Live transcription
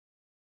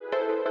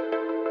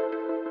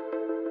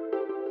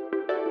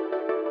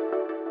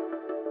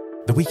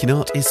The Week in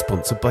Art is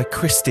sponsored by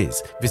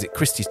Christie's. Visit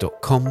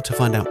christies.com to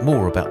find out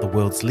more about the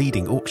world's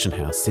leading auction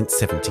house since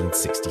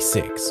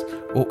 1766.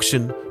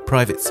 Auction,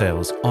 private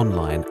sales,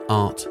 online,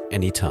 art,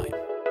 anytime.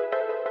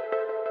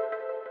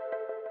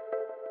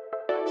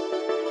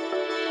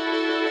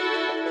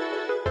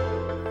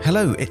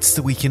 Hello, it's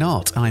The Week in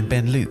Art. I'm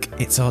Ben Luke.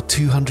 It's our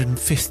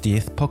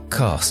 250th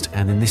podcast,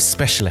 and in this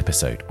special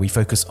episode, we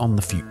focus on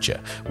the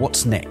future.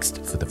 What's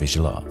next for the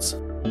visual arts?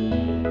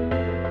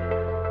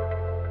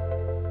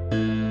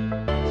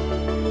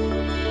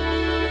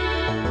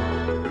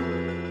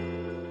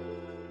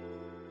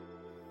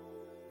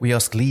 We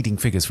ask leading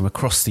figures from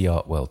across the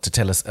art world to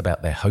tell us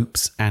about their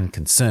hopes and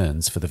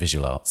concerns for the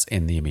visual arts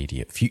in the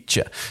immediate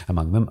future.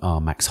 Among them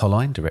are Max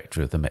Hollein,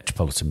 Director of the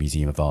Metropolitan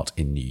Museum of Art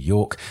in New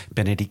York,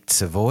 Bénédicte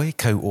Savoy,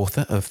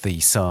 co-author of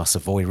the SAR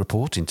Savoy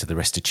Report into the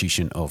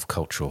Restitution of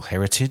Cultural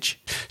Heritage,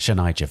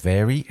 Shanae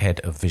Javeri, Head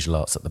of Visual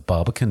Arts at the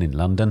Barbican in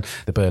London,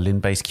 the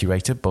Berlin-based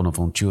curator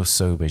Bonaventure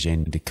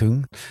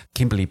Saubergen-de-Kung,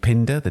 Kimberly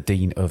Pinder, the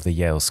Dean of the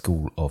Yale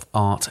School of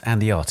Art, and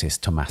the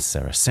artist Tomas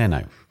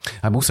Saraceno.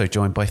 I'm also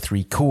joined by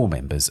three core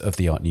members of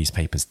the Art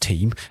Newspaper's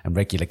team and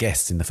regular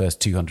guests in the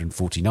first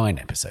 249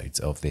 episodes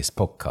of this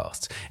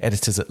podcast.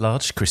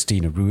 Editors-at-large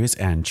Christina Ruiz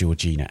and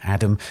Georgina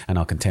Adam, and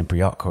our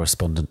contemporary art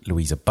correspondent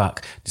Louisa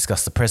Buck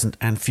discuss the present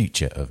and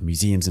future of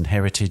museums and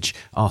heritage,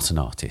 art and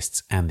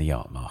artists, and the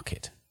art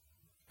market.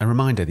 A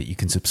reminder that you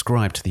can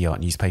subscribe to the Art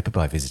Newspaper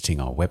by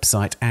visiting our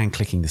website and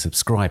clicking the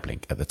subscribe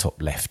link at the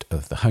top left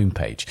of the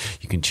homepage.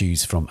 You can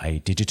choose from a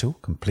digital,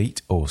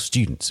 complete or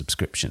student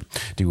subscription.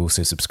 Do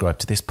also subscribe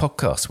to this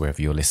podcast wherever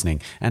you're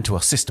listening, and to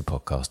our sister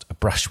podcast, A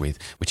Brush With,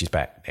 which is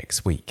back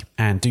next week.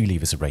 And do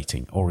leave us a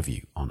rating or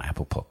review on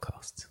Apple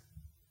Podcasts.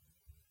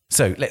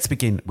 So let's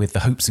begin with the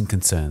hopes and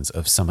concerns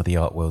of some of the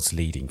art world's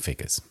leading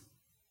figures.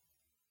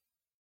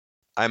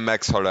 I'm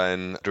Max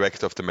Hollein,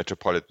 Director of the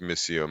Metropolitan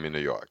Museum in New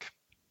York.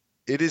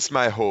 It is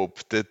my hope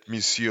that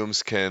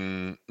museums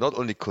can not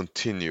only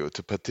continue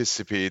to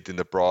participate in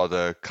the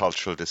broader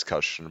cultural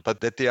discussion,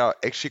 but that they are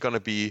actually going to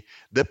be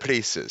the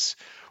places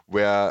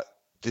where,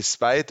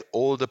 despite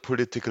all the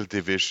political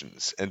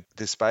divisions and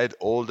despite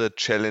all the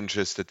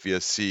challenges that we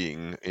are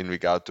seeing in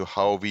regard to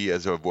how we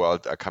as a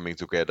world are coming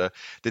together,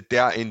 that they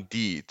are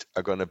indeed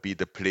going to be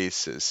the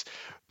places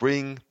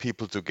bring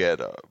people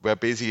together, where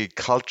basically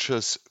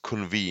cultures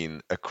convene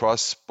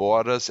across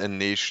borders and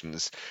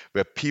nations,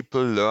 where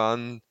people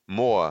learn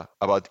more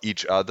about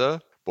each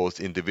other, both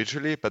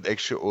individually, but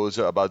actually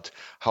also about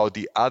how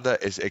the other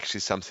is actually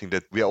something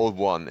that we are all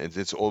one, and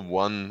it's all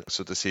one,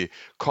 so to say,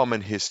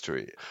 common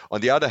history. On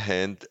the other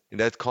hand, in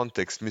that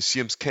context,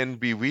 museums can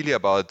be really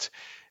about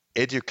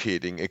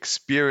educating,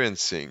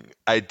 experiencing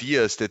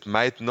ideas that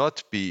might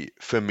not be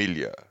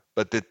familiar,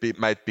 but that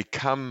might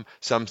become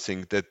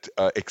something that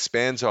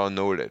expands our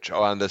knowledge,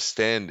 our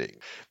understanding,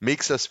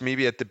 makes us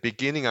maybe at the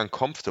beginning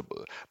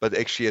uncomfortable, but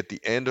actually at the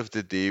end of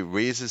the day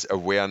raises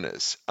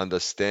awareness,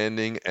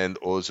 understanding, and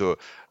also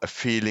a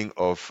feeling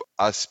of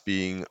us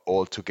being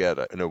all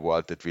together in a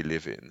world that we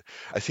live in.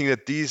 I think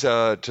that these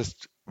are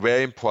just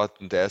very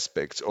important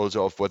aspects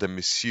also of what a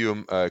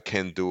museum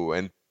can do.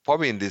 And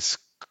probably in this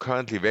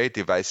currently very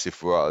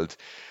divisive world,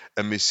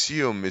 a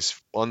museum is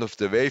one of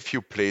the very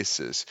few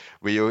places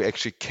where you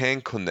actually can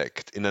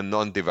connect in a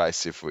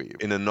non-divisive way,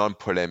 in a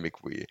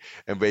non-polemic way,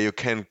 and where you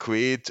can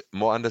create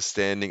more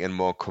understanding and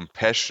more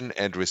compassion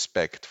and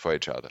respect for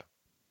each other.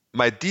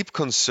 My deep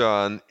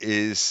concern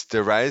is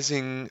the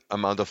rising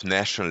amount of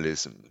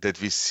nationalism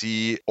that we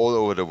see all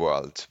over the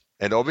world.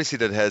 And obviously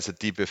that has a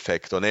deep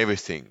effect on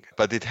everything,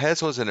 but it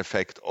has also an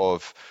effect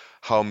of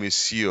how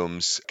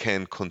museums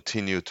can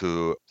continue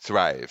to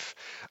thrive.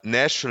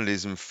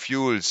 Nationalism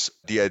fuels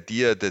the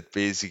idea that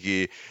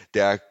basically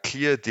there are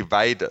clear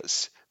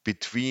dividers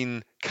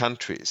between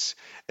countries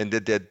and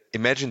that there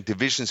imagine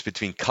divisions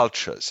between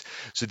cultures.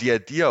 So the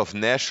idea of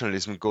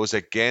nationalism goes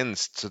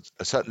against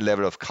a certain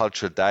level of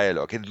cultural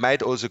dialogue. It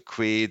might also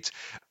create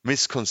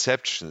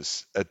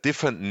misconceptions,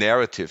 different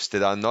narratives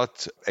that are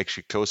not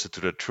actually closer to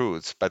the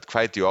truth, but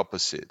quite the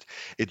opposite.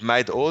 It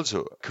might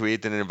also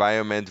create an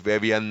environment where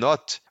we are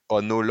not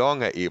or no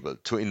longer able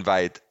to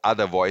invite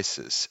other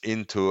voices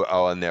into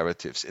our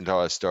narratives, into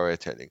our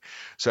storytelling.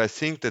 So I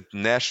think that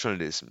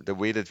nationalism, the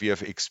way that we are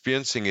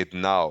experiencing it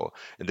now,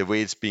 and the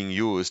way it's being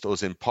used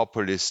also in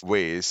populist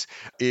ways,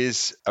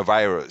 is a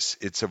virus.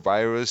 It's a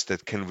virus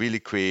that can really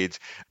create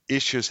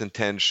issues and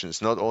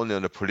tensions, not only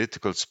on the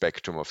political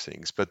spectrum of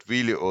things, but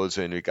really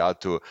also in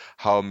regard to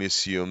how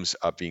museums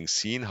are being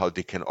seen, how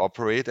they can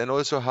operate, and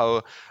also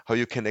how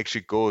you can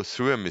actually go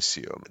through a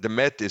museum. The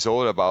Met is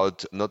all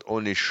about not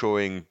only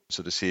showing,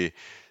 so to say,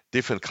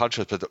 different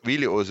cultures, but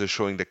really also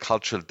showing the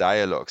cultural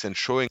dialogues and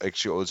showing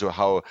actually also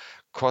how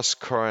cross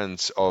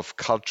currents of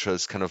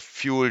cultures kind of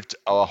fueled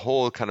our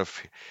whole kind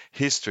of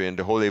history and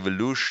the whole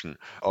evolution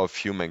of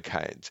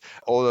humankind.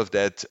 All of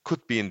that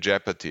could be in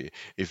jeopardy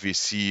if we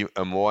see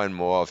more and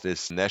more of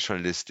this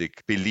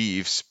nationalistic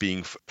beliefs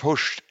being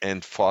pushed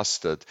and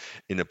fostered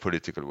in a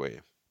political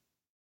way.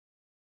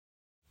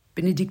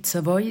 Bénédicte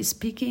Savoy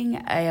speaking.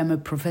 I am a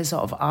professor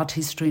of art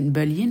history in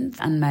Berlin,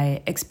 and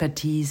my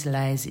expertise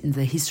lies in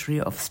the history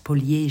of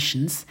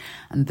spoliations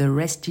and the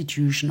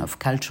restitution of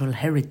cultural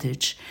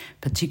heritage,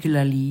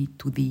 particularly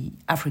to the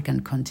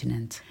African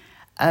continent.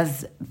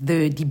 As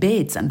the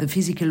debates and the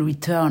physical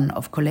return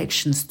of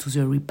collections to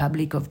the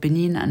Republic of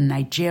Benin and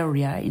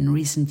Nigeria in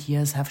recent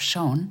years have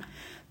shown,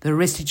 the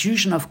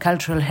restitution of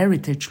cultural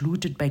heritage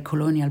looted by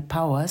colonial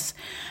powers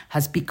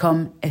has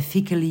become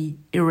ethically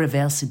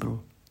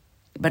irreversible.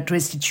 But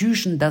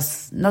restitution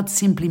does not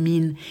simply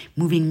mean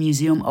moving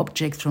museum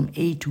objects from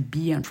A to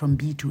B and from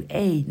B to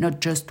A,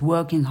 not just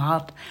working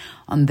hard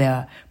on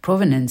their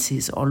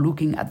provenances or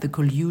looking at the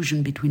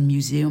collusion between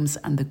museums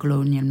and the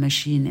colonial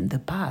machine in the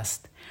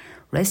past.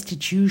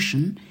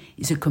 Restitution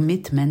is a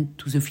commitment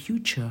to the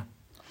future.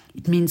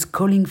 It means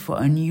calling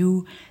for a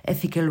new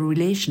ethical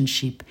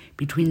relationship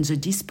between the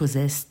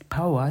dispossessed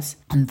powers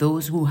and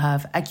those who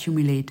have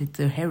accumulated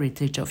the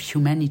heritage of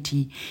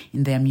humanity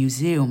in their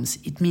museums.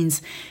 It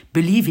means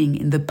believing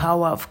in the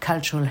power of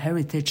cultural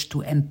heritage to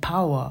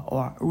empower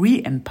or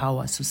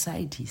re-empower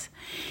societies.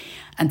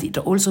 And it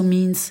also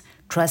means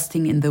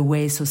trusting in the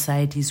way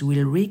societies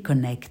will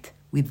reconnect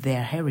with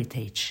their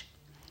heritage.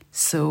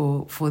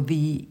 So for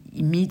the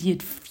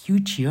immediate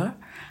future,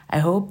 I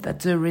hope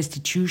that the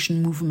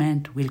restitution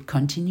movement will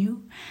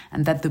continue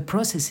and that the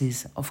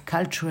processes of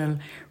cultural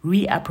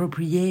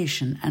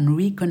reappropriation and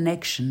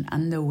reconnection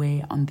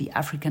underway on the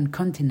African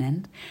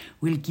continent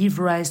will give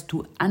rise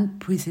to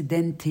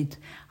unprecedented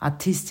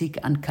artistic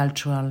and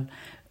cultural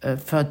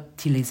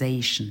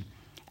fertilization.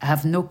 I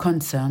have no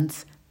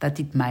concerns that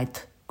it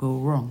might go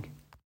wrong.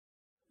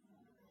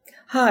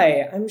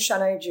 Hi, I'm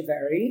Shanae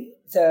Javeri,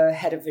 the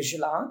head of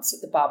visual arts at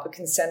the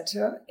Barbican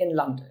Centre in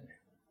London.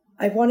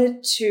 I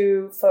wanted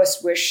to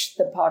first wish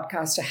the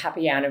podcast a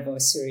happy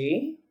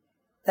anniversary.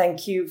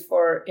 Thank you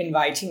for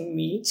inviting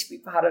me to be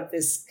part of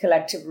this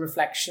collective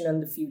reflection on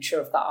the future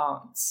of the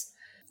arts.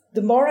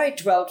 The more I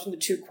dwelt on the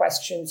two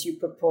questions you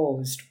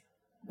proposed,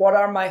 what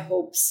are my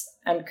hopes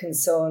and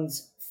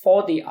concerns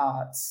for the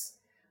arts,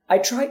 I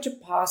tried to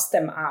parse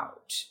them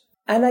out,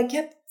 and I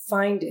kept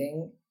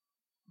finding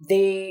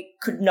they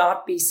could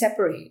not be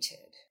separated.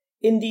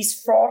 In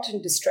these fraught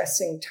and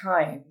distressing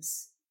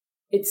times,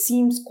 it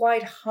seems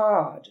quite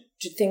hard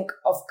to think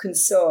of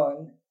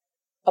concern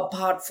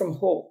apart from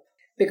hope,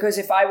 because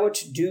if I were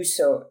to do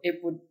so, it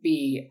would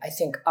be, I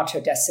think, utter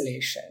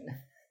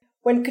desolation.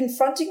 When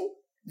confronting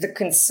the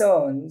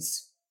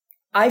concerns,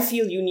 I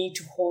feel you need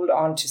to hold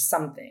on to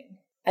something.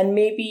 And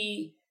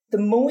maybe the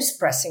most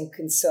pressing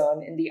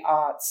concern in the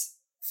arts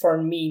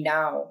for me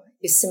now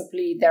is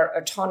simply their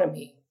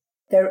autonomy,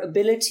 their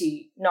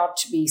ability not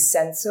to be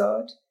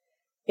censored,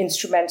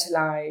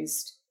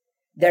 instrumentalized,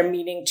 their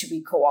meaning to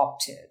be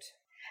co-opted.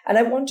 And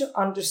I want to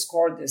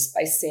underscore this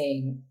by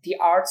saying the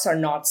arts are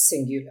not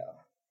singular.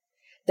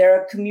 There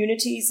are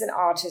communities and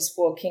artists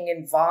working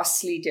in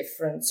vastly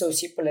different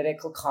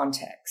sociopolitical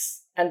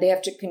contexts, and they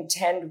have to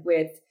contend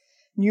with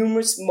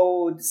numerous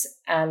modes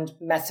and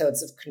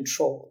methods of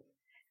control.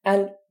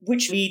 And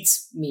which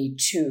leads me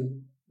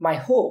to my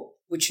hope,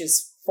 which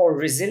is for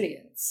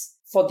resilience,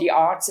 for the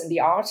arts and the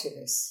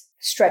artists.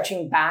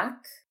 Stretching back,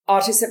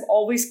 artists have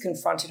always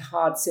confronted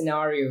hard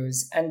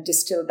scenarios and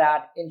distilled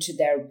that into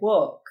their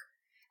work,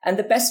 and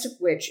the best of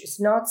which is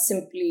not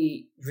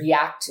simply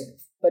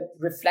reactive, but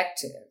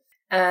reflective,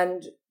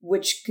 and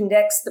which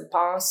connects the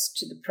past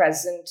to the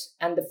present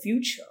and the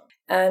future.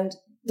 And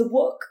the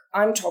work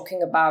I'm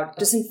talking about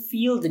doesn't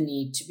feel the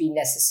need to be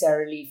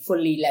necessarily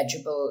fully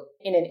legible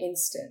in an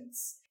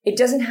instance. It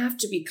doesn't have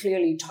to be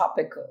clearly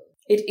topical.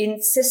 It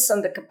insists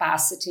on the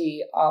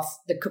capacity of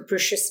the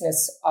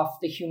capriciousness of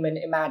the human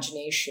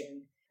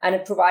imagination, and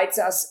it provides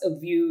us a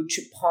view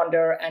to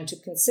ponder and to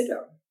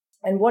consider.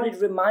 And what it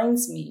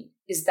reminds me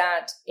is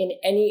that in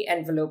any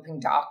enveloping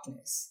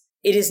darkness,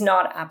 it is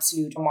not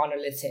absolute or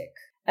monolithic.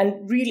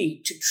 And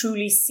really, to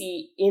truly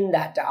see in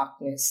that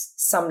darkness,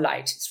 some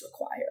light is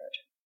required.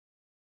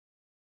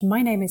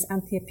 My name is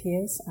Anthea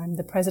Piers. I'm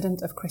the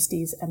president of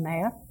Christie's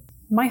EMEA.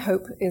 My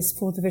hope is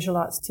for the visual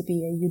arts to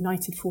be a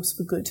united force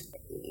for good.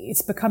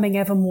 It's becoming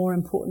ever more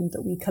important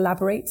that we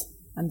collaborate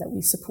and that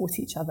we support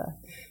each other.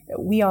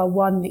 We are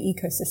one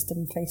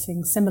ecosystem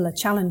facing similar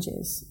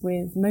challenges,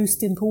 with,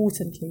 most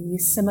importantly,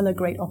 similar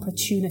great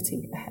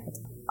opportunity ahead.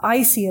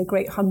 I see a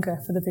great hunger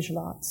for the visual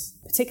arts,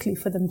 particularly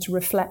for them to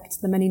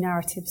reflect the many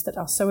narratives that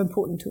are so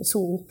important to us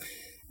all,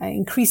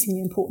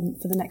 increasingly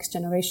important for the next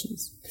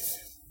generations.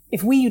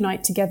 If we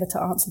unite together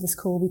to answer this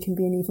call, we can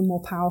be an even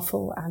more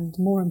powerful and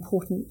more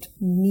important,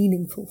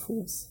 meaningful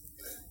force.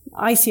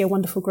 I see a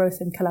wonderful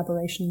growth in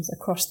collaborations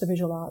across the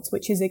visual arts,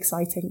 which is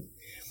exciting.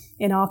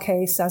 In our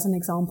case, as an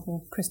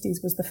example,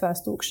 Christie's was the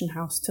first auction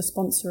house to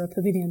sponsor a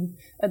pavilion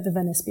at the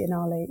Venice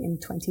Biennale in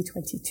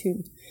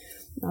 2022.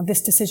 Now,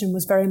 this decision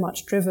was very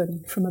much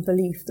driven from a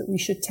belief that we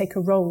should take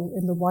a role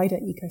in the wider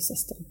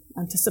ecosystem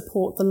and to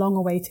support the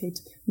long-awaited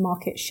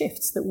market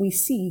shifts that we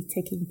see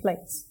taking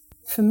place.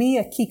 For me,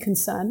 a key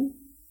concern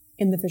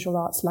in the visual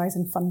arts lies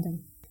in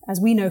funding.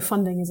 As we know,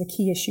 funding is a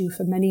key issue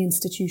for many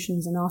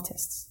institutions and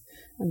artists.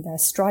 and they're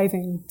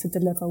striving to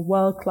deliver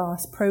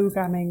world-class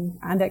programming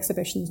and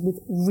exhibitions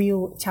with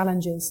real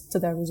challenges to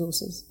their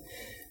resources.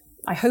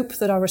 I hope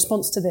that our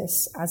response to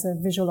this as a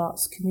visual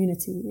arts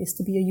community is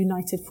to be a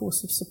united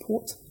force of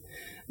support.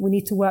 We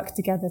need to work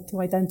together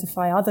to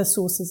identify other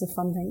sources of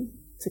funding,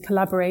 to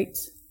collaborate,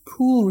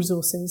 pool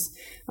resources,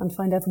 and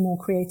find ever more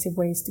creative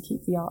ways to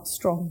keep the arts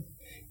strong.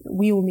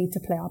 We all need to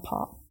play our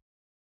part.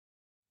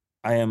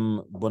 I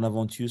am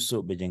Bonaventure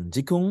Sobejeng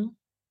Dikung,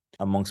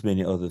 amongst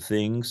many other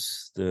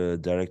things, the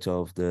director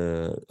of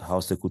the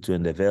Haus der Kultur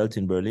in der Welt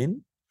in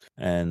Berlin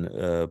and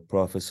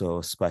professor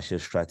of spatial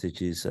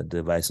strategies at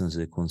the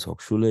Weissensee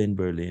Kunsthochschule in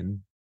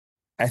Berlin.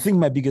 I think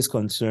my biggest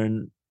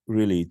concern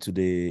really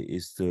today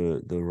is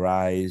the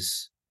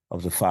rise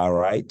of the far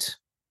right,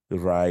 the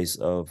rise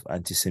of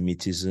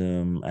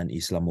anti-Semitism and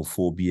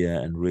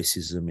Islamophobia and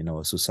racism in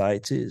our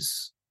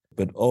societies,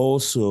 but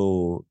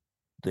also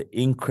the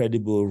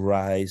incredible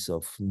rise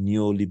of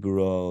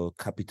neoliberal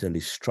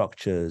capitalist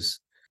structures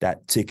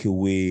that take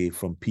away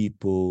from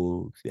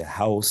people their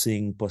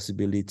housing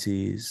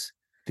possibilities,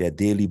 their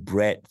daily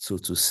bread, so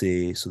to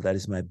say. So that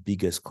is my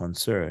biggest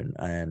concern.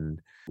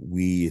 And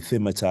we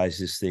thematize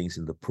these things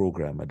in the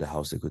program at the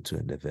Haus der Kultur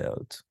in der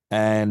Welt.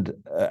 And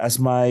as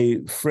my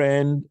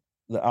friend,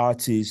 the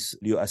artist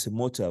Leo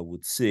Asemota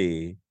would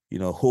say,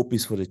 hope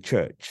is for the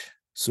church.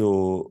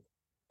 So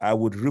I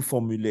would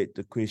reformulate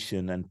the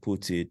question and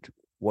put it,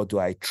 what do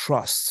I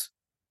trust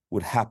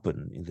would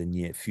happen in the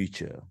near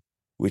future?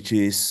 Which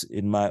is,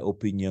 in my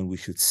opinion, we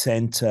should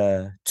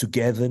center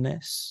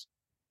togetherness.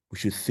 We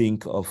should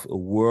think of a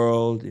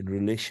world in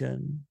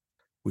relation.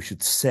 We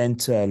should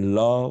center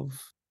love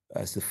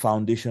as the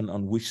foundation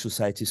on which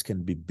societies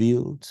can be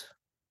built.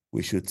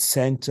 We should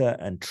center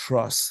and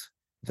trust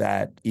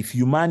that if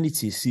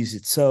humanity sees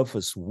itself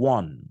as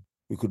one,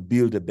 we could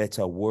build a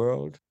better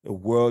world, a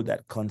world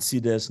that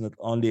considers not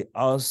only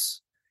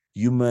us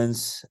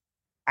humans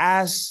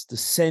as the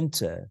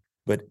center,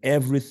 but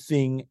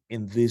everything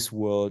in this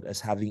world as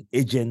having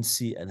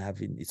agency and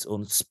having its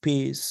own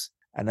space.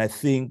 And I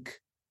think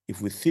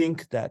if we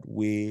think that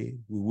way,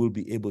 we will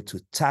be able to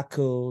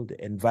tackle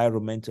the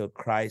environmental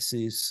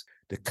crisis,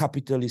 the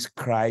capitalist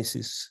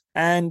crisis,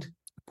 and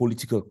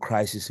political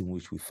crisis in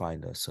which we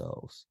find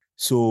ourselves.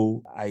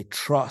 So I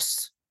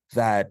trust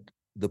that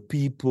the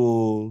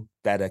people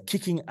that are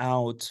kicking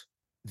out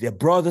their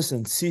brothers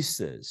and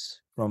sisters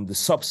from the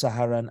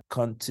sub-Saharan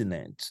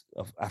continent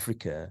of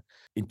Africa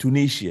in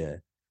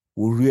Tunisia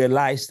will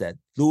realize that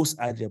those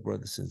are their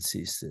brothers and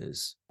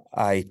sisters.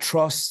 I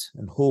trust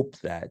and hope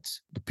that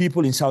the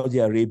people in Saudi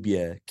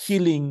Arabia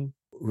killing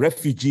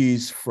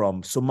refugees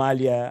from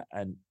Somalia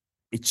and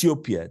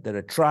Ethiopia that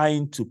are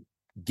trying to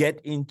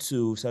get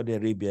into Saudi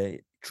Arabia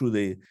through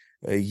the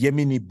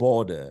Yemeni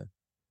border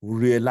will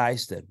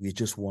realize that we're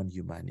just one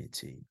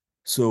humanity.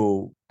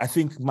 So I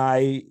think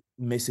my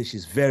message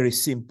is very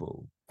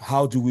simple.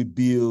 How do we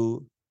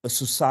build a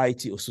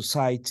society or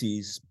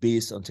societies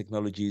based on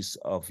technologies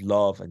of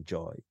love and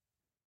joy?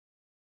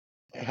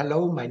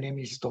 Hello, my name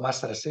is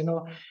Tomás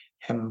Saraceno,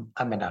 and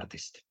I'm an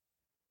artist.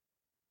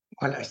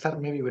 Well, I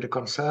start maybe with a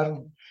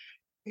concern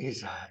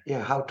is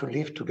how to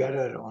live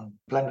together on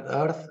planet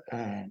Earth,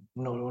 and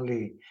not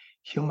only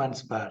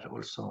humans, but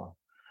also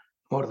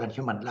more than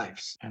human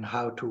lives, and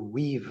how to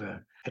weave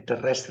a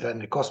terrestrial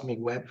and a cosmic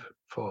web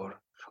for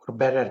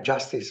better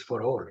justice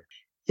for all.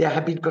 I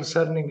have been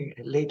concerning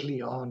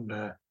lately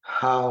on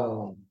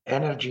how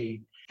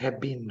energy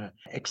have been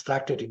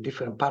extracted in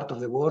different parts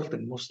of the world,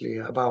 and mostly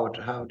about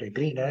how the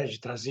green energy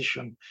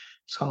transition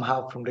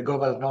somehow from the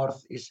global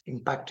north is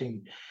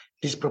impacting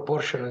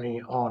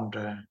disproportionately on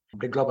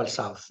the global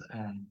south,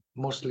 and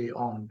mostly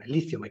on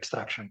lithium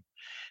extraction,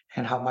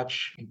 and how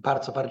much in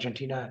parts of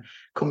Argentina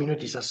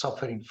communities are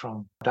suffering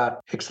from that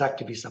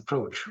extractivist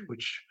approach,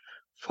 which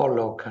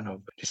follow kind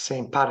of the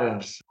same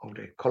patterns of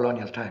the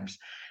colonial times.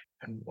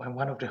 And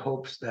one of the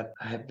hopes that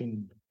I have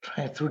been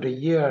trying through the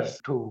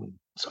years to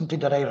something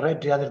that I read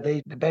the other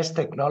day, the best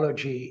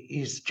technology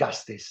is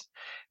justice.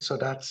 So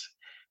that's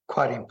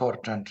quite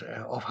important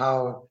of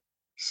how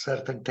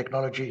certain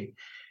technology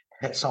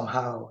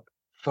somehow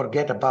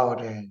forget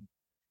about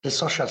the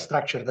social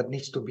structure that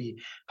needs to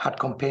be had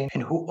campaign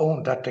and who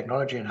own that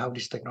technology and how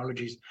these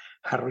technologies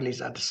are really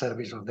at the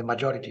service of the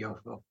majority of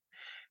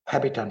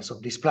habitants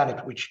of this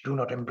planet, which do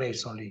not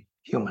embrace only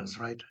humans,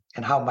 right?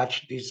 And how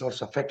much this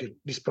also affected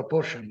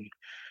disproportionately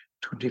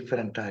to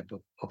different type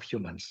of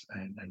humans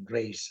and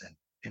race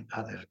and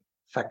other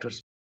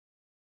factors.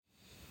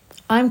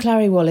 I'm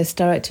Clary Wallace,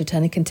 Director of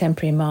Turner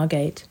Contemporary in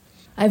Margate.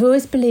 I've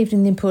always believed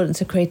in the importance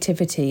of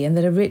creativity and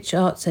that a rich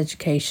arts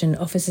education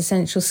offers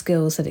essential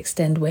skills that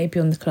extend way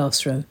beyond the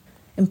classroom.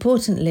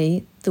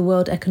 Importantly, the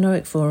World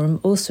Economic Forum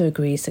also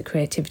agrees that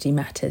creativity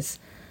matters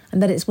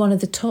and that it's one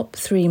of the top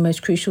 3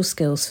 most crucial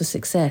skills for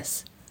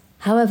success.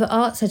 However,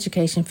 arts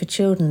education for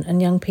children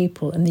and young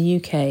people in the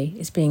UK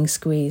is being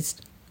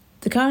squeezed.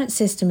 The current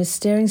system is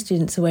steering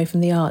students away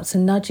from the arts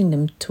and nudging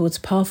them towards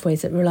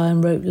pathways that rely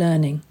on rote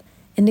learning.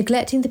 In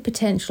neglecting the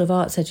potential of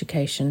arts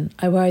education,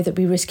 I worry that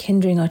we risk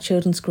hindering our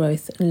children's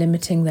growth and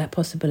limiting their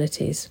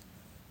possibilities.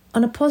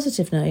 On a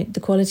positive note,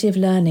 the quality of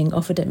learning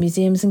offered at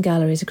museums and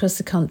galleries across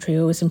the country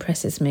always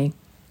impresses me.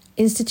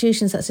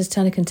 Institutions such as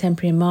Turner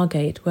Contemporary in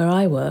Margate, where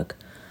I work,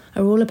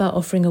 are all about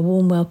offering a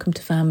warm welcome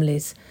to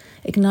families,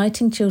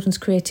 igniting children's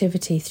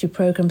creativity through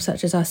programmes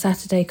such as our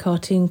Saturday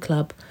Cartoon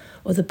Club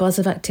or the buzz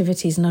of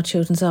activities in our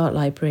Children's Art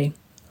Library.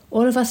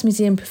 All of us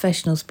museum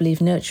professionals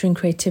believe nurturing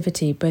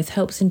creativity both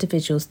helps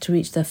individuals to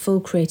reach their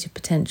full creative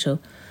potential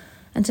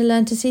and to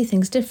learn to see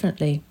things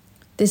differently.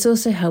 This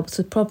also helps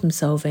with problem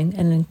solving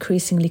in an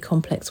increasingly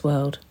complex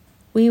world.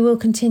 We will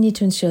continue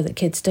to ensure that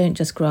kids don't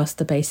just grasp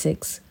the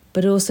basics,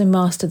 but also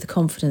master the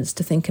confidence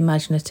to think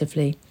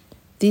imaginatively.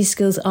 These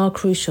skills are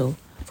crucial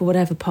for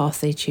whatever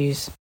path they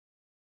choose.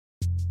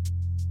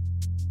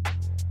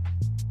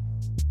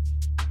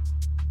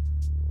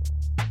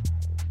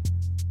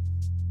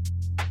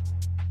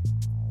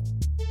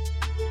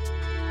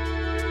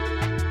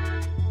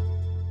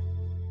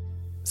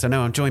 So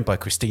now I'm joined by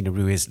Christina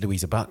Ruiz,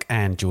 Louisa Buck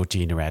and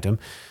Georgina Adam.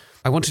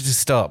 I wanted to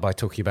start by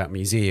talking about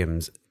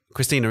museums.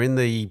 Christina, in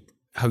the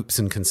hopes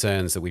and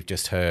concerns that we've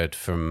just heard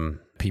from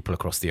people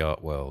across the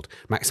art world,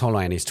 Max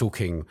Holein is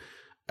talking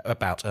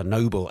about a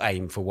noble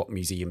aim for what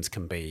museums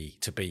can be,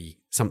 to be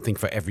something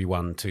for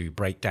everyone, to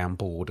break down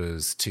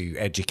borders, to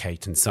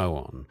educate and so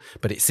on.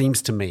 But it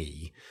seems to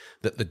me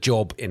that the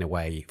job, in a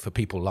way, for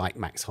people like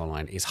Max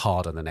Holein is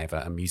harder than ever,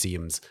 and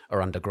museums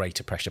are under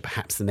greater pressure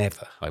perhaps than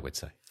ever, I would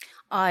say.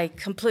 I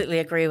completely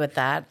agree with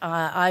that.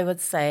 I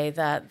would say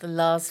that the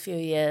last few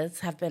years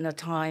have been a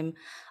time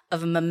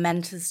of a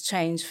momentous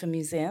change for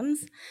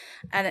museums.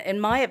 And in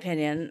my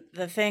opinion,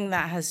 the thing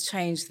that has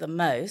changed the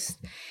most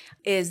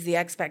is the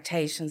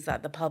expectations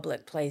that the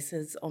public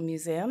places on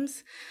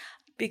museums.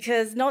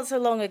 Because not so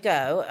long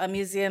ago, a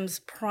museum's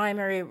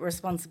primary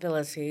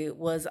responsibility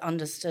was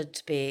understood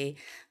to be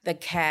the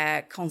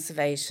care,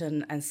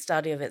 conservation, and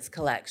study of its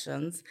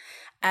collections,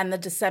 and the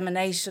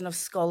dissemination of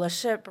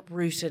scholarship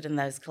rooted in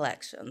those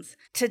collections.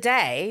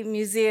 Today,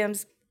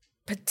 museums,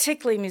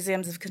 particularly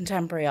museums of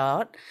contemporary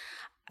art,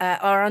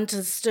 are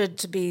understood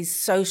to be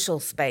social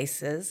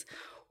spaces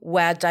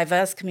where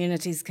diverse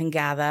communities can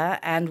gather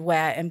and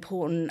where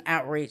important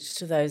outreach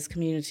to those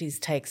communities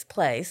takes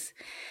place.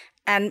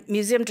 And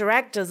museum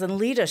directors and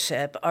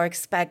leadership are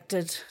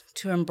expected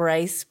to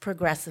embrace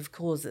progressive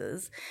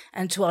causes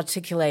and to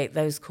articulate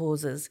those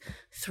causes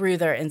through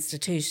their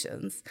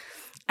institutions.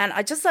 And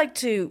I'd just like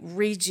to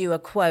read you a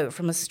quote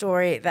from a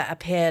story that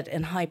appeared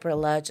in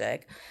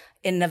Hyperallergic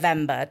in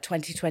November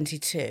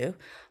 2022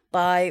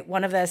 by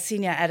one of their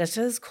senior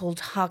editors called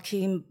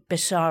Hakeem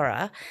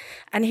Bishara.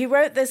 And he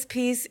wrote this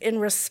piece in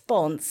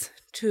response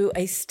to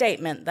a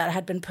statement that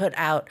had been put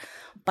out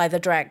by the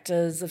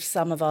directors of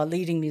some of our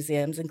leading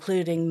museums,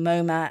 including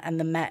MoMA and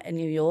the Met in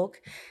New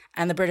York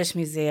and the British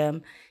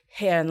Museum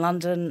here in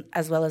London,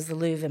 as well as the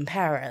Louvre in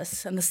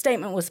Paris. And the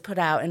statement was put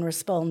out in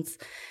response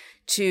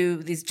to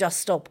these Just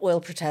Stop Oil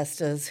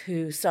protesters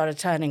who started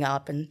turning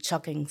up and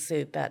chucking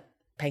soup at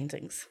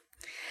paintings.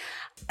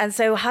 And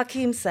so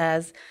Hakeem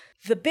says,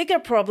 the bigger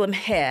problem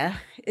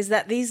here is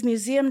that these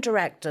museum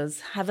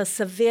directors have a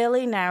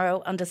severely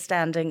narrow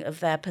understanding of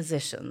their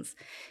positions.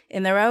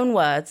 In their own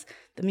words,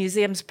 the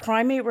museum's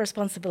primary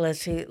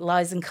responsibility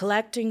lies in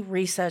collecting,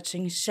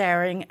 researching,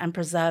 sharing, and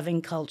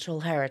preserving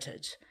cultural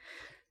heritage.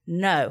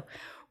 No,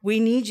 we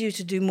need you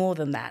to do more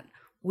than that.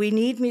 We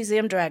need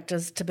museum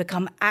directors to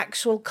become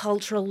actual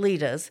cultural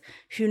leaders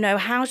who know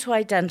how to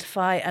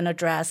identify and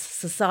address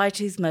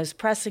society's most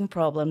pressing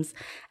problems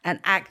and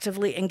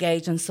actively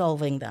engage in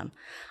solving them.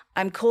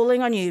 I'm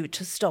calling on you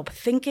to stop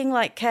thinking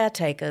like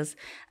caretakers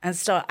and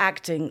start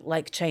acting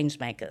like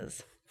change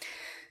makers.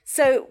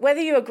 So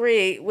whether you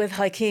agree with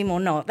Hakeem or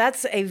not,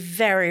 that's a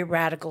very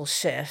radical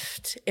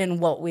shift in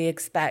what we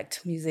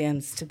expect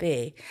museums to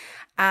be.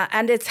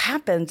 And it's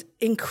happened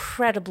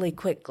incredibly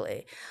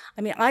quickly.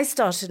 I mean, I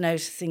started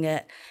noticing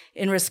it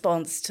in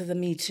response to the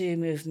Me Too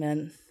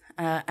movement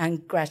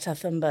and Greta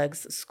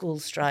Thunberg's school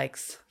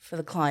strikes for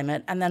the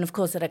climate. And then, of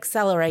course, it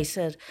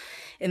accelerated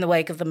in the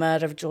wake of the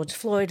murder of George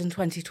Floyd in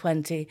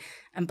 2020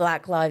 and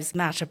Black Lives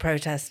Matter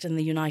protest in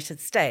the United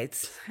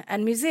States.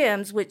 And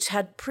museums, which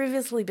had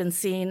previously been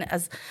seen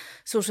as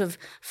sort of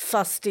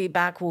fusty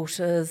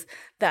backwaters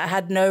that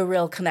had no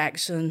real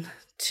connection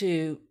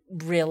to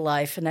real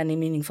life in any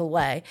meaningful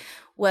way,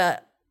 were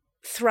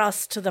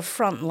thrust to the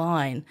front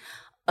line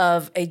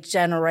of a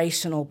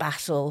generational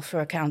battle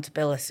for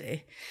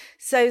accountability.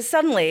 So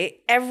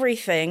suddenly,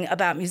 everything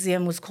about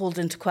museum was called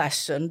into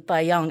question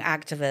by young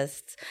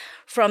activists,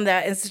 from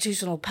their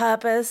institutional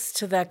purpose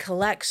to their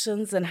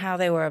collections and how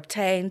they were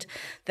obtained,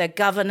 their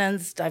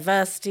governance,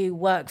 diversity,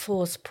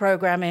 workforce,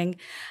 programming,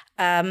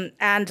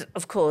 and,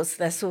 of course,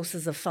 their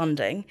sources of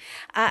funding.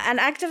 And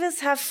activists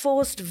have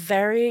forced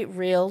very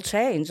real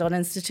change on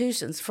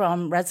institutions,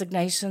 from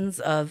resignations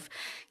of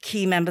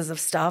key members of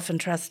staff and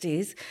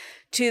trustees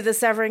to the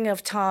severing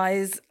of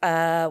ties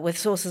with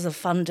sources of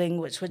funding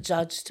which were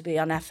judged to be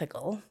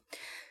unethical.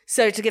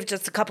 So to give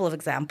just a couple of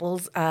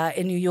examples,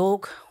 in New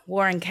York,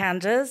 Warren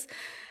Kanders,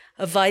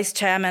 a vice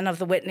chairman of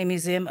the Whitney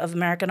Museum of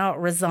American Art,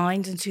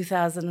 resigned in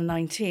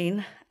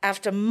 2019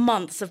 after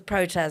months of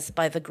protests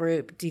by the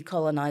group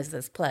Decolonize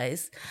This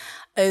Place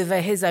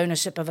over his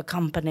ownership of a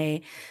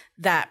company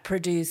that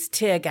produced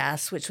tear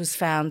gas, which was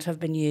found to have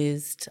been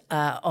used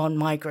on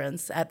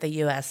migrants at the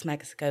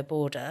US-Mexico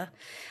border.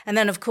 And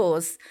then, of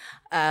course,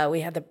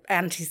 we had the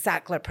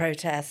anti-Sackler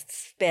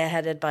protests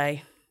spearheaded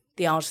by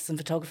the artist and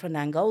photographer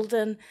Nan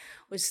Goldin,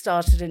 which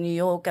started in New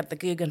York at the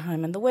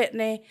Guggenheim and the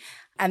Whitney,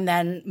 and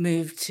then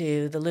moved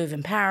to the Louvre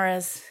in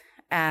Paris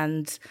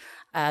and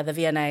the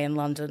V&A in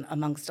London,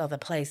 amongst other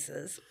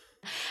places.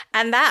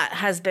 And that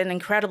has been an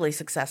incredibly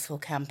successful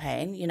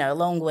campaign, you know,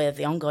 along with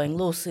the ongoing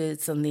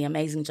lawsuits and the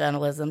amazing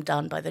journalism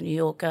done by the New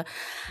Yorker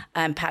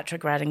and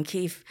Patrick Radden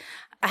Keefe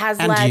has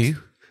and led...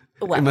 you,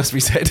 well, it must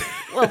be said.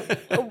 Well,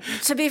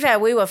 to be fair,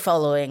 we were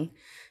following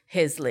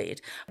his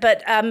lead.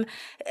 But,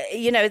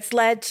 you know, it's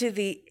led to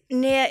the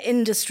near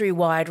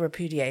industry-wide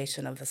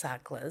repudiation of the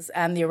Sacklers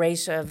and the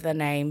erasure of their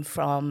name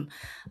from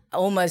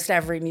almost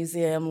every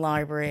museum,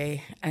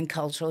 library, and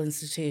cultural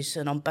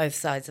institution on both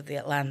sides of the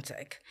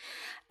Atlantic.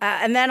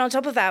 And then on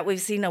top of that, we've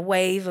seen a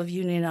wave of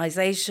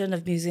unionization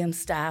of museum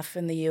staff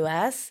in the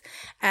US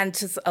and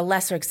to a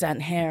lesser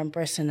extent here in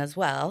Britain as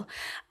well,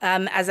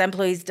 as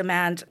employees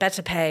demand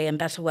better pay and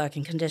better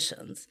working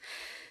conditions.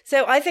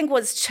 So I think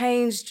what's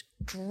changed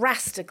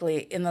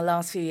drastically in the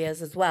last few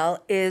years as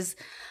well is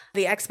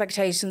the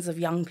expectations of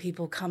young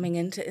people coming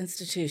into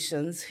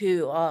institutions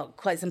who are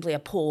quite simply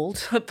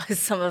appalled by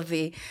some of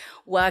the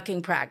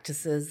working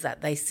practices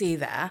that they see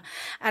there.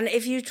 And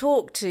if you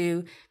talk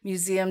to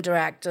museum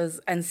directors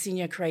and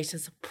senior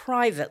curators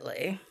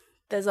privately,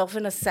 there's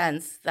often a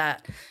sense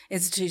that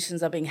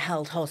institutions are being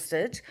held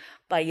hostage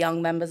by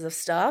young members of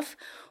staff,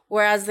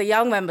 whereas the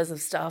young members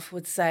of staff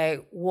would say,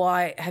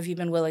 why have you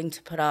been willing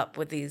to put up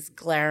with these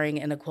glaring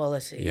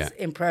inequalities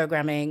in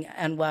programming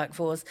and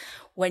workforce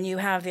when you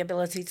have the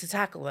ability to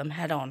tackle them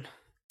head on?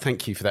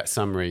 Thank you for that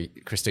summary,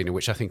 Christina,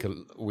 which I think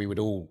we would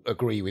all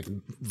agree with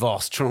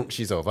vast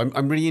tranches of.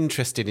 I'm really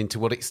interested in to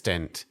what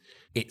extent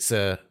it's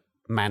a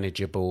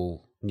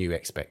manageable new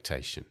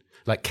expectation.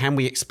 Like, can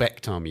we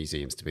expect our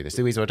museums to be this?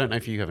 Louisa, I don't know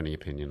if you have any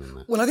opinion on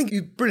that. Well, I think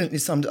you brilliantly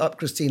summed it up,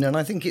 Christina, and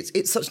I think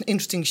it's such an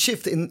interesting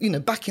shift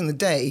that back in the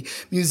day,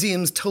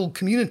 museums told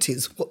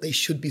communities what they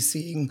should be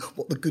seeing,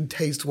 what the good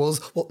taste was,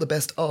 what the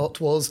best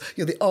art was,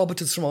 the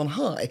arbiters from on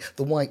high,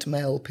 the white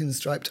male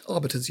pinstriped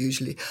arbiters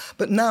usually.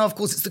 But now, of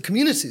course, it's the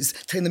communities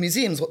telling the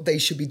museums what they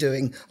should be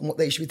doing and what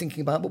they should be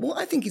thinking about. But what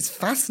I think is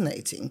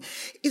fascinating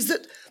is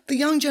that the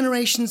young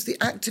generations, the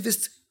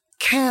activists,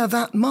 care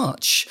that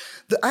much,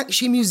 that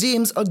actually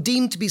museums are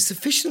deemed to be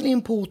sufficiently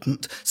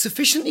important,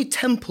 sufficiently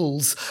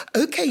temples,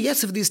 okay,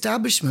 yes, of the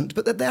establishment,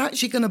 but that they're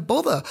actually going to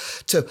bother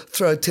to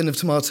throw a tin of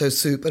tomato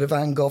soup at a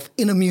Van Gogh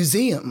in a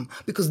museum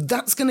because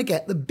that's going to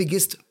get the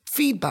biggest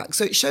feedback.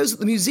 So it shows that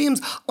the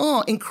museums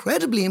are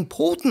incredibly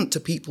important to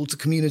people, to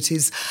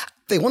communities.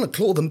 They want to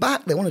claw them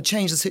back, they want to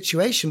change the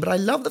situation, but I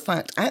love the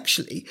fact,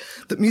 actually,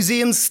 that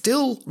museums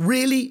still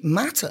really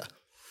matter.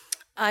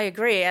 I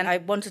agree. And I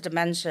wanted to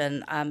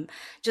mention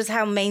just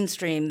how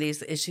mainstream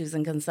these issues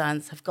and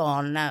concerns have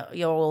gone. Now,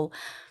 you're all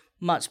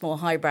much more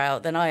highbrow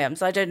than I am.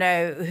 So I don't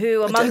know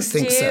who amongst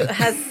you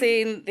has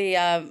seen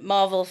the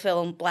Marvel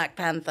film Black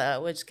Panther,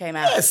 which came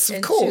out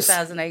in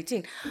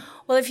 2018.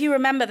 Well, if you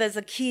remember, there's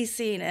a key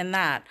scene in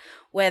that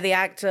where the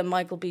actor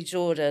Michael B.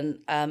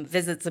 Jordan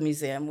visits a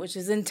museum, which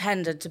is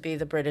intended to be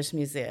the British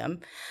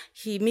Museum.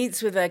 He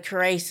meets with a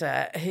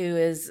curator who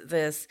is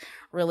this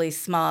really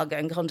smug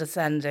and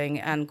condescending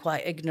and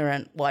quite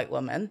ignorant white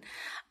woman.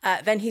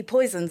 Then he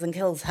poisons and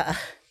kills her.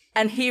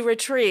 And he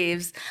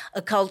retrieves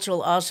a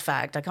cultural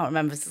artifact, I can't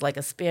remember if it's like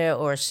a spear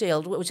or a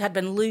shield, which had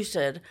been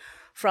looted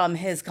from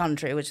his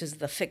country, which is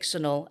the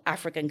fictional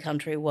African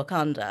country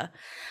Wakanda.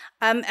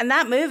 And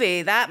that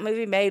movie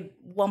made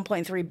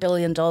 $1.3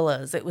 billion.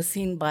 It was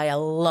seen by a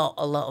lot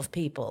of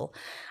people.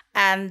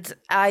 And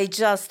I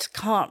just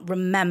can't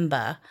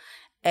remember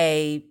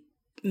a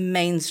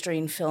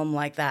mainstream film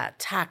like that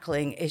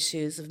tackling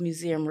issues of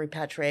museum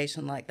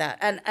repatriation like that.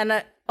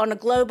 And on a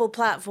global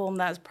platform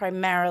that's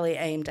primarily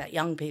aimed at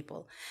young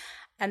people.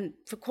 And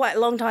for quite a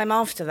long time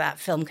after that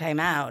film came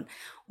out,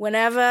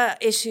 whenever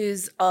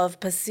issues of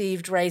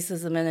perceived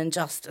racism and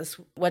injustice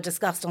were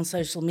discussed on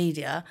social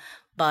media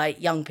by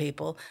young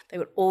people, they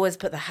would always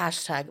put the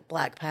hashtag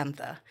Black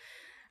Panther.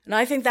 And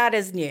I think that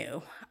is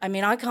new. I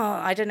mean, I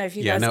don't know if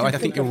you guys can I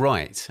think you're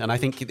right. And I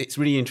think it's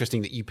really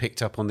interesting that you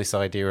picked up on this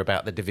idea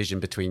about the division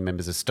between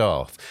members of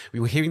staff. We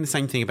were hearing the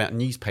same thing about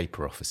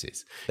newspaper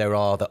offices. There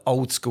are the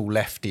old school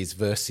lefties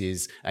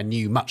versus a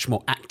new, much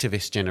more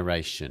activist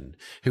generation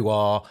who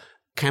are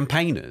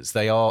campaigners.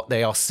 They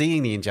are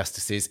seeing the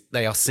injustices.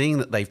 They are seeing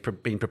that they've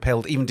been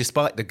propelled, even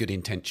despite the good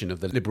intention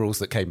of the liberals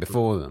that came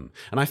before them.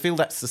 And I feel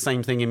that's the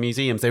same thing in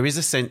museums. There is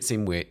a sense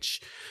in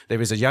which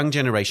there is a young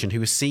generation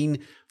who has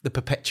seen the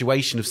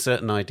perpetuation of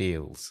certain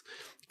ideals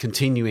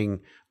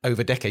continuing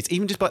over decades,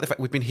 even despite the fact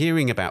we've been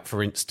hearing about,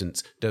 for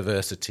instance,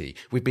 diversity.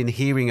 We've been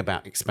hearing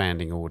about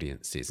expanding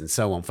audiences and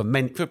so on for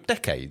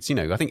decades. You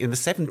know, I think in the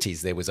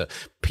 70s there was a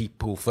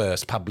people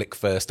first, public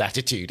first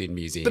attitude in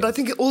museums. But I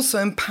think it also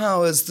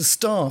empowers the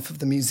staff of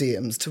the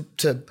museums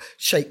to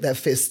shake their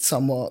fists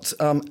somewhat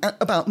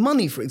about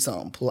money, for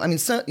example. I mean,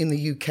 certainly in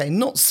the UK,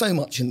 not so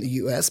much in the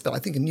US, but I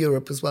think in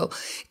Europe as well,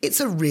 it's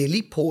a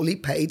really poorly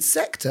paid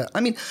sector.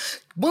 I mean,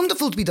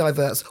 wonderful to be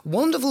diverse,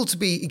 wonderful to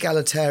be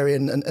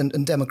egalitarian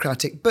and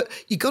democratic, but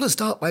you got to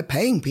start by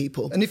paying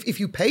people. And if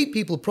you pay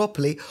people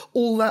properly,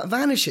 all that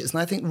vanishes.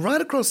 And I think right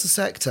across the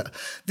sector,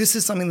 this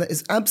is something that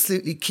is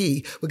absolutely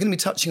key. We're going to be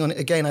touching on it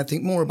again, I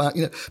think, more about,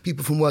 you know,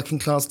 people from working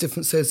class,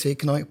 different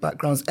socioeconomic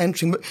backgrounds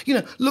entering. But, you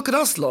know, look at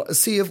us lot, a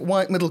sea of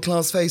white middle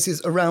class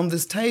faces around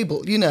this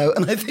table, you know,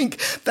 and I think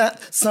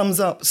that sums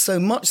up so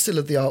much still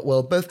of the art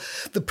world,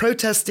 both the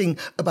protesting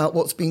about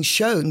what's being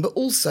shown, but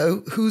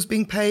also who's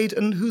being paid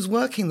and who's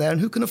working there and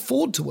who can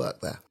afford to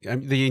work there.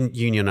 The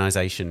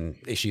unionisation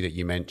issue that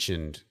you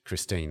mentioned,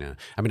 Christina,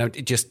 I mean,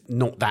 just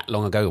not that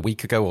long ago, a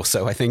week ago or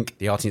so, I think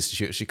the Art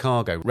Institute of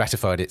Chicago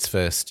ratified its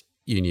first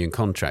union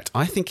contract.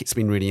 I think it's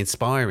been really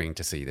inspiring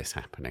to see this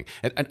happening,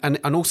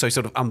 and also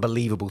sort of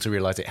unbelievable to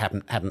realise it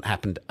hadn't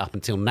happened up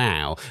until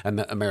now, and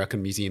that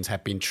American museums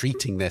have been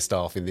treating their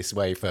staff in this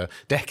way for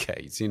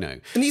decades, you know.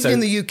 And even in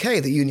the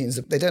UK, the unions,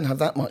 they don't have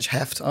that much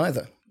heft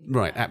either.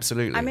 Right,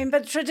 absolutely. I mean,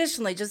 but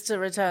traditionally, just to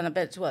return a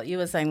bit to what you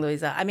were saying,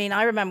 Louisa, I mean,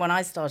 I remember when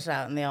I started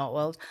out in the art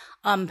world,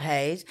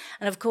 unpaid.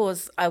 And of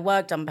course, I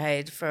worked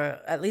unpaid for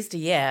at least a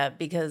year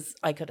because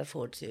I could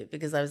afford to,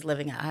 because I was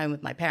living at home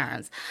with my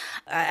parents.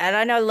 And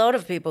I know a lot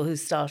of people who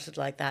started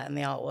like that in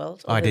the art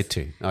world. I did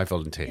too. I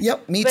volunteered.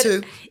 Yep, me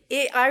too.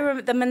 I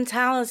remember the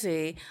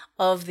mentality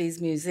of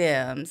these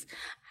museums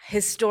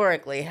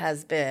historically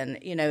has been,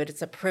 you know,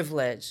 it's a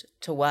privilege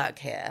to work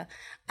here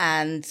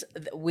and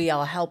we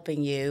are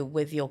helping you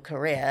with your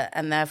career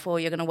and therefore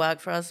you're going to work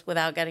for us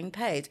without getting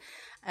paid.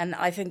 And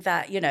I think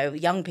that, you know,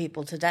 young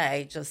people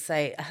today just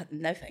say,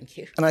 no, thank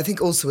you. And I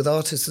think also with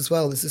artists as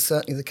well, this is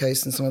certainly the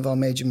case in some of our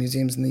major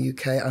museums in the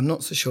UK. I'm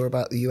not so sure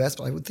about the US,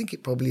 but I would think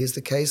it probably is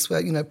the case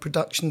where, you know,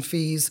 production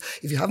fees,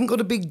 if you haven't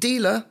got a big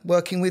dealer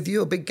working with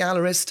you, a big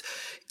gallerist,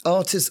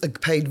 artists are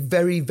paid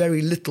very,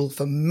 very little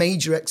for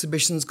major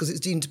exhibitions because it's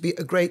deemed to be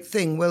a great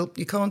thing. Well,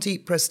 you can't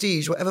eat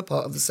prestige, whatever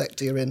part of the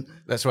sector you're in.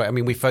 That's right. I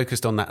mean, we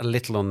focused on that a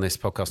little on this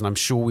podcast, and I'm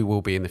sure we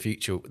will be in the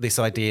future. This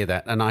idea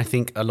that, and I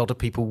think a lot of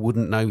people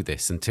wouldn't know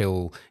this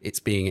until it's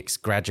being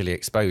gradually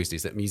exposed,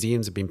 is that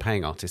museums have been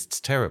paying artists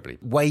terribly,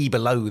 way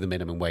below the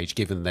minimum wage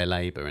given their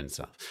labour and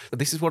stuff. But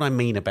this is what I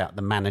mean about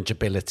the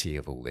manageability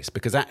of all this,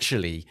 because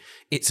actually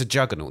it's a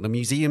juggernaut. The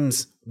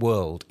museum's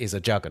world is a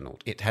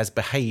juggernaut. It has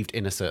behaved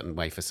in a certain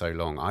way for so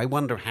long. I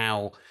wonder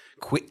how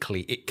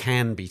quickly it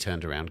can be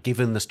turned around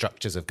given the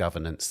structures of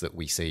governance that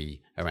we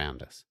see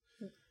around us.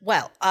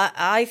 Well,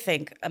 I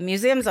think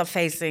museums are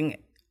facing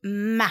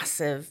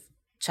massive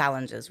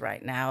challenges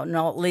right now,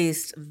 not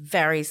least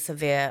very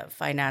severe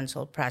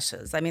financial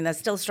pressures. I mean, they're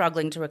still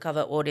struggling to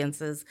recover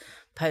audiences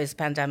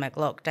post-pandemic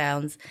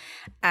lockdowns,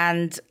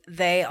 and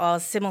they are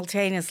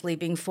simultaneously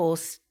being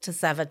forced to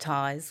sever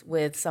ties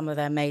with some of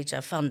their major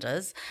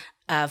funders,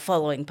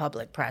 following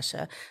public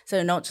pressure.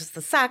 So not just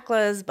the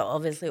Sacklers, but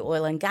obviously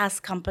oil and gas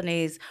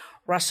companies,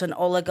 Russian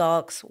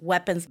oligarchs,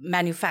 weapons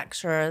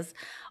manufacturers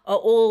are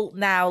all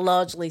now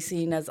largely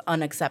seen as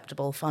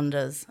unacceptable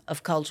funders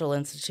of cultural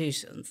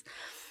institutions.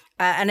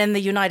 And in the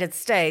United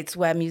States,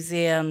 where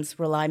museums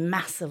rely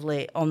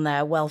massively on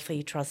their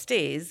wealthy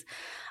trustees,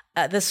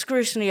 the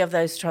scrutiny of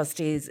those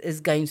trustees is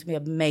going to be a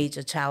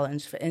major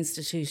challenge for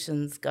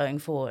institutions going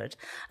forward.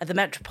 The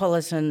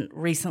Metropolitan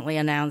recently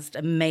announced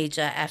a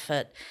major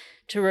effort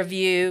to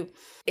review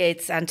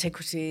its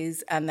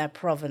antiquities and their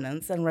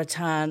provenance and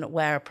return,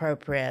 where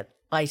appropriate,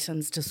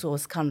 items to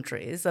source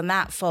countries. And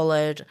that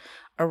followed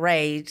a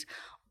raid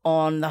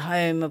on the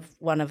home of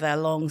one of their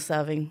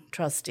long-serving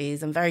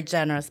trustees and very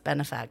generous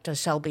benefactor,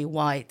 Shelby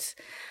White,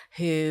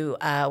 who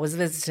was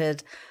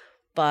visited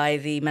by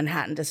the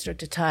Manhattan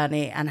District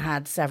Attorney and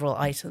had several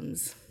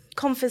items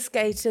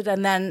confiscated,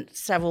 and then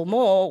several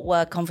more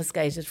were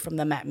confiscated from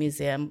the Met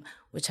Museum,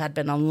 which had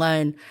been on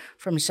loan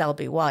from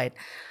Shelby White.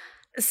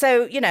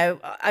 So, you know,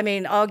 I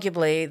mean,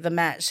 arguably the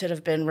Met should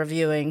have been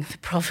reviewing the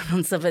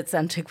provenance of its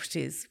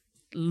antiquities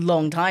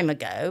long time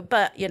ago,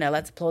 but, you know,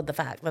 let's applaud the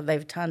fact that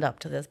they've turned up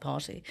to this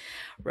party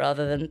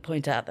rather than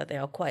point out that they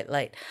are quite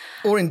late.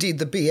 Or indeed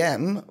the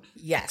BM,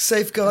 yes,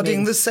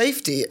 safeguarding the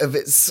safety of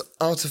its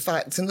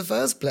artefacts in the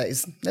first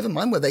place. Never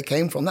mind where they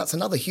came from. That's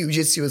another huge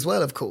issue as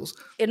well, of course.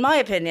 In my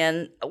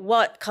opinion,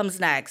 what comes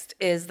next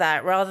is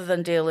that rather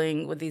than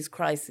dealing with these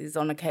crises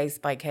on a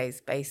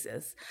case-by-case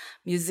basis,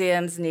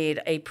 museums need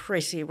a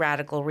pretty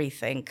radical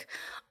rethink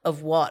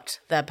of what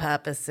their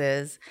purpose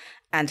is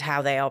and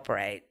how they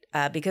operate.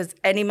 Because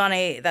any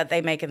money that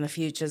they make in the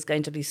future is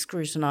going to be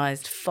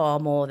scrutinized far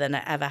more than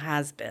it ever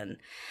has been.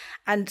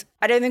 And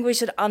I don't think we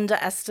should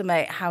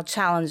underestimate how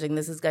challenging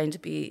this is going to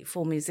be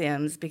for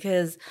museums,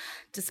 because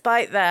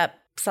despite their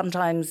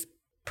sometimes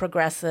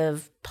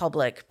progressive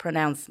public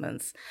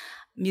pronouncements,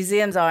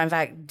 Museums are, in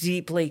fact,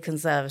 deeply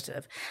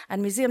conservative.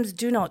 And museums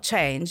do not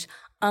change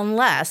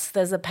unless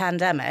there's a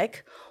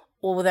pandemic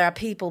or there are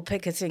people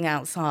picketing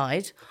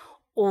outside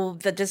or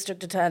the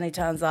district attorney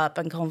turns up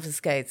and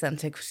confiscates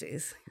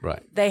antiquities.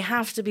 Right. They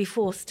have to be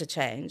forced to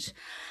change.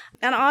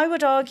 And I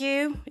would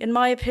argue, in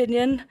my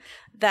opinion,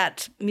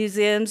 that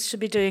museums should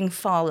be doing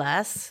far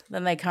less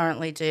than they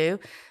currently do.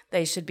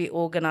 They should be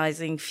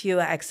organizing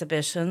fewer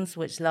exhibitions,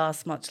 which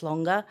last much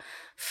longer,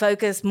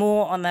 focus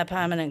more on their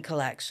permanent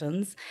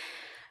collections.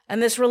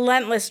 And this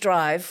relentless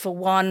drive for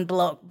one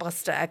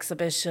blockbuster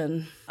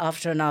exhibition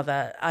after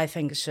another, I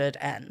think, should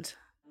end.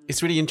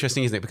 It's really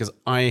interesting, isn't it? Because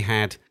I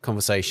had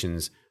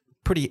conversations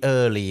pretty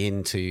early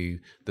into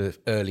the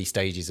early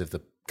stages of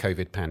the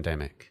COVID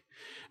pandemic.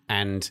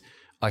 And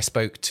I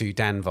spoke to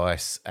Dan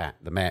Weiss at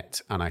the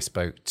Met, and I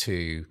spoke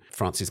to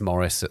Francis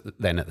Morris,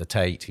 then at the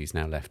Tate, who's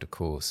now left, of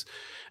course.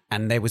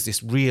 And there was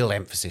this real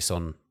emphasis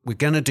on, we're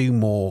going to do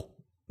more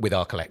with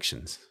our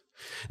collections.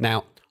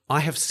 Now, I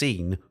have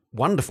seen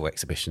wonderful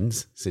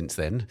exhibitions since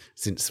then,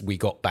 since we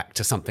got back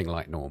to something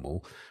like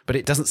normal. But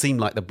it doesn't seem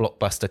like the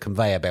blockbuster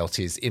conveyor belt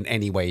is in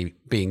any way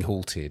being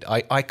halted.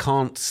 I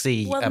can't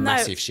see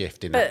massive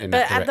shift in that direction.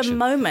 But at the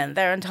moment,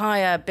 their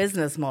entire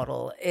business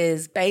model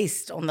is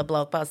based on the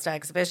blockbuster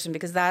exhibition,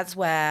 because that's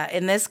where,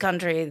 in this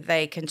country,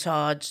 they can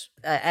charge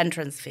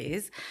entrance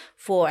fees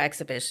for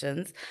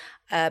exhibitions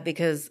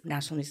because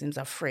national museums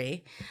are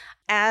free.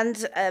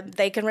 And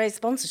they can raise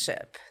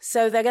sponsorship.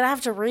 So they're going to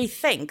have to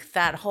rethink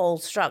that whole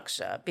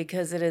structure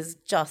because it is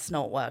just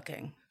not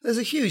working. There's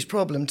a huge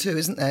problem too,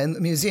 isn't there? And the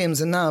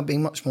museums are now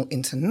being much more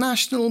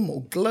international,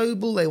 more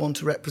global. They want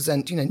to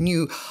represent,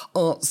 new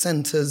art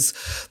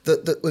centres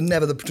that were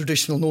never the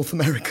traditional North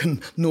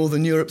American,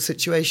 Northern Europe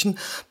situation.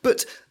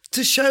 But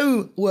to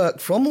show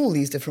work from all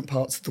these different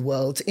parts of the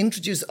world, to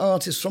introduce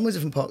artists from these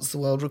different parts of the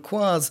world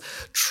requires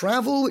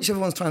travel, which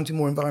everyone's trying to do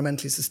more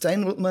environmentally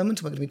sustainable at the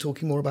moment. We're going to be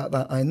talking more about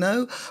that, I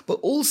know. But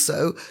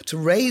also to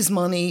raise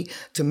money,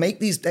 to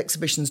make these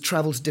exhibitions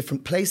travel to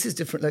different places,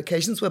 different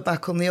locations. We're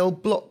back on the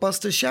old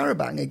blockbuster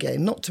charabang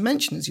again, not to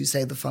mention, as you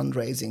say, the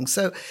fundraising.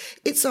 So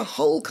it's a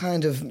whole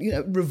kind of,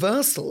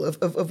 reversal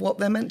of what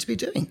they're meant to be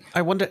doing.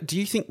 I wonder, do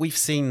you think we've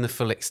seen the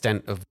full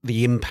extent of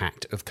the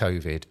impact of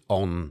COVID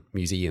on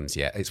museums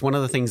yet? It's one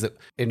of the things that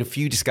in a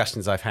few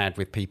discussions I've had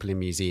with people in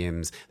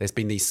museums, there's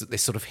been this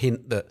sort of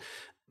hint that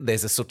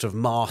there's a sort of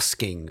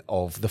masking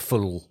of the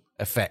full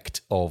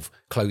effect of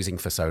closing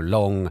for so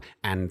long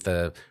and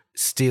the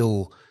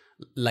still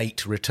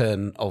late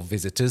return of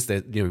visitors.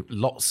 There,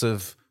 lots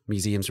of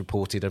museums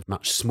reported a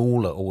much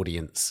smaller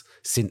audience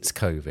since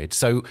COVID.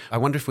 So I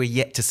wonder if we're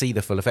yet to see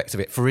the full effects of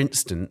it. For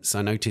instance,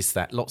 I noticed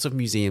that lots of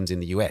museums in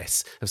the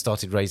US have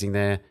started raising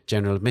their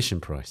general admission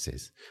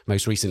prices.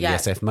 Most recently,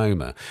 SF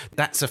MoMA.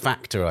 That's a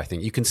factor, I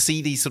think. You can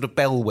see these sort of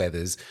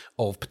bellwethers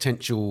of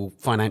potential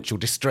financial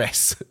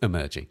distress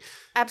emerging.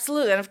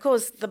 Absolutely. And of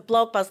course, the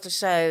blockbuster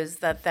shows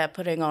that they're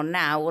putting on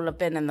now will have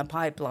been in the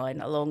pipeline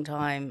a long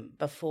time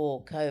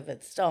before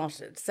COVID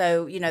started.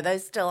 So,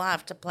 those still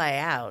have to play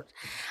out.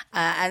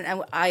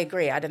 And I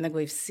agree. I don't think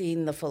we've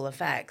seen the full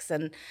effects.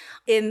 And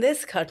in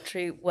this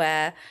country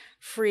where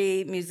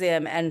free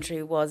museum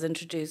entry was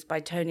introduced by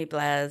Tony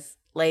Blair's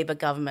Labour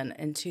government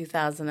in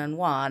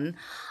 2001,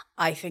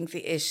 I think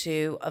the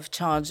issue of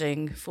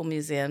charging for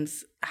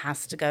museums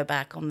has to go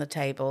back on the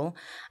table.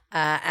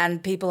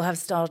 And people have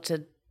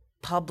started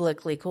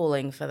publicly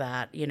calling for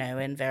that,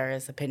 in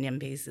various opinion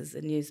pieces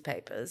in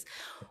newspapers,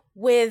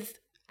 with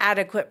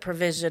adequate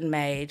provision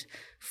made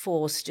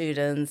for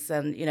students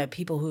and,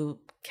 people who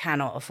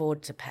cannot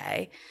afford to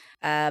pay.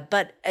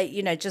 But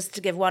just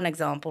to give one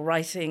example,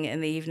 writing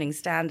in the Evening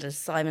Standard,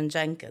 Simon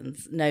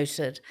Jenkins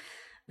noted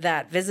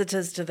that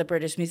visitors to the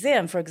British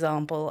Museum, for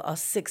example, are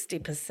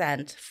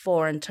 60%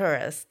 foreign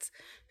tourists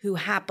who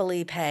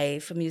happily pay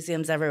for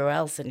museums everywhere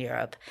else in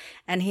Europe.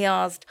 And he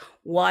asked,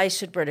 why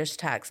should British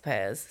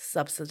taxpayers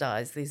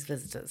subsidise these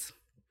visitors?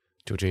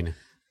 Georgina?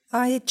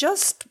 I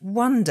just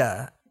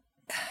wonder,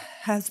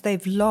 as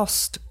they've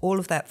lost all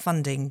of that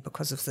funding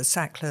because of the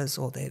Sacklers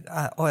or the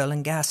oil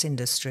and gas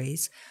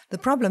industries, the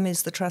problem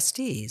is the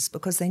trustees,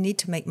 because they need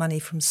to make money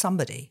from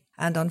somebody.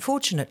 And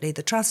unfortunately,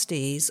 the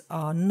trustees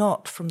are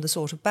not from the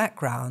sort of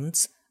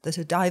backgrounds that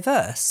are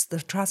diverse.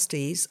 The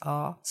trustees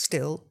are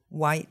still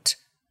white,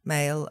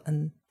 male,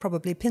 and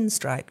probably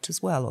pinstriped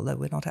as well, although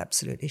we're not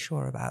absolutely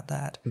sure about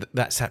that.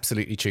 That's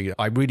absolutely true.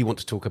 I really want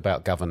to talk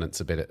about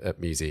governance a bit at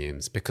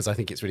museums, because I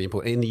think it's really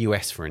important. In the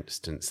US, for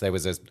instance, there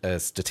was a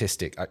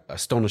statistic, an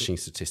astonishing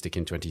statistic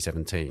in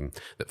 2017,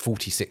 that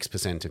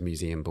 46% of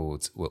museum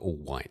boards were all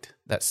white.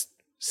 That's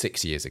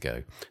 6 years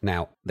ago.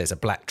 Now, there's a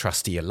Black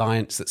Trustee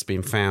Alliance that's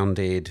been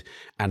founded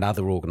and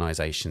other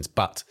organisations,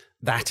 but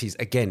that is,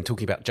 again,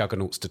 talking about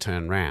juggernauts to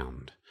turn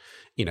round.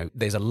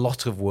 There's a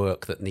lot of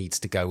work that needs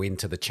to go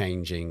into the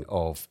changing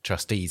of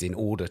trustees in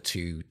order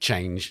to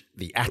change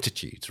the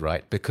attitudes,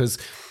 right? Because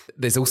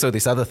there's also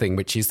this other thing,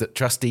 which is that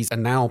trustees are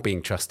now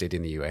being trusted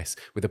in the US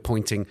with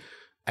appointing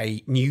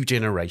a new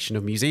generation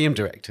of museum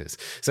directors.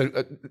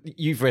 So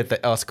you've read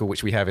the article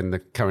which we have in the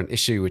current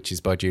issue, which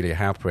is by Julia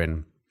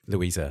Halperin,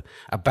 Louisa,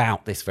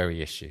 about this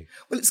very issue?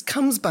 Well, it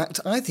comes back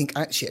to, I think,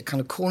 actually a kind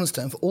of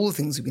cornerstone for all the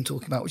things we've been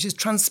talking about, which is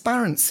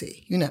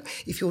transparency. You know,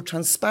 if you're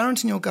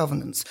transparent in your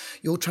governance,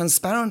 you're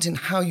transparent in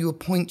how you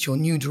appoint your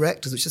new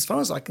directors, which as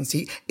far as I can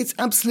see, it's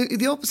absolutely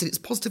the opposite. It's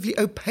positively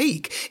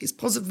opaque. It's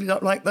positively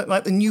like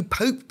the new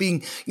pope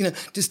being, you know,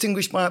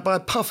 distinguished by a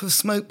puff of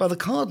smoke by the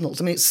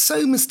cardinals. I mean, it's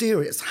so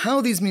mysterious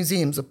how these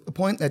museums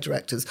appoint their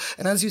directors.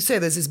 And as you say,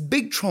 there's this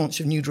big tranche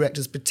of new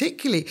directors,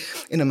 particularly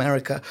in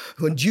America,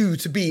 who are due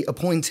to be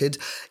appointed.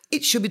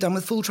 It should be done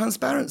with full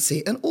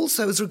transparency. And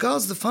also, as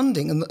regards the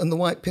funding and the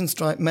white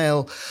pinstripe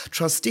male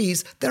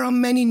trustees, there are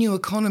many new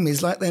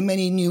economies, like there are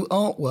many new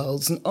art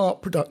worlds and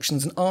art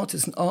productions and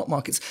artists and art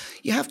markets.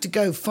 You have to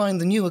go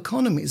find the new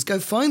economies, go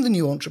find the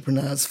new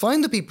entrepreneurs,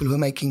 find the people who are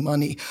making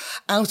money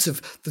out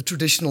of the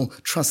traditional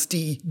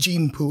trustee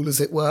gene pool, as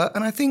it were.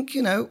 And I think,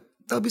 you know,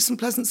 there'll be some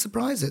pleasant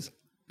surprises.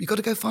 You've got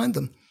to go find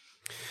them.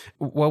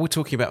 While we're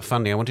talking about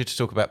funding, I wanted to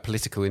talk about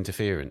political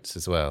interference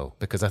as well,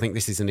 because I think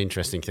this is an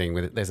interesting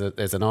thing. There's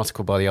an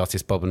article by the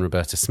artists Bob and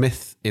Roberta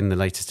Smith in the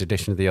latest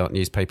edition of the Art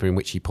newspaper in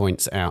which he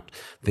points out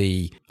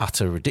the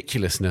utter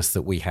ridiculousness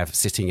that we have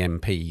sitting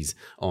MPs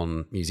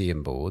on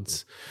museum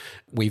boards.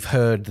 We've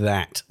heard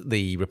that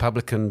the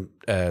Republican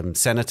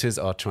senators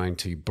are trying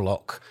to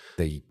block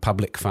the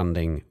public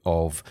funding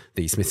of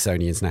the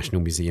Smithsonian's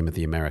National Museum of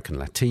the American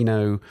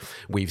Latino.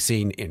 We've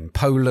seen in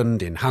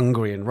Poland, in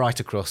Hungary, and right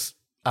across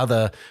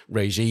other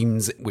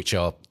regimes, which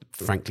are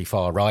frankly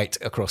far right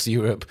across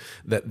Europe,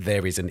 that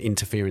there is an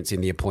interference in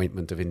the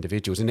appointment of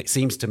individuals. And it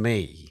seems to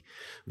me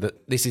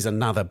that this is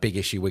another big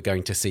issue we're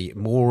going to see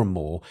more and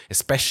more,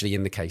 especially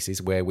in the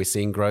cases where we're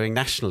seeing growing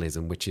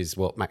nationalism, which is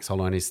what Max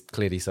Holein is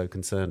clearly so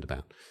concerned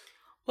about.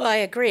 Well, I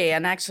agree.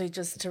 And actually,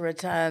 just to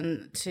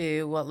return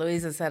to what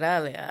Louisa said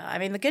earlier, I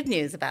mean, the good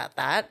news about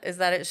that is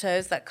that it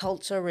shows that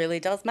culture really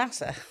does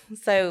matter.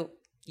 So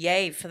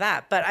yay for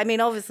that. But I mean,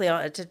 obviously,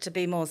 to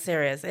be more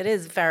serious, it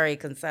is very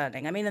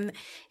concerning. I mean,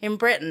 in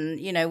Britain,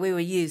 you know, we were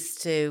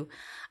used to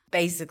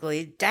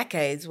basically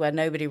decades where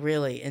nobody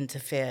really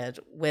interfered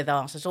with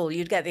art at all.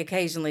 You'd get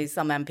occasionally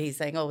some MP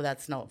saying, oh,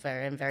 that's not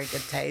in very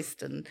good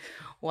taste, and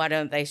why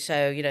don't they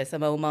show, you know,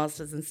 some old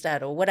masters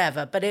instead or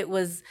whatever. But it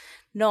was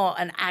not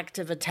an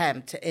active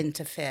attempt to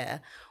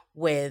interfere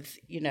with,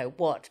 you know,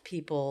 what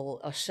people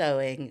are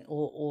showing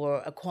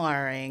or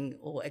acquiring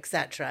or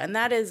etc. And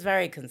that is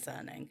very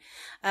concerning.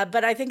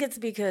 But I think it's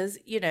because,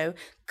 you know,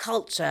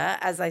 culture,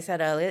 as I said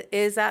earlier,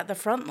 is at the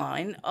front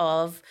line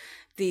of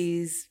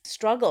these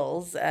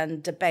struggles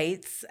and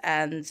debates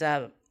and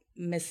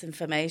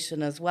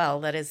misinformation as well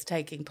that is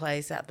taking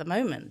place at the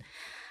moment.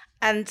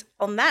 And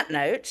on that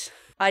note,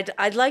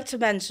 I'd like to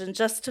mention,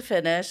 just to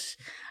finish,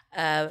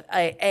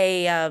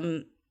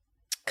 a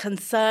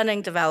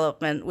concerning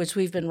development, which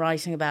we've been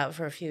writing about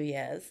for a few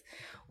years,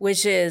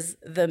 which is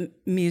the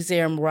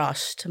museum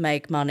rush to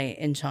make money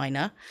in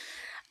China.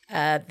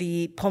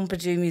 The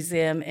Pompidou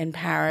Museum in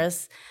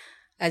Paris,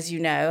 as you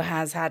know,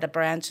 has had a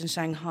branch in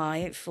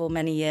Shanghai for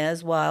many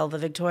years, while the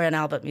Victoria and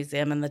Albert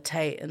Museum and the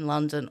Tate in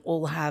London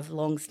all have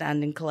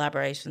long-standing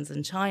collaborations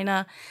in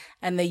China,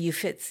 and the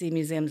Uffizi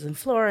Museums in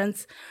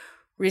Florence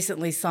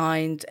recently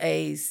signed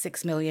a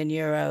 €6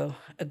 million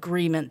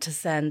agreement to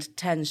send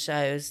 10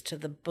 shows to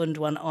the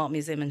Bundwan Art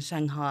Museum in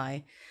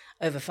Shanghai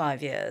over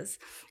 5 years.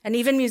 And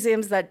even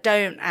museums that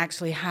don't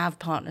actually have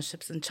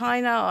partnerships in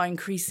China are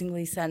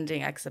increasingly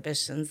sending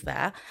exhibitions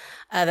there.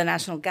 The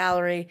National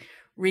Gallery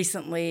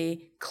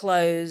recently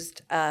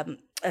closed a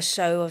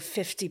show of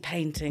 50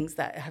 paintings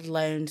that it had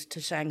loaned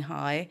to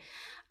Shanghai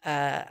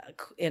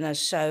in a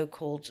show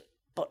called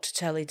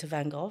Botticelli to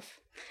Van Gogh.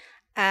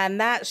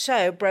 And that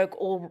show broke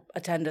all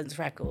attendance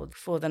records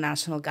for the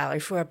National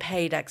Gallery for a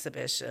paid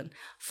exhibition,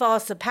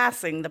 far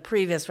surpassing the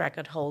previous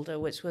record holder,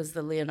 which was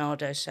the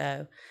Leonardo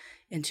show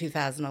in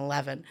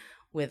 2011,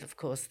 with, of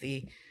course,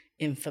 the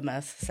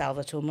infamous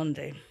Salvator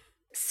Mundi.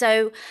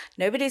 So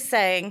nobody's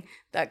saying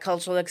that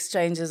cultural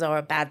exchanges are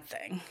a bad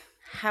thing.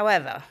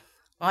 However,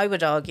 I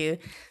would argue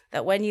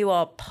that when you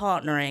are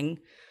partnering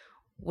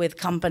with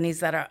companies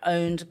that are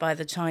owned by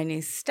the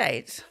Chinese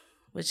state,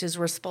 which is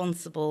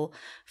responsible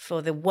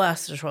for the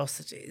worst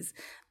atrocities,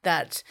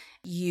 that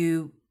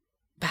you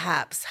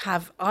perhaps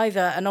have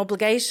either an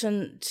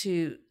obligation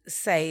to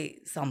say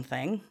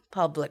something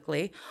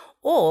publicly,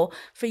 or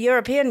for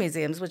European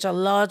museums, which are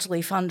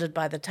largely funded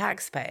by the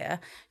taxpayer,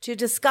 to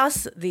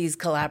discuss these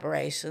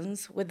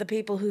collaborations with the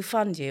people who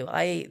fund you,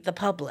 i.e. the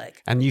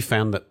public. And you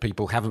found that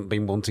people haven't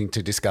been wanting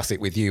to discuss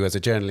it with you as a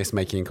journalist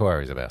making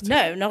inquiries about it?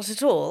 No, not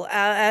at all.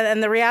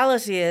 And the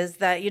reality is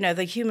that, you know,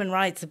 the human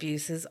rights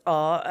abuses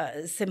are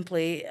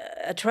simply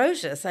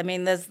atrocious. I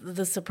mean, there's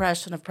the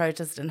suppression of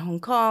protest in Hong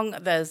Kong,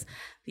 there's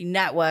the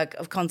network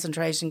of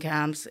concentration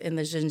camps in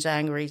the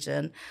Xinjiang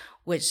region,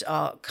 which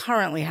are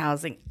currently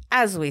housing,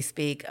 as we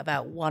speak,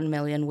 about 1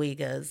 million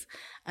Uyghurs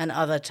and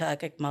other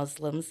Turkic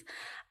Muslims.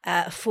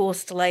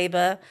 Forced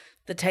labor,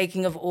 the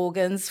taking of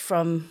organs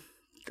from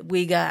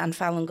Uyghur and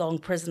Falun Gong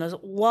prisoners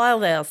while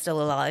they are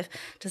still alive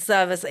to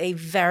service a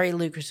very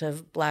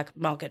lucrative black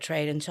market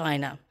trade in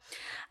China,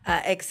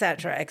 et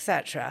cetera, et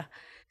cetera.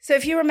 So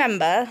if you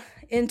remember,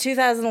 in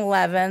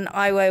 2011,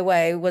 Ai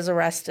Weiwei was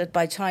arrested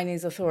by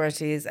Chinese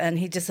authorities and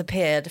he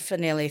disappeared for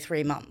nearly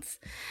 3 months.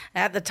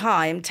 At the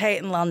time,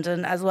 Tate in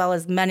London, as well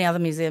as many other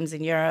museums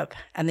in Europe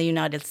and the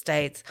United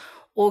States,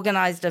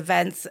 organized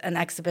events and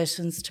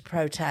exhibitions to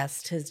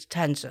protest his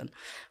detention.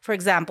 For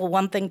example,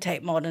 one thing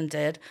Tate Modern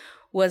did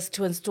was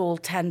to install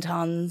 10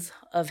 tons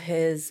of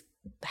his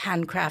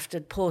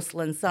handcrafted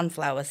porcelain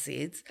sunflower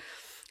seeds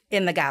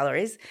in the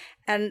galleries.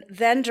 And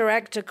then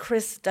director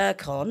Chris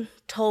Durkon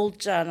told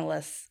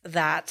journalists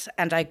that,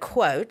 and I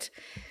quote,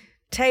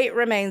 Tate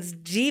remains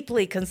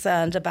deeply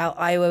concerned about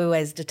Ai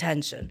Weiwei's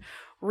detention.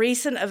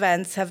 Recent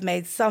events have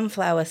made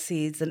sunflower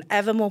seeds an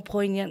ever more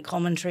poignant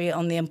commentary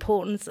on the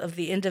importance of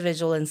the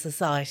individual in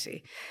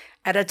society.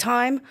 At a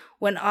time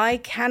when Ai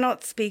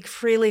cannot speak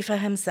freely for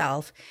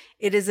himself,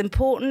 it is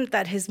important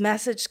that his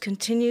message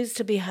continues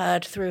to be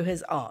heard through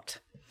his art.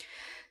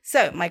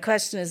 So my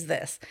question is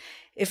this.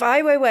 If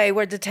Ai Weiwei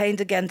were detained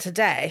again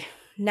today,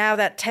 now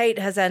that Tate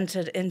has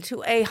entered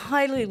into a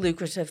highly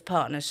lucrative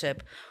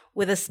partnership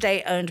with a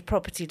state-owned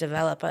property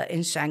developer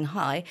in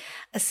Shanghai,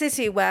 a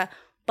city where,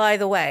 by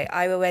the way,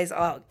 Ai Weiwei's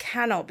art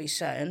cannot be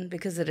shown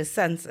because it is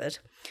censored,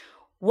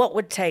 what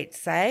would Tate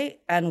say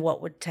and what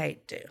would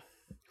Tate do?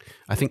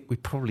 I think we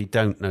probably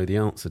don't know the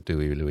answer, do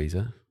we,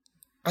 Louisa?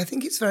 I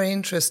think it's very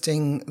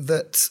interesting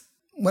that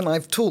when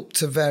I've talked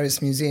to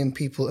various museum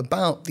people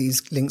about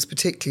these links,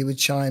 particularly with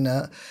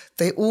China,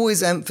 they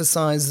always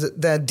emphasize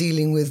that they're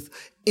dealing with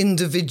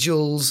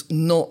individuals,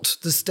 not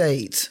the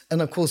state.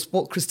 And of course,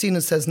 what Christina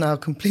says now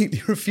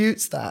completely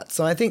refutes that.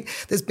 So I think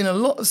there's been a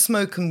lot of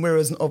smoke and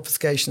mirrors and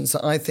obfuscation.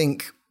 So I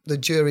think the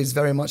jury's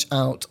very much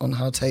out on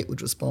how Tate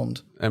would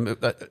respond.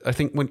 I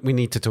think we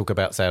need to talk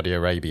about Saudi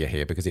Arabia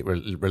here because it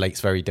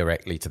relates very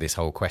directly to this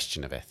whole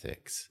question of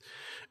ethics.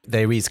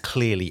 There is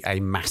clearly a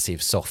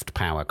massive soft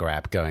power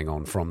grab going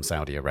on from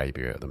Saudi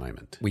Arabia at the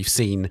moment. We've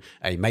seen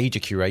a major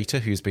curator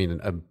who's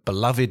been a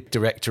beloved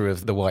director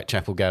of the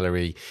Whitechapel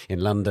Gallery in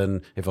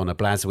London, Ivona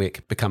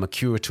Blaswick, become a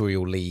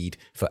curatorial lead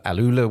for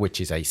Alula, which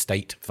is a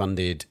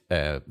state-funded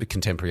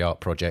contemporary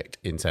art project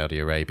in Saudi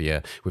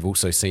Arabia. We've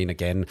also seen,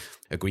 again,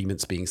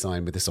 agreements being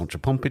signed with the Centre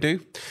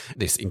Pompidou,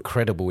 this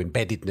incredible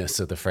embeddedness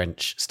of the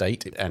French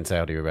state and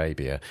Saudi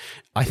Arabia.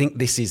 I think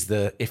this is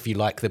if you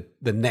like,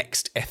 the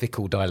next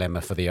ethical dilemma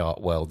for the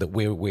art world that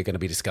we're going to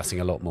be discussing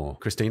a lot more.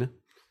 Christina?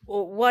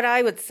 Well, what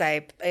I would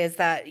say is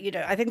that,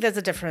 I think there's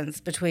a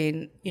difference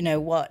between,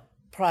 what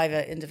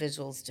private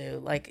individuals do,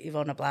 like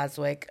Ivona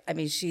Blaswick. I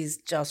mean, she's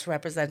just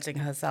representing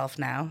herself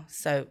now,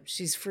 so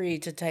she's free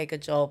to take a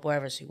job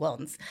wherever she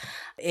wants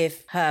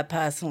if her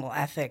personal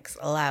ethics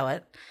allow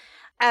it.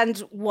 And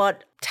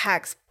what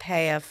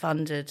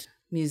taxpayer-funded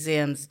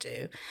museums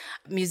do,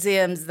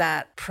 museums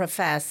that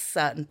profess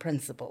certain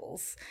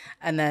principles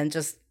and then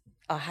just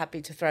are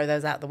happy to throw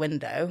those out the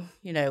window,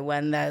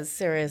 when there's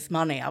serious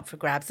money up for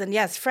grabs. And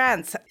yes,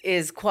 France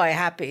is quite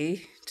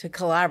happy to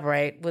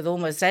collaborate with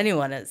almost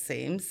anyone, it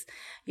seems,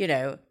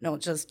 not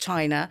just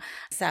China,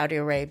 Saudi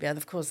Arabia, and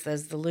of course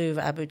there's the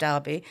Louvre, Abu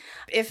Dhabi,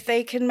 if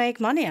they can make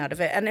money out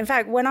of it. And in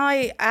fact, when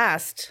I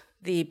asked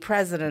the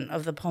president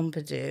of the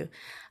Pompidou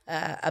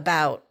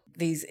about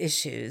these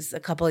issues a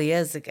couple of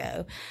years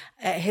ago,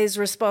 his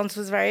response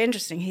was very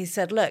interesting. He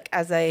said, look,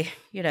 as a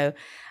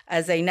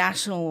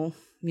national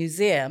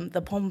museum,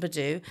 the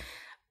Pompidou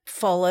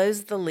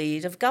follows the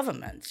lead of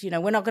government.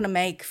 We're not going to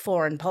make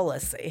foreign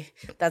policy.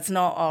 That's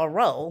not our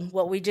role.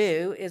 What we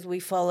do is we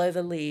follow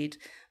the lead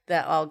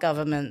that our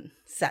government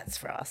sets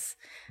for us.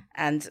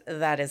 And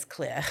that is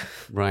clear.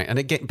 Right. And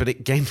again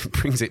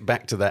brings it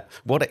back to that.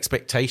 What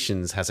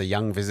expectations has a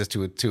young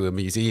visitor to a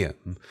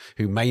museum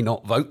who may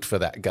not vote for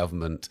that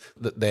government,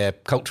 that their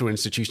cultural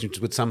institutions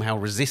would somehow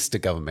resist a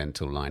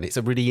governmental line?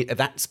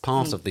 That's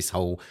part of this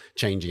whole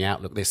changing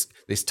outlook,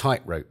 this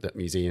tightrope that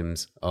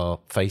museums are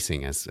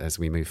facing as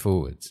we move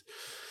forwards.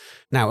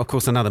 Now, of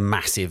course, another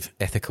massive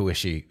ethical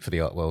issue for the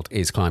art world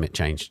is climate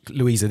change.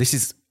 Louisa, this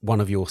is one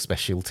of your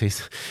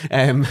specialties.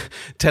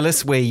 Tell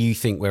us where you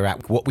think we're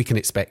at, what we can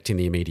expect in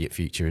the immediate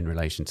future in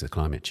relation to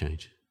climate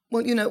change.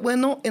 Well, we're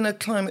not in a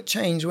climate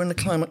change, we're in a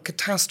climate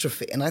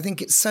catastrophe. And I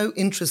think it's so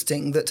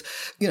interesting that,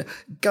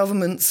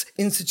 governments,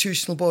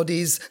 institutional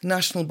bodies,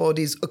 national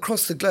bodies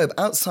across the globe,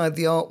 outside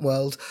the art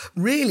world,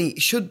 really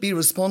should be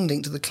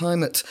responding to the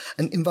climate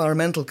and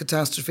environmental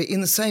catastrophe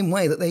in the same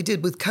way that they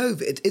did with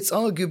COVID. It's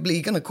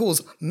arguably going to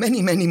cause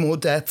many, many more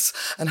deaths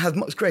and have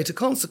much greater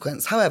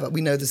consequence. However,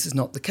 we know this is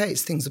not the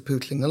case. Things are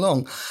pootling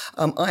along.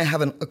 I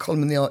have a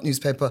column in the art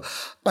newspaper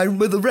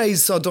with a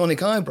raised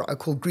sardonic eyebrow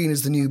called Green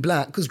is the New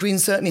Black, because green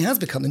certainly has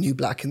become the new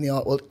black in the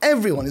art world.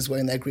 Everyone is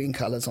wearing their green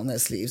colours on their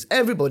sleeves.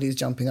 Everybody is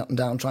jumping up and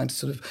down trying to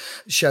sort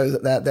of show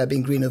that they're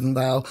being greener than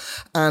thou.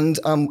 And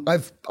I'm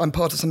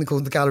part of something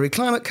called the Gallery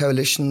Climate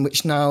Coalition,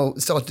 which now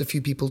started a few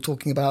people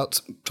talking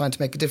about trying to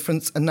make a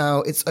difference. And now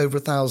it's over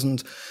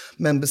 1,000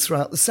 members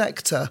throughout the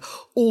sector,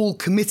 all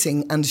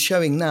committing and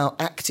showing now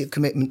active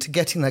commitment to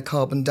getting their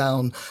carbon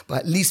down by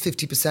at least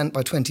 50%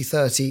 by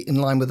 2030, in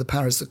line with the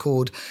Paris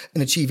Accord,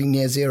 and achieving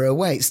near zero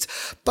waste.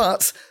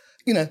 But,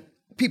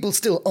 people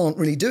still aren't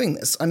really doing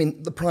this. I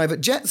mean, the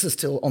private jets are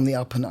still on the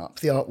up and up.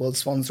 The art world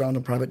swans around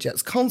on private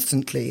jets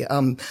constantly.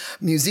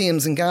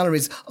 Museums and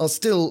galleries are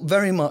still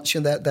very much,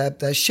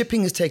 their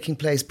shipping is taking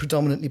place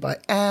predominantly by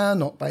air,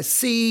 not by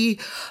sea.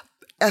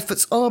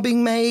 Efforts are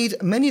being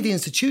made. Many of the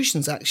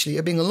institutions actually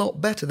are being a lot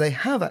better. They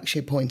have actually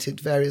appointed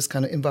various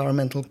kind of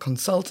environmental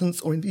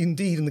consultants, or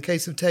indeed, in the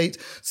case of Tate,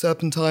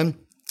 Serpentine,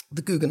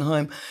 the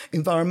Guggenheim,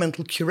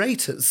 environmental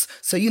curators.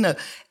 So,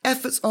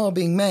 efforts are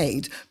being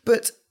made,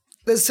 but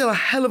there's still a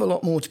hell of a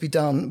lot more to be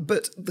done,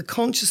 but the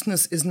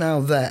consciousness is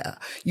now there.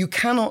 You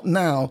cannot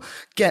now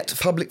get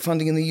public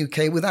funding in the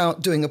UK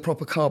without doing a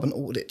proper carbon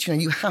audit.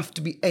 You have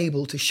to be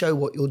able to show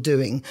what you're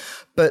doing,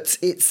 but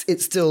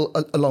it's still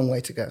a long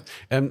way to go.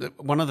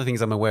 One of the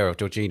things I'm aware of,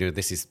 Georgina,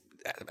 this is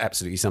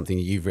absolutely something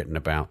you've written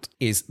about,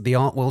 is the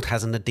art world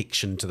has an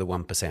addiction to the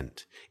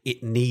 1%.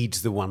 It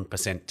needs the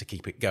 1% to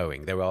keep it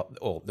going.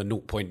 Or the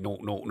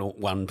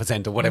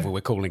 0.0001% or whatever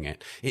we're calling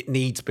it. It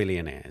needs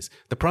billionaires.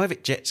 The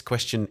private jets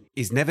question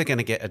is never going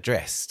to get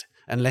addressed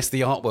unless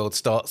the art world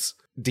starts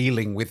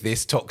dealing with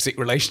this toxic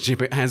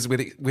relationship it has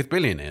with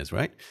billionaires,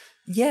 right?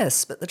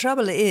 Yes, but the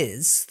trouble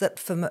is that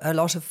for a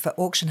lot of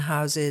auction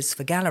houses,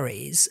 for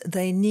galleries,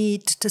 they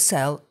need to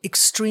sell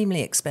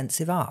extremely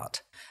expensive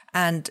art.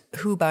 And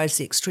who buys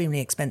the extremely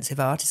expensive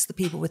art is the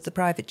people with the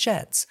private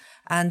jets.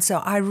 And so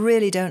I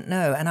really don't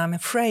know. And I'm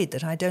afraid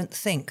that I don't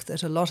think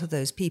that a lot of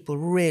those people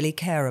really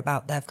care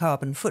about their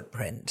carbon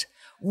footprint,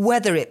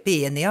 whether it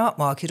be in the art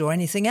market or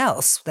anything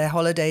else. Their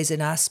holidays in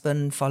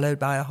Aspen, followed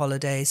by a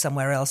holiday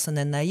somewhere else, and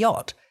then their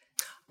yacht.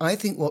 I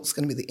think what's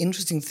going to be the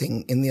interesting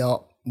thing in the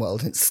art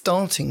world, and it's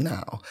starting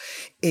now,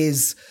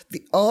 is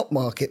the art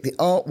market, the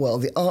art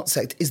world, the art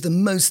sector is the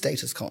most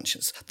status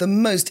conscious, the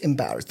most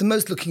embarrassed, the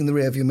most looking in the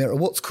rearview mirror.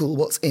 What's cool,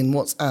 what's in,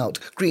 what's out.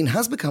 Green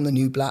has become the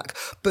new black,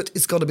 but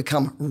it's got to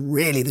become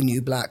really the new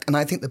black. And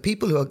I think the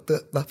people who are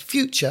the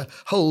future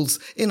holds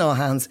in our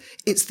hands,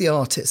 it's the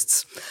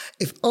artists.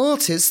 If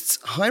artists,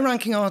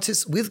 high-ranking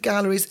artists with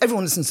galleries,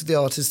 everyone listens to the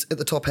artists at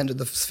the top end of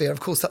the sphere.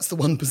 Of course, that's the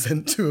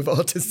 1% too of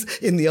artists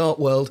in the art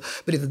world.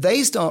 But if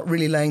they start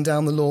really laying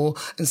down the law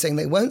and saying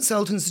they won't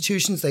sell to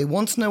institutions, they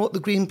want to know what the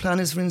green plan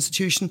is for an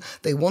institution,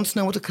 they want to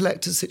know what a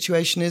collector's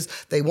situation is,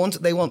 they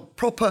want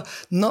proper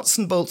nuts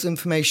and bolts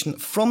information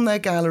from their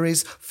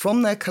galleries,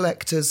 from their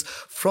collectors,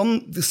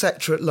 from the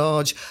sector at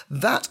large.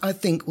 That, I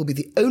think, will be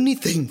the only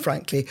thing,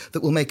 frankly,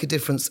 that will make a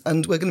difference.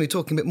 And we're going to be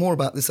talking a bit more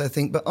about this, I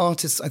think, but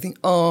artists, I think,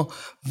 are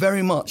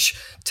very much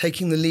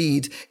taking the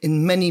lead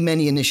in many,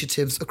 many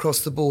initiatives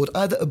across the board,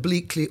 either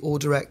obliquely or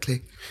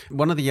directly.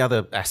 One of the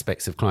other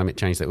aspects of climate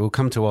change that we'll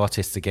come to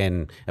artists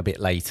again a bit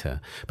later,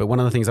 but one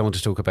of the things I want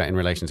to talk about in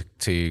relation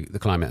to the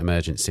climate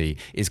emergency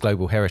is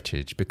global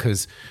heritage,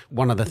 because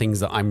one of the things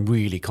that I'm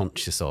really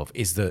conscious of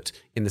is that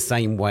in the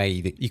same way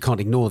that you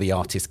can't ignore the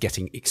artists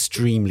getting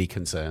extremely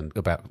concerned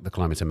about the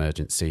climate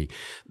emergency,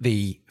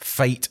 the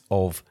fate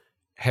of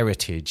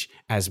heritage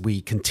as we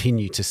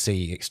continue to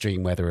see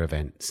extreme weather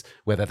events,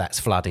 whether that's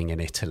flooding in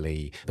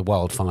Italy, the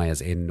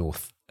wildfires in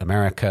North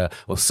America,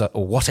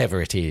 or whatever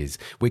it is,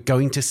 we're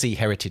going to see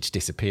heritage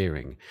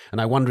disappearing.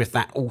 And I wonder if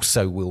that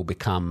also will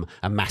become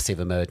a massive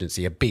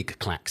emergency, a big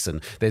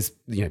klaxon. There's,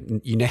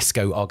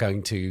 UNESCO are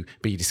going to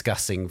be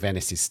discussing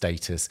Venice's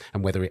status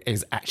and whether it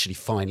is actually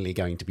finally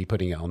going to be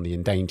putting it on the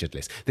endangered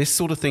list. This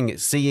sort of thing,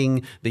 it's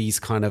seeing these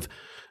kind of,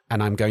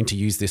 and I'm going to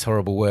use this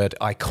horrible word,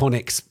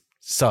 iconic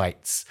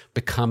sites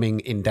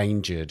becoming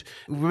endangered.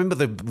 Remember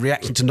the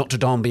reaction to Notre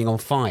Dame being on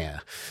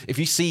fire. If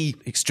you see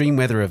extreme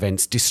weather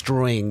events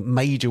destroying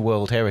major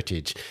world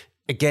heritage,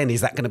 again,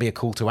 is that going to be a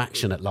call to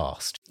action at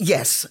last?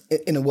 Yes,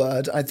 in a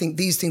word. I think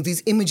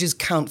these images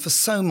count for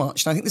so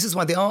much. And I think this is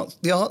why the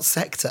art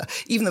sector,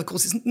 even though, of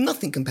course, it's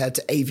nothing compared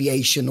to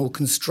aviation or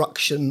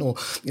construction or,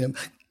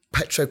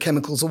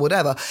 petrochemicals or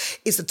whatever.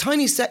 It's a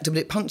tiny sector, but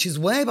it punches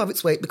way above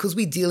its weight because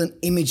we deal in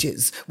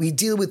images. We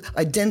deal with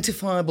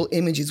identifiable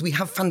images. We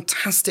have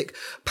fantastic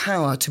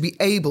power to be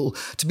able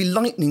to be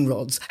lightning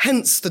rods.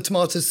 Hence the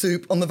tomato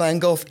soup on the Van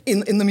Gogh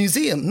in the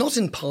museum, not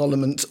in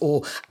Parliament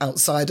or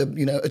outside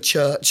a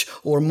church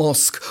or a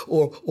mosque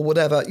or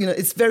whatever.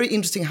 It's very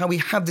interesting how we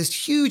have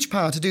this huge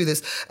power to do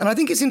this. And I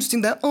think it's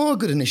interesting there are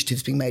good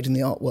initiatives being made in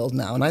the art world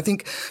now. And I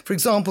think, for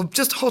example,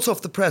 just hot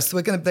off the press,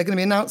 they're going to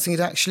be announcing it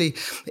actually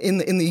in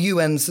the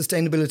UN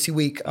Sustainability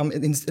Week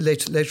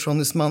later on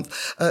this month.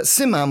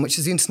 CIMAM, which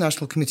is the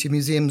International Committee of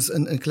Museums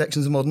and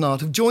Collections of Modern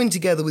Art, have joined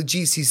together with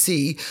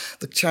GCC,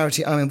 the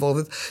charity I'm involved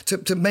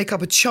with, to make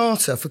up a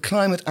charter for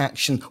climate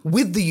action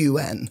with the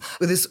UN,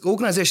 with this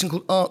organisation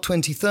called Art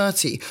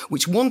 2030,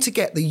 which want to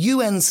get the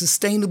UN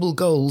sustainable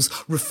goals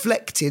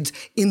reflected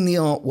in the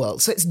art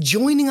world. So it's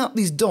joining up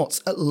these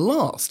dots at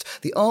last.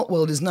 The art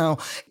world is now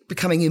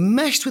becoming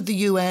enmeshed with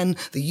the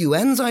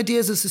UN's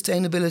ideas of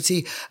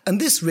sustainability, and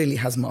this really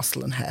has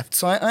muscle and heft.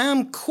 So I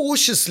am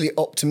cautiously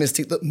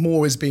optimistic that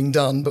more is being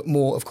done, but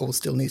more, of course,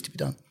 still needs to be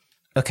done.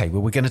 Okay,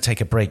 well, we're going to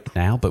take a break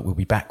now, but we'll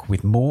be back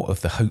with more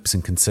of the hopes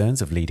and concerns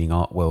of leading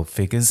art world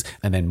figures,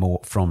 and then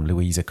more from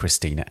Louisa,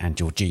 Christina and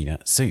Georgina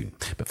soon.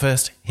 But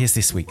first, here's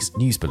this week's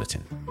news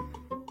bulletin.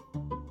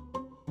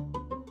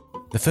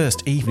 The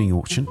first evening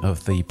auction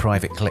of the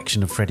private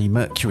collection of Freddie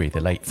Mercury, the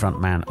late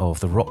frontman of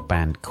the rock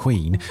band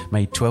Queen,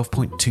 made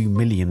 £12.2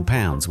 million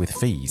with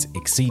fees,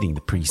 exceeding the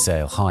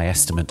pre-sale high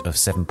estimate of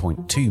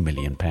 £7.2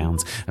 million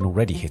and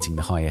already hitting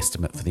the high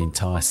estimate for the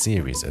entire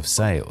series of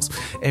sales.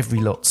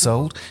 Every lot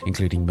sold,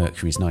 including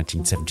Mercury's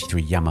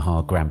 1973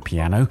 Yamaha Grand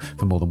Piano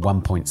for more than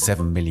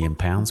 £1.7 million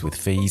with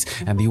fees,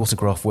 and the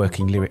autograph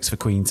working lyrics for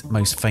Queen's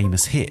most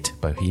famous hit,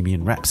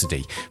 Bohemian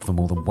Rhapsody, for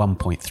more than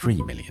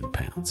 £1.3 million.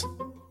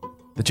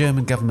 The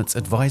German government's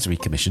Advisory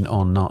Commission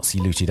on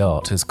Nazi-looted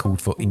art has called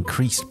for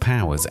increased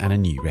powers and a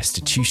new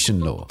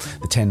restitution law.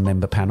 The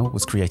 10-member panel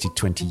was created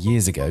 20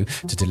 years ago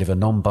to deliver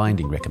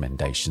non-binding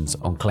recommendations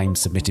on claims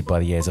submitted by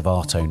the heirs of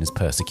art owners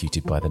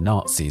persecuted by the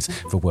Nazis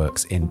for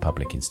works in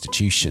public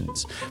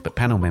institutions. But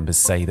panel members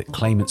say that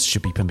claimants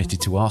should be permitted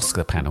to ask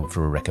the panel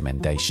for a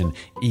recommendation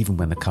even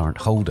when the current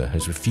holder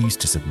has refused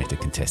to submit a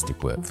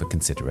contested work for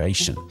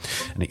consideration.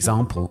 An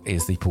example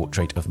is the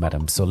portrait of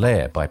Madame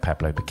Soler by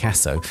Pablo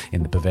Picasso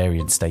in the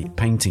Bavarian State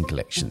Painting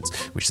Collections,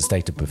 which the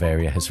state of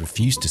Bavaria has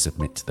refused to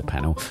submit to the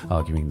panel,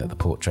 arguing that the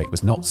portrait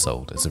was not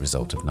sold as a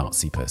result of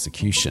Nazi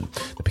persecution.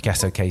 The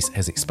Picasso case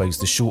has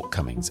exposed the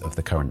shortcomings of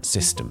the current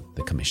system,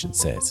 the Commission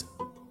says.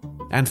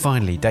 And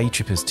finally, day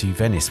trippers to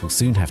Venice will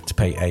soon have to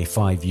pay a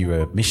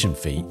 €5 admission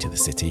fee to the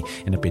city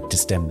in a bid to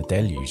stem the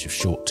deluge of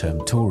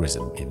short-term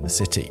tourism in the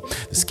city.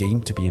 The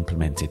scheme, to be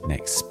implemented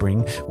next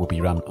spring, will be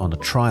run on a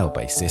trial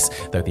basis,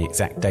 though the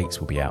exact dates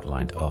will be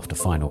outlined after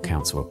final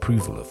council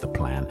approval of the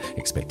plan,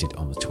 expected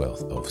on the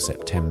 12th of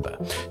September.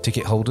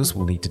 Ticket holders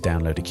will need to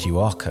download a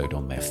QR code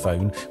on their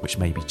phone, which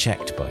may be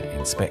checked by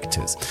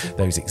inspectors.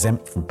 Those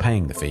exempt from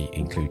paying the fee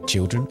include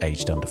children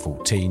aged under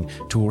 14,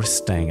 tourists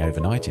staying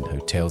overnight in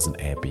hotels and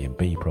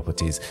Airbnb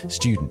properties,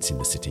 students in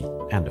the city,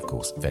 and of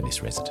course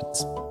Venice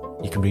residents.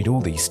 You can read all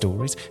these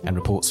stories and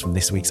reports from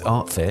this week's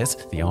art fairs,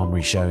 the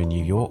Armory Show in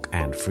New York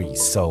and Freeze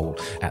Seoul,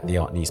 at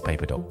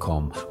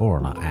theartnewspaper.com or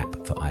on our app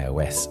for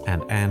iOS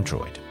and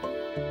Android.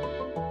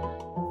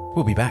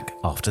 We'll be back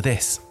after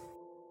this.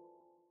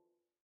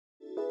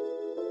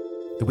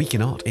 The Week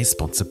in Art is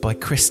sponsored by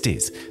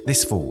Christie's.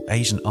 This fall,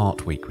 Asian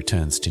Art Week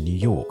returns to New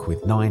York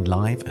with 9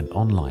 live and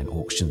online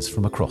auctions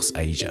from across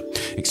Asia.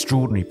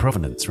 Extraordinary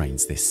provenance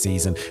reigns this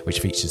season,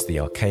 which features the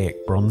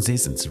archaic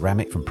bronzes and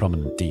ceramic from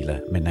prominent dealer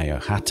Mineo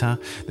Hatta,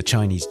 the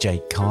Chinese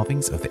jade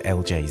carvings of the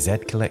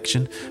LJZ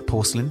collection,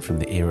 porcelain from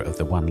the era of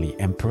the Wanli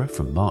Emperor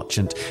from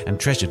Marchant, and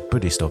treasured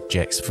Buddhist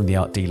objects from the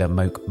art dealer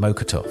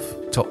Mokotov.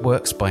 Top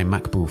works by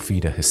Makbul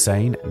Fida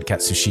Hussain and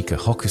Katsushika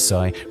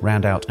Hokusai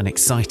round out an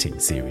exciting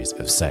series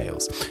of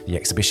sales. The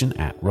exhibition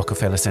at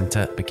Rockefeller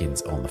Center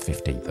begins on the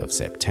 15th of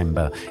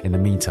September. In the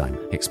meantime,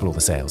 explore the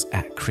sales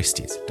at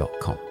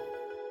Christie's.com.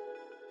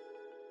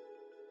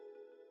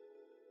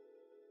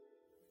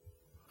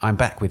 I'm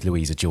back with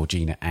Louisa,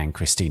 Georgina and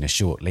Christina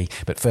shortly,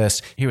 but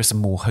first, here are some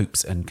more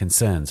hopes and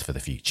concerns for the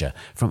future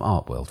from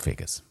Art World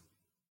figures.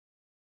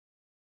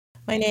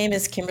 My name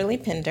is Kimberly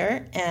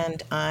Pinder,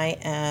 and I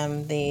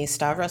am the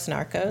Stavros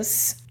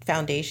Narcos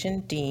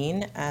Foundation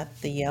Dean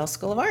at the Yale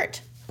School of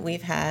Art.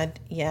 We've had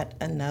yet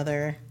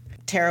another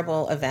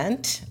terrible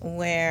event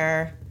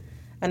where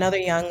another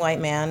young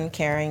white man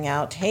carrying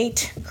out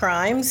hate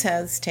crimes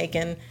has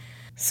taken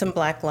some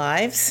Black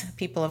lives,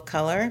 people of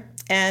color.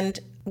 And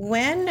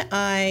when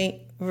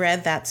I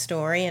read that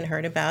story and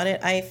heard about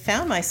it, I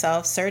found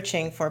myself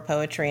searching for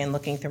poetry and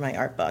looking through my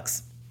art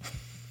books.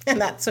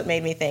 And that's what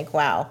made me think,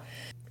 wow,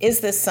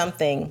 is this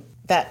something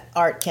that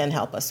art can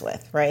help us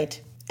with,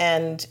 right?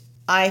 And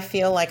I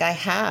feel like I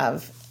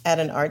have at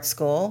an art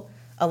school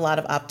a lot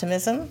of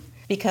optimism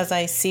because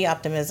I see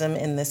optimism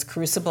in this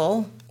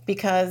crucible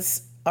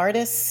because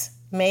artists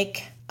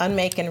make,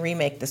 unmake, and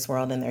remake this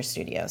world in their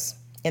studios,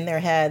 in their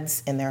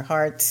heads, in their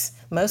hearts,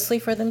 mostly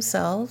for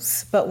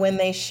themselves. But when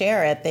they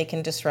share it, they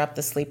can disrupt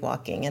the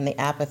sleepwalking and the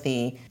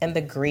apathy and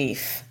the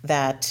grief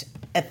that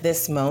at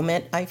this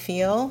moment, I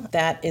feel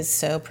that is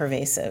so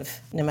pervasive,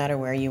 no matter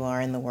where you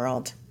are in the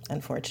world,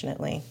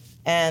 unfortunately.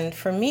 And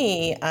for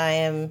me, I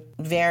am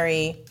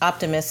very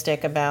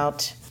optimistic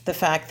about the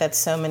fact that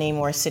so many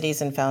more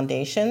cities and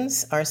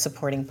foundations are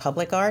supporting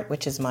public art,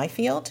 which is my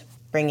field,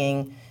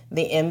 bringing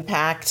the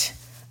impact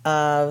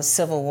of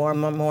Civil War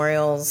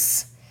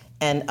memorials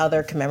and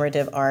other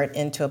commemorative art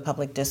into a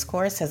public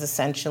discourse has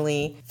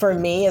essentially, for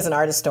me as an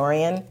art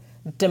historian,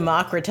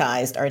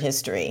 democratized art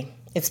history.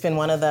 It's been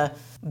one of the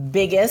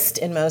biggest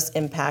and most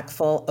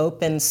impactful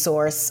open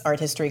source art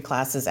history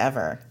classes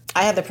ever.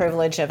 I had the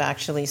privilege of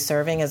actually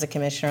serving as a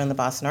commissioner on the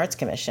Boston Arts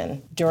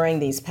Commission during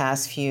these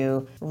past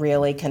few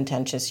really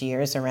contentious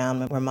years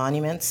around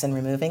monuments and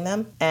removing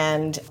them.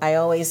 And I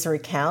always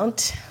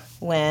recount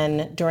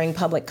when, during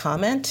public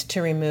comment,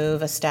 to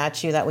remove a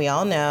statue that we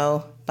all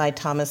know by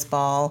Thomas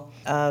Ball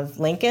of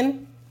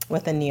Lincoln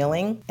with a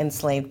kneeling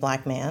enslaved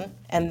Black man.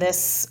 And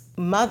this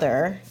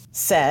mother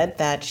said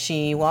that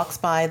she walks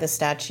by the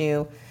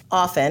statue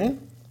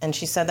often, and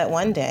she said that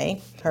one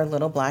day her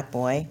little Black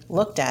boy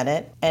looked at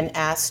it and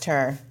asked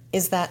her,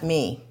 "Is that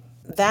me?"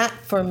 That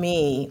for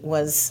me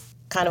was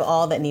kind of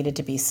all that needed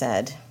to be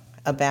said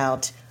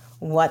about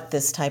what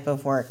this type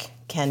of work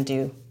can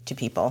do to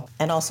people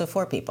and also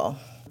for people.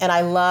 And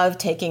I love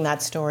taking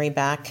that story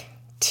back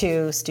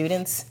to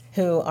students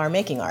who are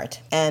making art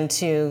and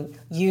to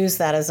use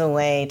that as a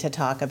way to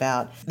talk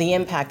about the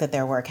impact that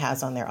their work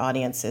has on their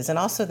audiences and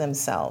also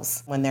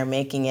themselves when they're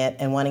making it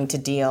and wanting to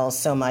deal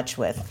so much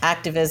with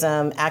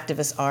activism,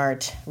 activist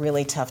art,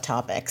 really tough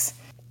topics.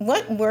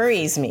 What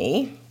worries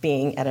me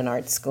being at an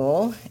art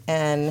school,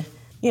 and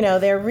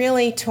they're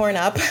really torn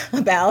up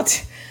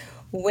about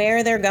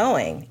where they're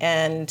going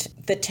and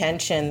the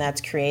tension that's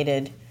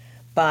created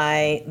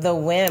by the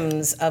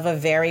whims of a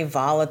very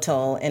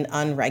volatile and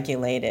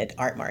unregulated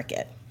art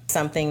market.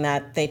 Something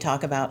that they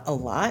talk about a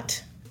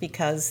lot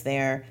because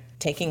they're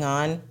taking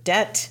on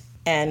debt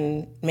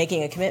and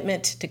making a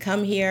commitment to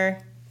come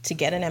here, to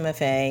get an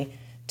MFA,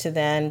 to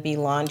then be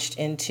launched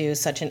into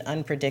such an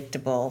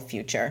unpredictable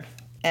future.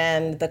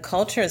 And the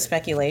culture of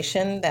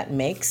speculation that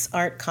makes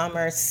art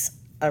commerce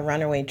a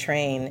runaway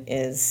train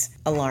is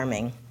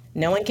alarming.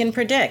 No one can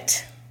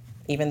predict,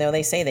 even though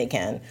they say they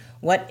can,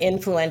 what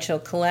influential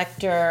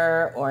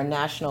collector or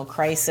national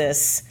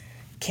crisis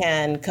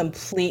can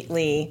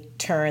completely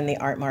turn the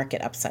art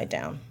market upside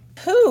down.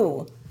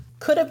 Who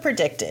could have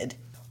predicted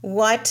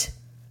what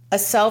a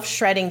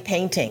self-shredding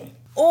painting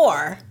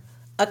or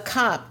a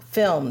cop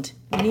filmed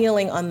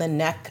kneeling on the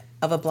neck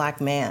of a Black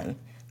man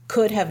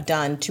could have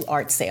done to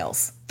art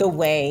sales, the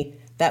way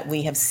that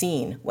we have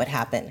seen what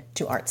happened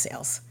to art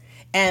sales,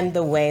 and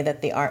the way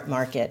that the art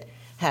market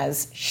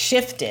has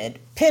shifted,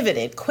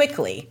 pivoted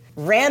quickly,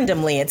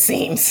 randomly it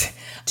seems,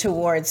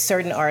 towards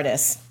certain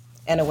artists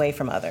and away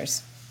from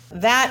others.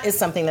 That is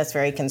something that's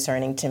very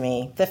concerning to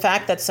me. The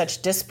fact that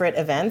such disparate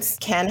events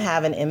can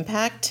have an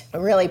impact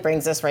really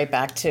brings us right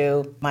back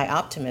to my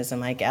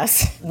optimism, I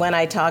guess, when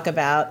I talk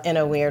about, in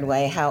a weird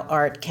way, how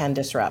art can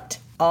disrupt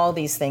all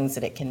these things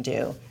that it can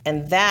do.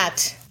 And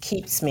that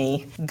keeps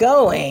me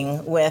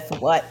going with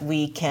what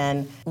we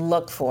can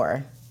look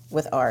for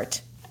with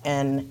art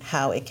and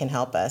how it can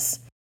help us.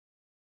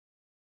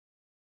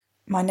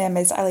 My name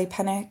is Ellie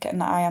Pennick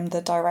and I am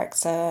the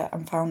director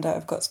and founder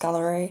of Guts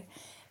Gallery.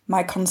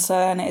 My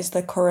concern is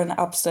the current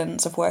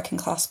absence of working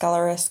class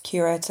gallerists,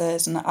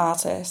 curators and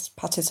artists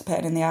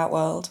participating in the art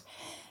world.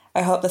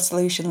 I hope the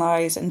solution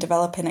lies in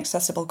developing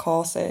accessible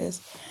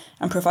courses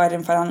and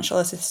providing financial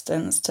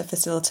assistance to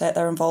facilitate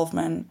their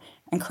involvement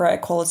and create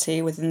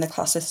equality within the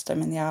class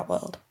system in the art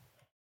world.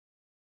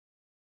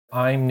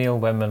 I'm Neil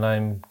Wenman,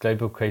 I'm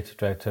Global Creative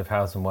Director of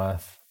Howes &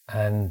 Wirth,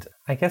 and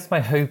I guess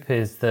my hope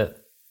is that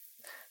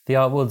the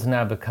art world's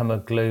now become a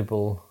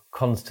global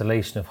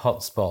constellation of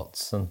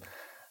hotspots, and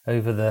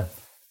over the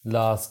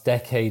last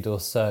decade or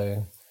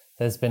so,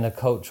 there's been a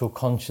cultural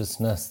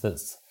consciousness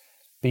that's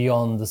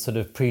beyond the sort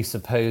of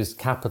presupposed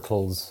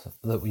capitals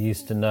that we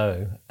used to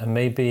know, and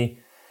maybe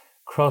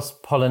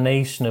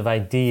cross-pollination of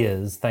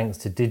ideas thanks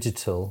to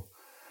digital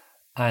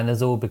and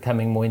as all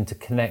becoming more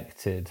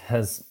interconnected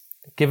has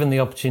given the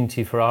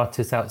opportunity for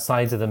artists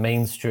outside of the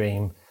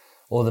mainstream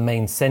or the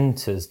main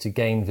centres to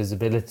gain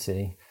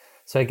visibility.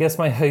 So I guess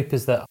my hope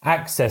is that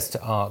access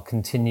to art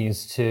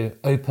continues to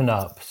open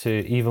up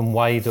to even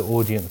wider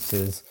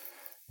audiences,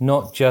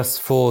 not just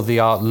for the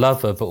art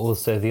lover, but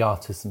also the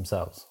artists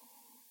themselves.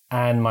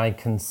 And my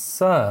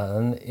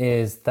concern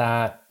is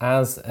that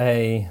as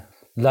a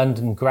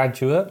London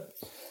graduate,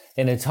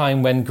 in a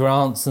time when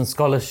grants and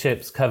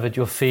scholarships covered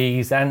your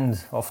fees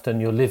and often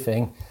your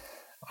living,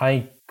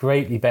 I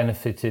greatly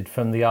benefited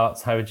from the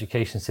arts higher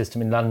education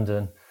system in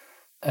London.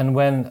 And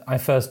when I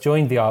first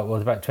joined the art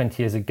world about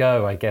 20 years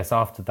ago, I guess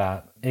after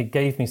that, it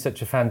gave me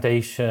such a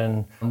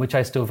foundation, which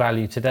I still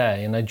value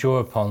today, and I draw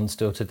upon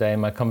still today in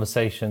my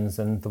conversations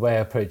and the way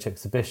I approach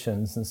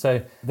exhibitions. And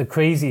so the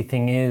crazy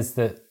thing is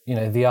that,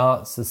 the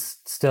arts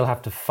still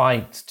have to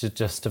fight to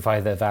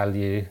justify their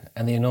value,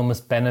 and the enormous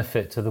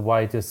benefit to the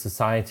wider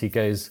society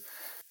goes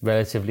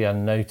relatively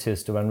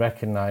unnoticed or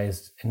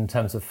unrecognized in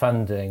terms of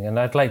funding. And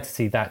I'd like to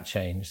see that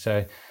change.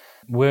 So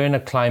we're in a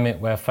climate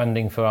where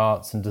funding for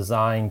arts and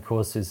design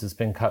courses has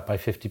been cut by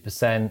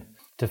 50%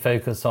 to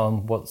focus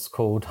on what's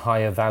called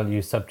higher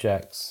value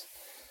subjects.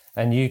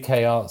 And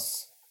UK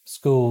arts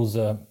schools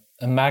are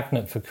a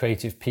magnet for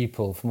creative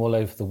people from all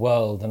over the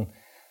world. And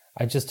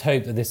I just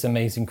hope that this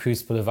amazing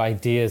crucible of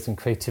ideas and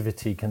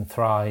creativity can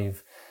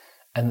thrive,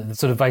 and that the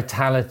sort of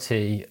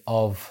vitality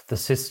of the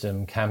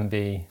system can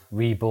be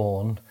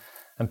reborn,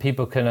 and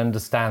people can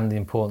understand the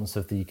importance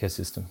of the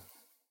ecosystem.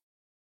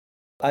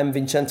 I'm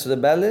Vincenzo De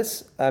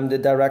Bellis. I'm the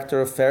Director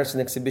of Fairs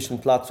and Exhibition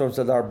Platforms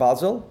at Art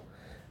Basel.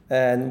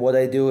 And what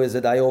I do is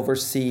that I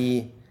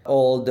oversee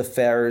all the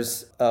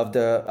fairs of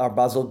the Art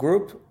Basel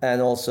group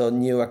and also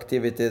new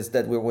activities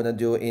that we want to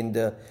do in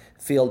the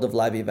field of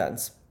live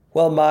events.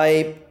 Well,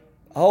 my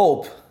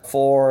hope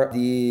for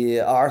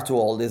the art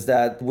world is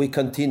that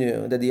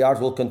the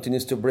art world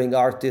continues to bring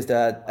artists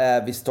that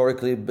have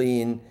historically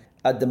been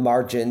at the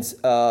margins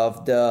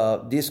of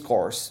the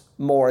discourse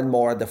more and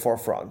more at the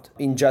forefront.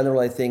 In general,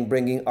 I think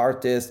bringing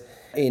artists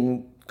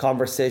in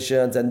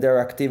conversations and their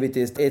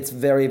activities. It's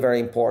very, very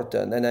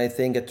important. And I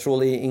think a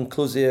truly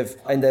inclusive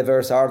and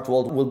diverse art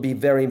world will be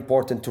very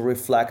important to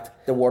reflect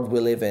the world we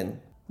live in.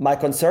 My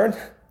concern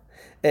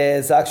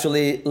is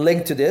actually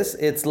linked to this.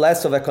 It's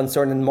less of a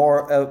concern and more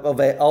of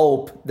a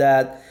hope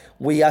that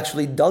we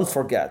actually don't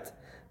forget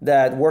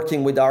that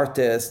working with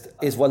artists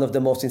is one of the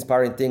most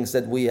inspiring things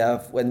that we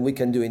have when we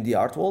can do in the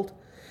art world.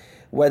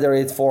 Whether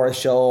it's for a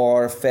show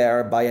or a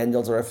fair,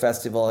 biennials or a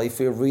festival, if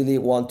we really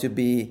want to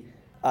be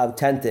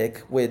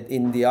authentic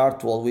in the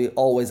art world, we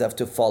always have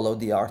to follow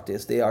the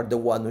artists. They are the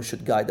one who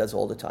should guide us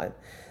all the time.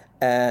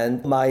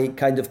 And my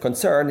kind of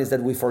concern is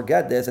that we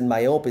forget this, and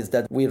my hope is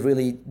that we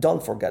really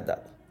don't forget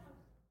that.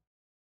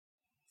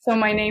 So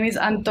my name is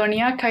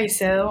Antonia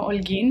Caicedo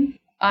Holguín.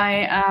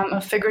 I am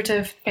a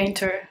figurative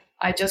painter.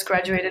 I just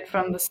graduated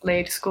from the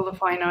Slade School of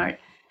Fine Art,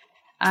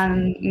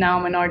 and now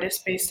I'm an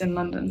artist based in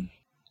London.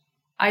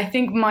 I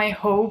think my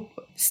hope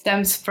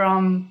stems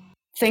from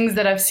things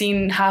that I've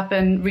seen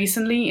happen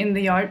recently in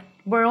the art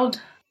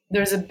world.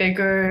 There's a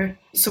bigger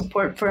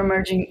support for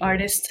emerging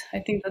artists. I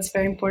think that's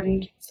very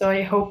important. So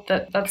I hope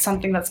that that's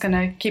something that's going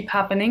to keep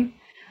happening.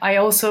 I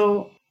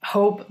also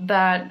hope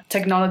that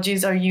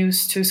technologies are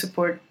used to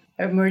support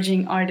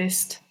emerging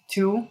artists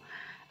too.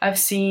 I've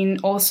seen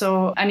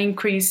also an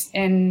increase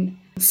in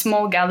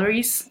small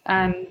galleries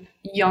and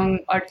young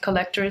art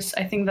collectors.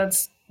 I think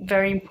that's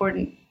very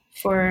important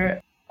for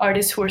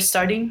artists who are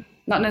starting,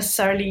 not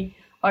necessarily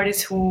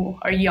artists who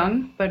are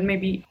young, but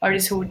maybe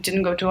artists who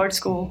didn't go to art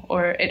school,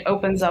 or it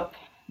opens up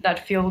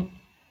that field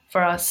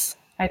for us.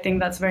 I think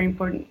that's very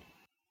important.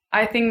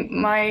 I think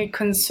my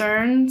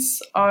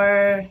concerns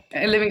are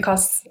living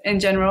costs in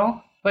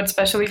general, but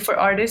especially for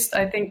artists.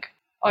 I think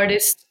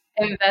artists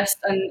invest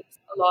a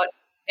lot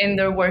in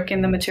their work,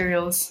 in the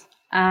materials,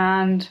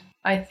 and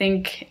I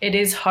think it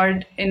is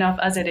hard enough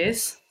as it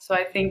is. So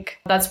I think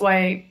that's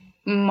why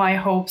my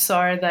hopes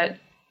are that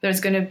there's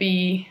going to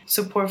be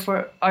support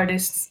for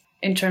artists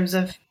in terms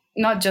of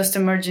not just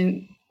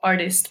emerging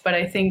artists, but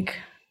I think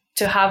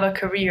to have a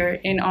career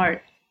in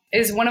art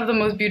is one of the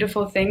most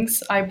beautiful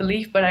things, I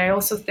believe, but I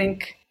also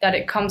think that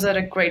it comes at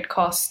a great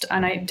cost,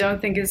 and I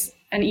don't think it's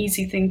an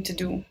easy thing to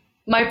do.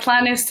 My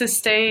plan is to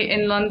stay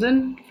in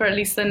London for at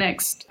least the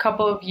next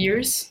couple of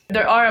years.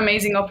 There are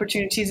amazing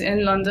opportunities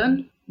in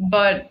London,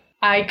 but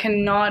I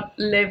cannot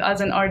live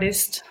as an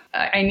artist.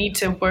 I need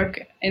to work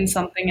in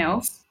something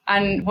else.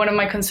 And one of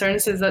my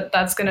concerns is that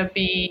that's going to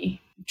be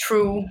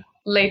true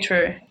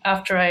later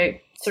after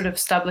I sort of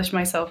establish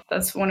myself.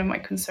 That's one of my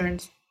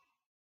concerns.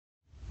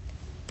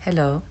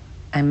 Hello,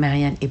 I'm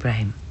Marianne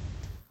Ibrahim.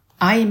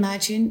 I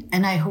imagine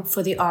and I hope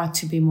for the art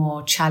to be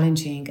more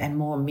challenging and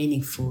more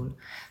meaningful.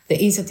 There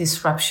is a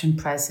disruption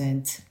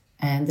present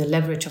and the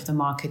leverage of the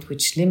market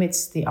which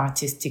limits the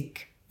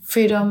artistic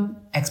freedom,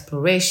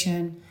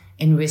 exploration,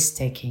 and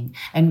risk-taking.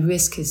 And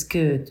risk is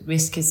good,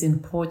 risk is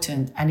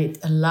important, and it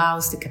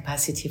allows the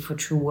capacity for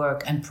true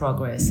work and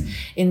progress.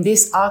 In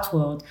this art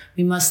world,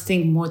 we must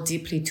think more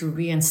deeply to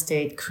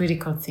reinstate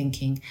critical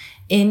thinking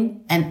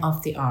in and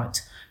of the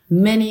art.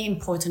 Many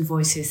important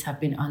voices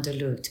have been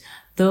underlooked,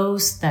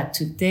 those that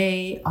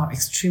today are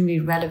extremely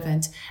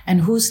relevant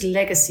and whose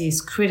legacy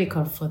is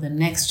critical for the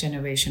next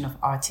generation of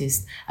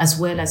artists, as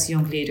well as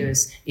young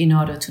leaders, in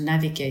order to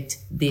navigate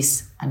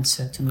this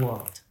uncertain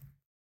world.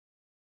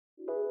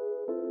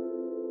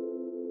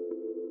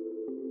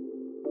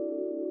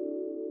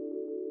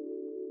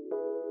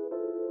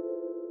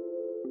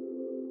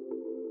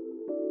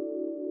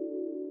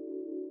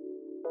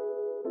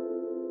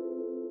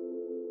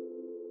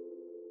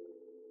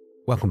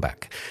 Welcome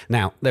back.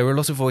 Now, there were a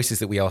lot of voices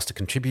that we asked to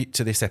contribute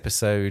to this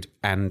episode,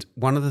 and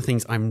one of the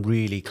things I'm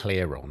really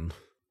clear on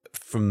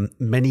from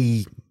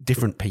many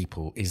different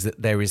people is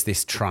that there is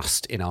this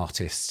trust in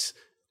artists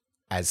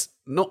as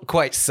not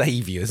quite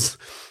saviours,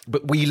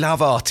 but we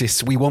love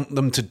artists. We want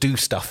them to do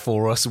stuff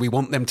for us. We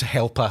want them to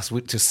help us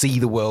to see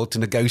the world, to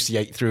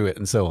negotiate through it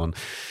and so on.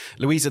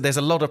 Louisa, there's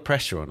a lot of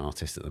pressure on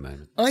artists at the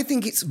moment. I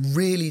think it's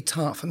really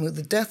tough. I mean, with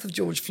the death of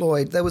George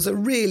Floyd, there was a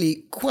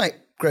really quite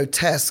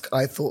grotesque,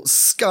 I thought,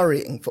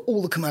 scurrying for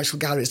all the commercial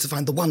galleries to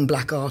find the one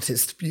black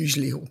artist,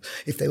 usually,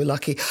 if they were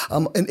lucky,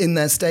 in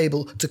their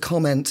stable to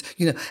comment.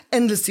 You know,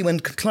 endlessly when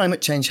climate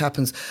change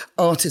happens,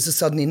 artists are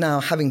suddenly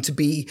now having to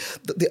be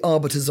the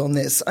arbiters on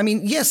this. I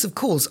mean, yes, of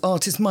course,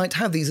 artists might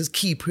have these as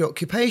key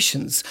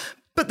preoccupations,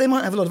 but they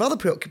might have a lot of other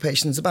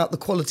preoccupations about the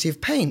quality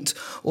of paint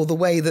or the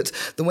way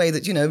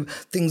that you know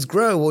things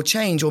grow or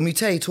change or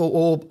mutate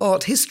or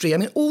art history. I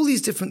mean, all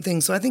these different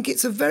things. So I think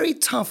it's a very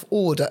tough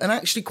order and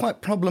actually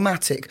quite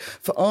problematic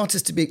for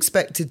artists to be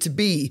expected to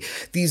be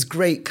these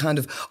great kind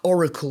of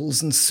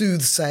oracles and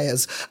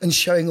soothsayers and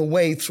showing a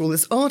way through all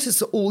this.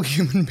 Artists are all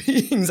human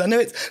beings. I know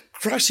it's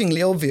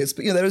crushingly obvious,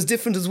 but you know, they're as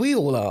different as we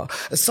all are.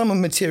 Some are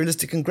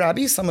materialistic and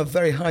grabby, some are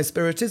very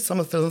high-spirited, some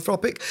are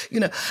philanthropic.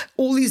 You know,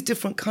 all these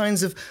different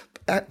kinds of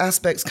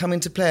aspects come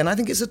into play. And I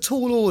think it's a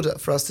tall order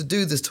for us to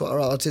do this to our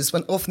artists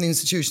when often the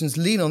institutions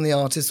lean on the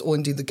artists or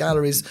indeed the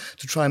galleries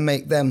to try and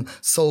make them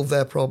solve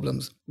their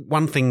problems.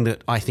 One thing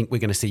that I think we're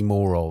going to see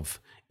more of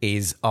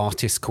is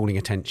artists calling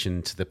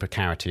attention to the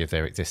precarity of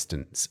their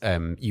existence.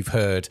 You've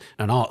heard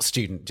an art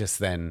student just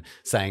then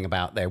saying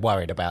about they're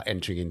worried about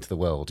entering into the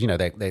world. You know,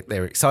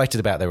 they're excited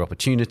about their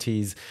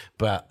opportunities,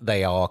 but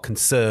they are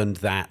concerned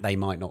that they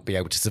might not be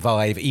able to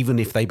survive even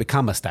if they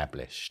become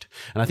established.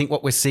 And I think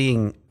what we're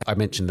seeing, I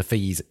mentioned the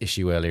fees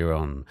issue earlier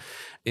on,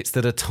 it's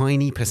that a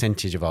tiny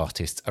percentage of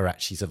artists are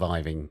actually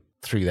surviving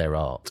through their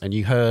art. And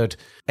you heard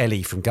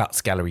Ellie from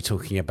Guts Gallery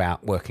talking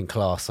about working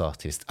class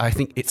artists. I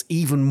think it's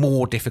even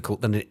more difficult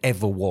than it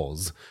ever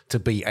was to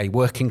be a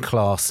working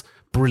class,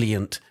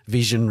 brilliant,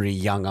 visionary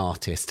young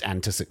artist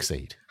and to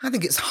succeed. I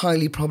think it's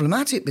highly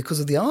problematic because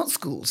of the art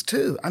schools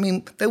too. I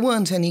mean, there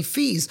weren't any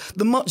fees.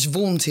 The much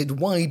vaunted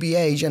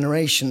YBA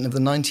generation of the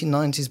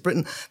 1990s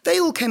Britain, they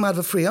all came out of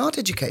a free art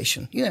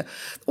education. You know,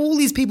 all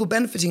these people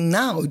benefiting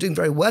now, doing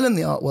very well in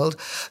the art world,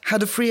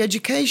 had a free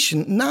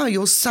education. Now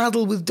you're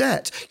saddled with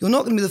debt. You're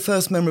not going to be the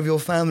first member of your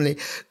family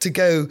to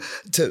go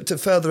to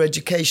further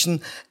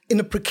education in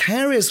a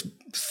precarious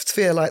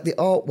sphere like the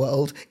art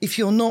world if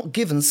you're not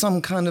given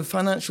some kind of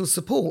financial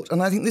support.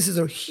 And I think this is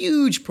a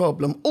huge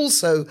problem.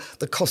 Also,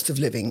 the cost of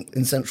living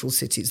in central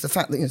cities. The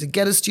fact that, you know, to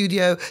get a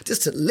studio,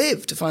 just to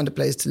live, to find a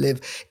place to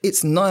live,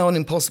 it's nigh on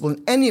impossible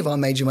in any of our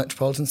major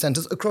metropolitan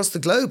centres across the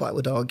globe, I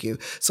would argue.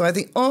 So I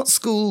think art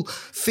school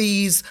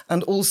fees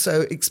and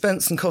also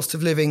expense and cost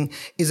of living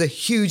is a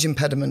huge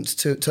impediment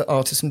to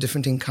artists from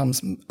different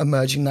incomes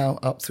emerging now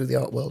up through the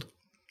art world.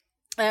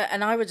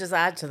 And I would just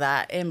add to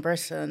that, in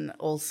Britain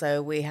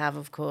also, we have,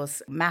 of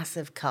course,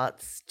 massive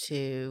cuts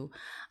to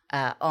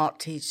art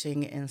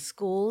teaching in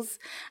schools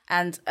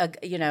and,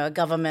 a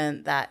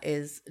government that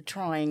is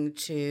trying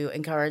to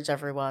encourage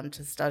everyone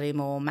to study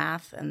more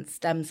math and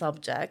STEM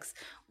subjects,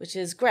 which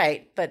is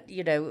great, but,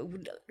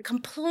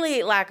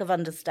 complete lack of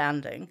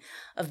understanding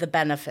of the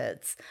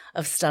benefits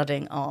of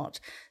studying art.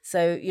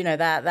 So,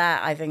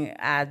 that I think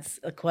adds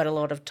quite a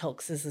lot of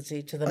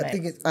toxicity to the mix. I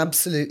think it's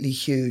absolutely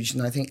huge.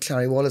 And I think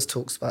Clary Wallace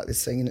talks about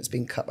this thing, and it's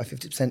been cut by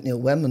 50%. Neil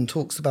Wemman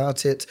talks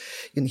about it.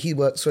 And he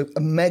works for a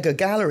mega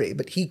gallery,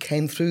 but he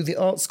came through the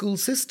art school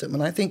system.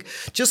 And I think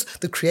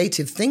just the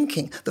creative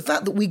thinking, the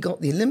fact that we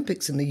got the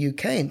Olympics in the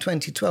UK in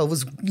 2012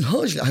 was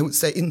largely, I would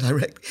say,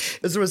 indirect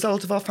as a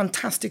result of our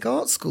fantastic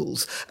art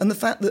schools. And the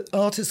fact that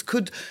artists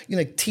could,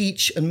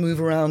 teach and move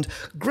around.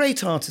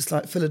 Great artists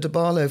like Phila de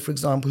Barlow, for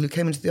example, who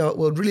came into the art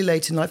world really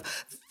late in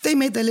life, they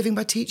made their living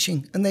by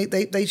teaching, and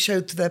they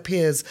showed to their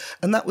peers.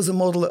 And that was a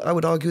model that I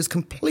would argue has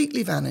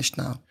completely vanished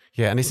now.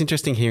 Yeah, and it's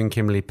interesting hearing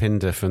Kimberly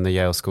Pinder from the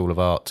Yale School of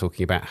Art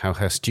talking about how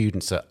her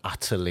students are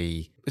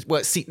utterly...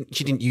 Well, she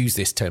didn't use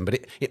this term,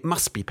 but it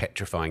must be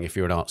petrifying if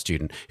you're an art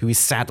student who is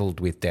saddled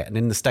with debt. And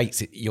in the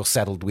States, you're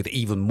saddled with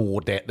even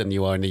more debt than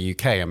you are in the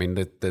UK. I mean,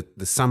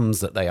 the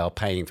sums that they are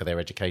paying for their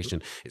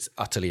education, it's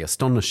utterly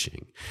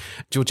astonishing.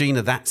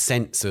 Georgina, that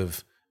sense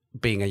of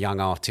being a young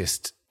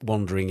artist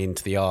wandering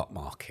into the art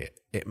market,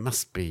 it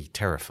must be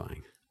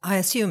terrifying. I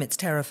assume it's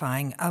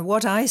terrifying.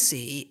 What I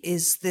see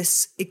is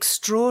this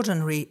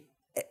extraordinary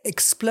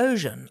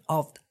explosion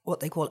of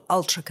what they call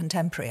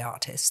ultra-contemporary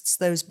artists,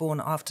 those born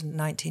after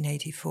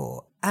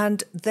 1984.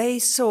 And they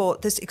saw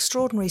this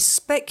extraordinary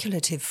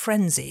speculative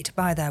frenzy to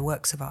buy their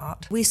works of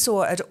art. We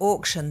saw at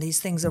auction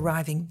these things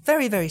arriving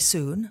very, very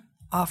soon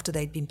after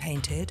they'd been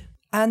painted.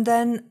 And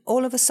then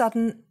all of a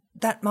sudden,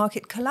 that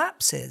market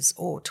collapses,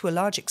 or to a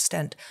large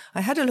extent.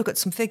 I had a look at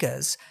some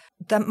figures.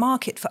 The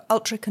market for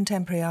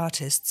ultra-contemporary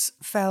artists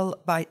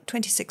fell by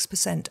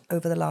 26%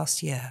 over the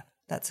last year.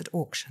 That's at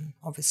auction,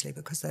 obviously,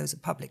 because those are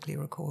publicly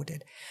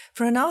recorded.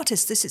 For an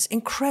artist, this is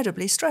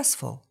incredibly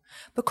stressful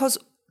because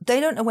they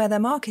don't know where their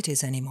market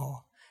is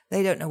anymore.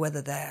 They don't know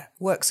whether their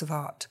works of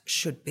art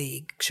should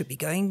be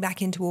going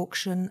back into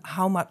auction.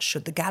 How much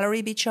should the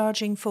gallery be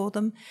charging for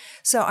them?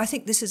 So I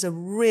think this is a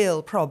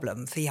real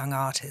problem for young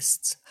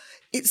artists.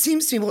 It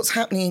seems to me what's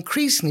happening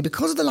increasingly,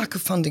 because of the lack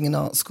of funding in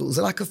art schools,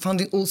 the lack of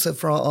funding also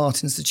for our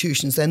art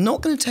institutions, they're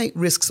not going to take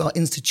risks, our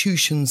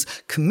institutions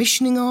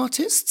commissioning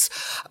artists.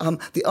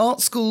 The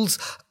art schools,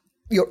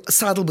 you're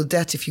saddled with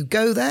debt if you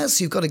go there,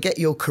 so you've got to get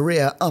your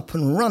career up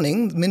and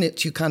running. The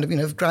minute you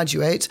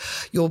graduate,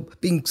 you're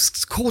being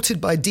courted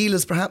by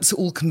dealers perhaps who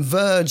all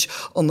converge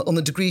on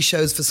the degree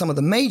shows for some of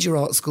the major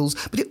art schools,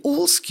 but it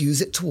all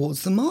skews it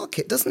towards the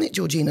market, doesn't it,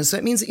 Georgina? So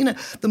it means that,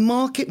 the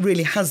market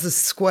really has the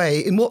sway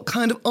in what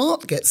kind of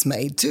art gets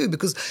made too,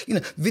 because,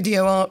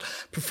 video art,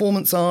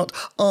 performance art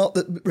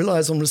that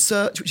relies on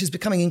research, which is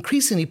becoming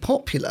increasingly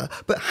popular,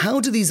 but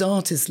how do these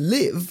artists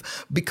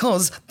live?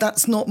 Because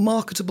that's not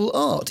marketable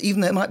art,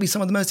 even though it might be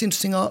some of the most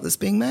interesting art that's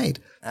being made.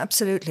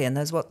 Absolutely, and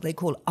there's what they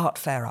call art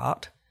fair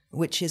art,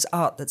 which is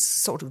art that's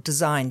sort of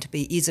designed to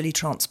be easily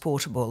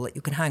transportable, that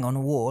you can hang on a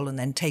wall and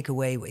then take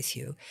away with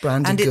you.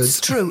 Branded goods. And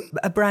it's true,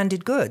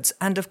 branded goods.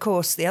 And of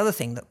course, the other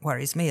thing that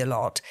worries me a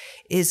lot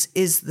is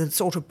the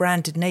sort of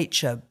branded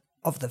nature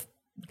of the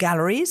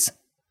galleries.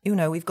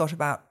 We've got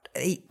about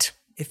 8,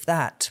 if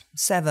that,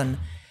 7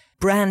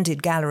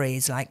 branded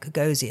galleries like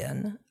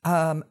Gagosian,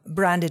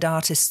 branded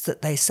artists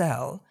that they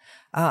sell.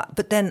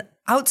 But then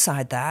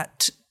outside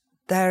that,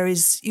 there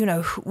is,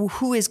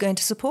 who is going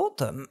to support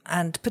them?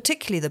 And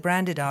particularly the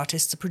branded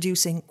artists are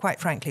producing, quite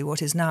frankly,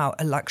 what is now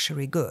a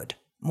luxury good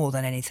more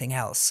than anything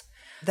else.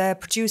 They're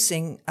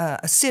producing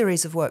a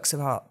series of works of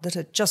art that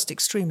are just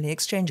extremely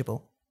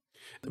exchangeable.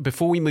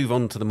 Before we move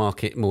on to the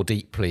market more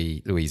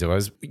deeply,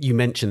 Louisa, you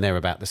mentioned there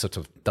about the sort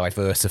of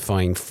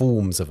diversifying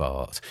forms of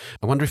art.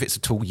 I wonder if it's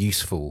at all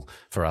useful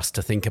for us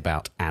to think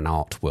about an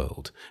art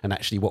world. And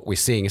actually what we're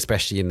seeing,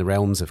 especially in the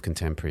realms of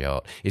contemporary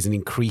art, is an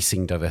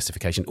increasing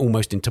diversification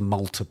almost into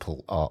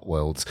multiple art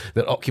worlds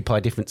that occupy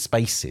different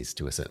spaces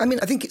to a certain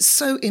I think it's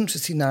so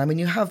interesting now.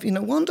 You have,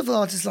 wonderful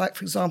artists like,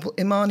 for example,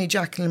 Imani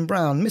Jacqueline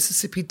Brown,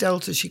 Mississippi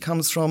Delta she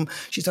comes from.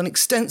 She's done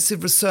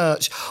extensive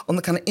research on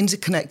the kind of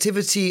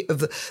interconnectivity of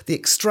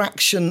the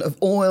extraction of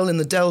oil in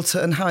the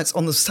Delta and how it's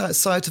on the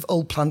site of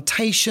old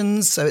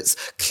plantations. So it's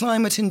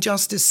climate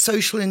injustice,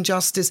 social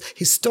injustice,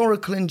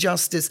 historical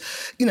injustice.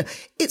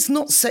 It's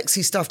not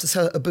sexy stuff to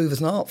sell at a Booth as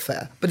an art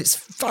fair, but it's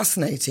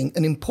fascinating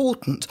and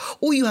important.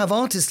 Or you have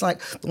artists like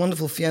the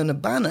wonderful Fiona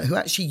Banner, who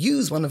actually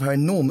use one of her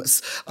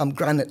enormous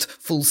granite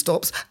full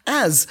stops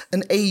as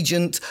an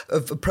agent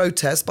of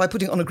protest by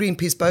putting it on a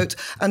Greenpeace boat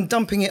and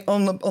dumping it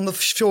on the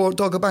shore of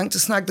Dogger Bank to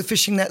snag the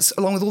fishing nets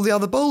along with all the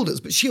other boulders.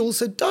 But she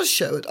also does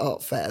show at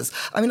art fairs.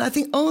 I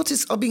think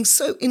artists are being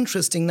so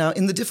interesting now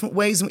in the different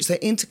ways in which they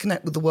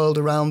interconnect with the world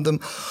around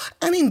them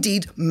and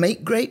indeed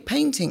make great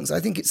paintings. I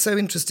think it's so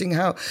interesting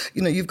how,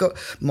 you've got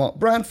Mark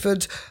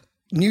Bradford,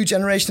 new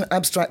generation of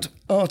abstract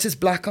artists,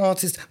 black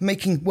artists,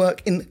 making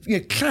work in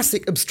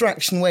classic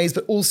abstraction ways,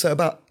 but also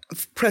about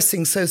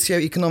pressing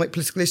socio-economic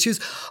political issues.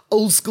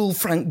 Old school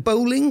Frank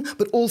Bowling,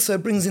 but also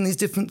brings in these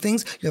different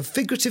things. You have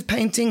figurative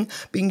painting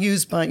being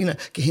used by,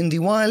 Kehinde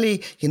Wiley,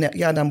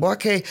 Yadam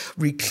Boake,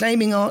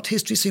 reclaiming art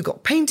history. So you've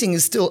got painting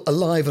is still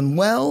alive and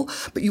well,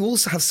 but you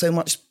also have so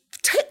much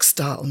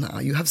textile now.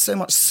 You have so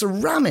much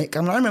ceramic.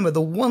 I remember the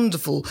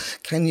wonderful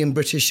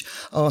Kenyan-British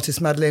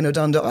artist Madeleine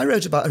Odando. I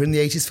wrote about her in the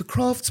 80s for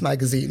Crafts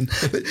magazine.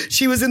 But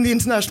she was in the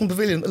International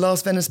Pavilion at the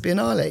last Venice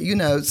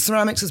Biennale.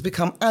 Ceramics has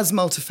become as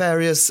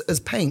multifarious as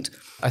paint.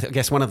 I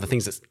guess one of the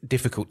things that's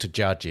difficult to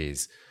judge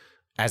is,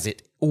 as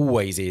it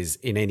always is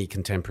in any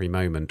contemporary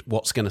moment,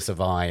 what's going to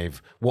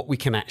survive, what we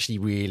can actually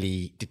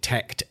really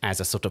detect as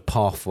a sort of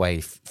pathway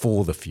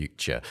for the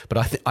future.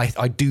 But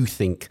I do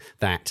think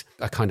that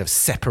a kind of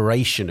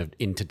separation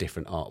into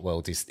different art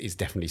worlds is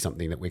definitely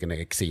something that we're going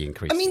to see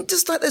increase.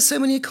 Just like there's so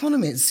many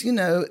economies,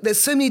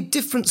 there's so many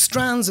different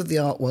strands of the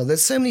art world.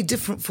 There's so many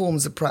different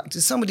forms of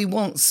practice. Somebody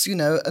wants,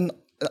 an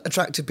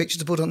attractive picture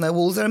to put on their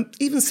walls. There are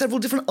even several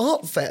different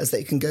art fairs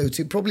they can go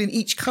to, probably in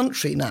each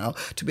country now,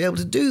 to be able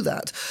to do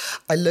that.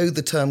 I loathe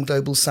the term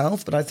Global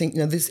South, but I think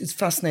this is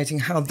fascinating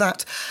how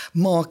that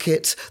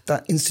market,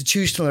 that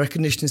institutional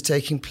recognition is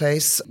taking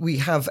place. We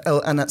have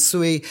El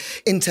Anatsui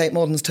in Tate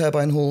Modern's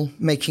Turbine Hall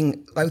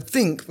making, I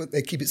think, but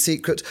they keep it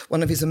secret,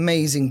 one of his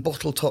amazing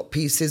bottle top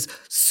pieces,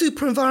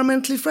 super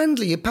environmentally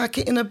friendly. You pack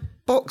it in a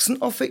box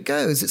and off it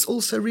goes. It's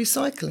also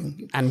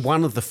recycling. And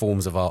one of the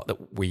forms of art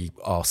that we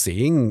are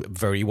seeing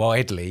very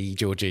widely,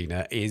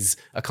 Georgina, is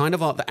a kind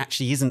of art that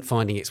actually isn't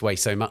finding its way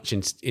so much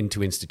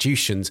into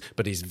institutions,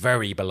 but is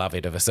very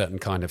beloved of a certain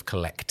kind of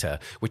collector,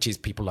 which is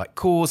people like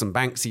Kaws and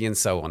Banksy and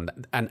so on.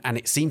 And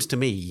it seems to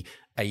me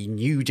a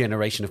new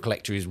generation of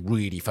collector is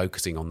really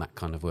focusing on that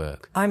kind of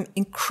work. I'm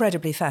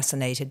incredibly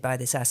fascinated by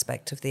this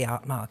aspect of the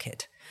art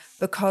market.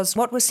 Because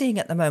what we're seeing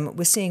at the moment,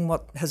 we're seeing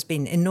what has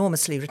been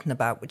enormously written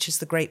about, which is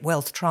the great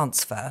wealth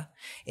transfer,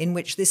 in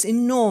which this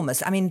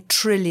enormous,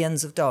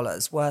 trillions of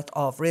dollars worth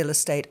of real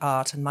estate,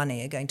 art and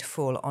money are going to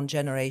fall on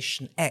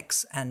Generation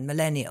X and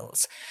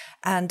millennials.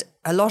 And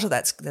a lot of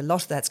that's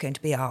going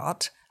to be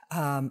art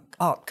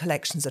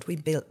collections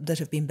that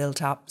have been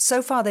built up.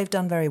 So far, they've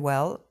done very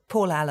well.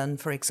 Paul Allen,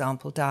 for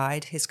example,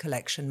 died. His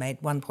collection made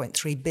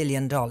 $1.3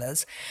 billion.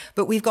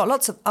 But we've got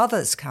lots of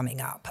others coming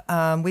up.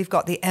 We've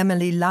got the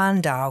Emily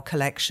Landau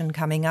collection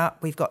coming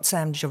up. We've got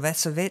Sam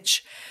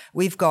Jovesovich.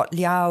 We've got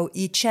Liao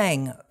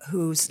Yicheng,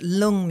 whose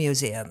Lung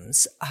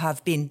museums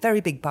have been very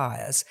big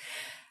buyers.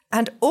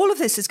 And all of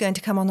this is going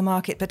to come on the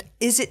market, but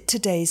is it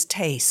today's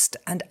taste?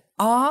 And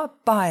are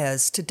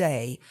buyers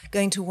today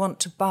going to want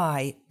to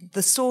buy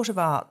the sort of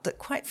art that,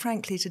 quite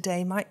frankly,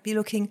 today might be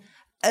looking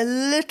a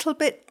little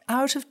bit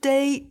out of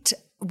date?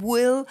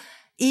 Will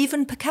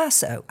even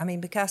Picasso,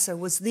 Picasso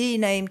was the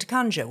name to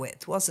conjure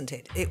with, wasn't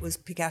it? It was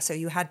Picasso,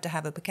 you had to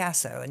have a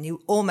Picasso, and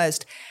you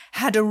almost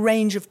had a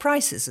range of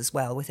prices as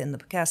well within the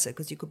Picasso,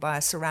 because you could buy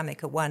a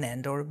ceramic at one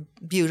end or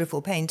a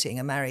beautiful painting,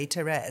 a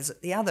Marie-Thérèse,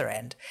 at the other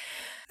end.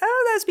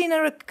 There's been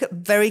a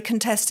very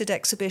contested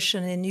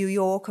exhibition in New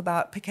York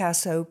about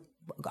Picasso,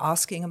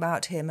 asking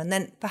about him, and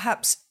then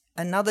perhaps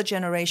another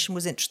generation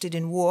was interested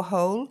in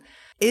Warhol.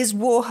 Is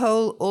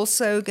Warhol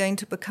also going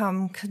to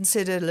become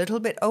considered a little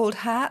bit old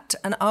hat?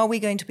 And are we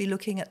going to be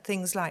looking at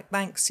things like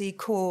Banksy,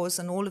 Kaws,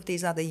 and all of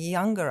these other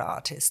younger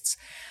artists?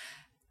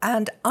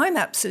 And I'm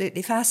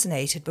absolutely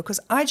fascinated,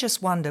 because I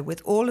just wonder,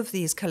 with all of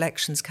these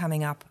collections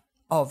coming up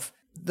of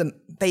the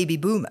baby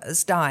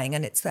boomers dying,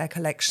 and it's their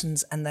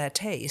collections and their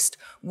taste,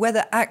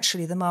 whether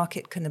actually the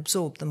market can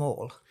absorb them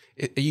all.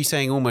 Are you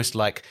saying almost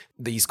like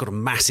these kind of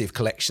massive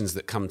collections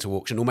that come to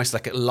auction, almost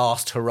like a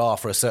last hurrah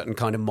for a certain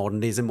kind of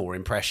modernism or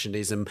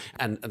impressionism,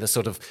 and the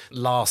sort of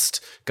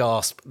last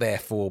gasp,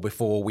 therefore,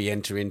 before we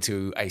enter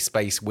into a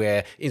space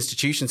where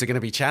institutions are going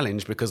to be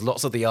challenged because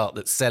lots of the art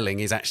that's selling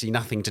is actually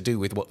nothing to do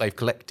with what they've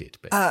collected?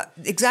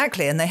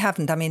 Exactly, and they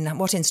haven't. I mean,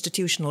 what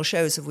institutional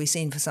shows have we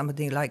seen for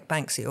somebody like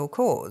Banksy or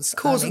Cause?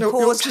 Cause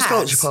has.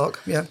 Sculpture Park,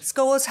 yeah.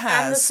 Cause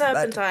has. And the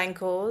Serpentine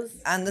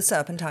Cause. And the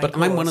Serpentine But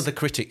Cause. I'm one of the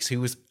critics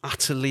who was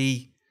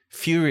utterly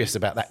furious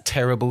about that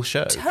terrible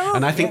show.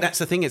 And I think that's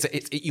the thing,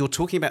 you're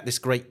talking about this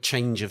great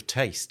change of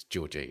taste,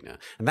 Georgina,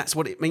 and that's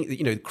what it means.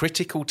 You know,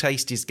 critical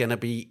taste is going to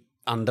be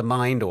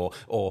undermined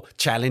or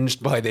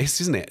challenged by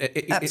this, isn't it?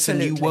 It's a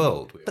new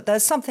world. But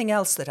there's something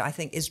else that I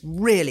think is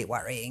really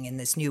worrying in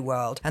this new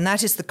world, and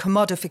that is the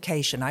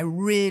commodification. I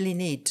really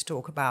need to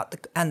talk about the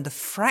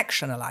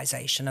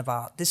fractionalization of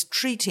art, this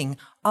treating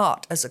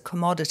art as a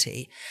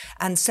commodity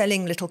and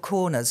selling little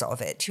corners of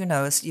it. You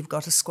know, as you've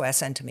got a square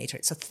centimetre,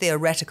 it's a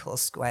theoretical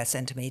square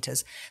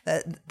centimetres.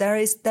 There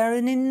are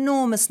an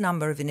enormous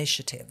number of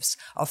initiatives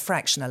of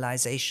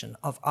fractionalisation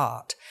of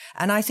art.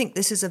 And I think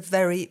this is a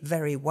very,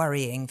 very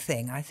worrying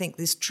thing. I think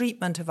this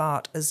treatment of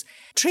art as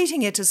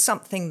treating it as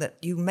something that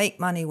you make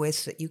money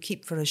with, that you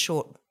keep for a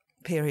short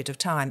period of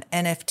time.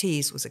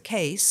 NFTs was a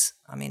case.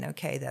 I mean,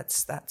 okay,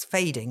 that's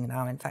fading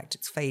now. In fact,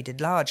 it's faded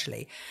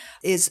largely.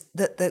 Is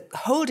that the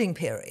holding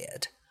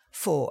period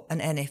for an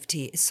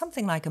NFT is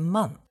something like a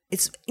month.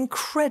 It's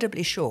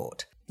incredibly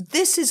short.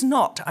 This is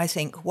not, I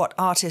think, what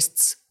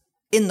artists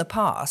in the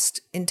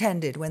past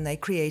intended when they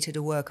created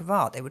a work of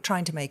art. They were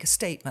trying to make a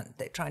statement.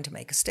 They're trying to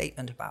make a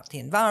statement about the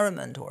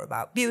environment or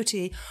about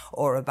beauty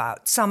or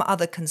about some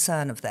other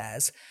concern of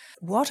theirs.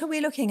 What are we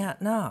looking at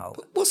now?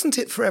 But wasn't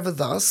it forever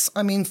thus?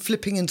 I mean,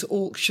 flipping into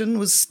auction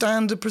was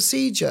standard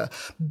procedure.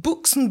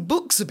 Books and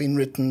books have been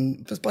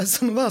written by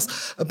some of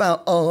us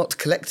about art,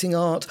 collecting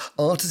art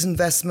as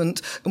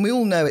investment, and we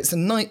all know it's a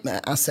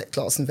nightmare asset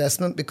class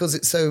investment because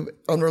it's so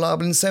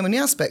unreliable in so many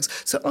aspects.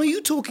 So are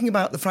you talking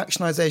about the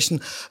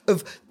fractionalisation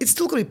of, it's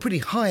still got to be pretty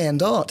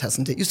high-end art,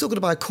 hasn't it? You've still got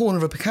to buy a corner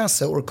of a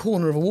Picasso or a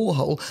corner of a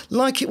Warhol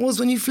like it was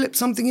when you flipped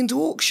something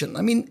into auction.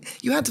 I mean,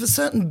 you had to have a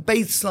certain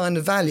baseline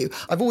of value.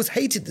 I've always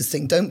hated this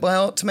thing, don't buy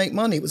art to make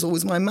money. It was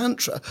always my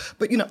mantra.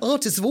 But, you know,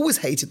 artists have always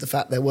hated the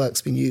fact their work's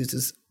been used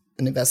as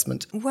an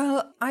investment.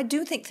 Well, I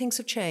do think things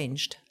have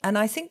changed. And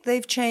I think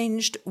they've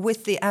changed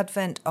with the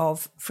advent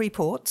of free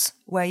ports,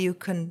 where you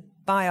can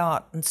buy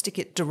art and stick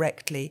it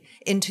directly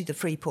into the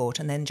free port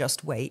and then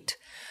just wait.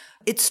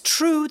 It's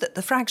true that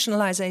the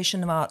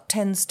fractionalisation of art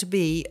tends to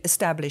be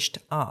established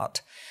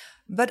art.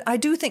 But I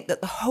do think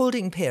that the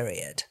holding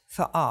period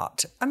for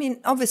art, I mean,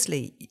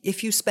 obviously,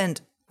 if you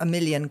spent £1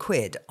 million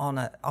on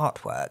an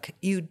artwork,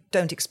 you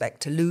don't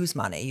expect to lose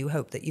money. You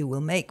hope that you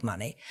will make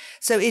money.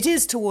 So it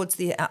is towards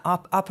the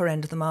upper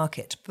end of the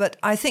market. But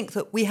I think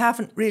that we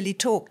haven't really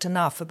talked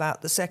enough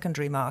about the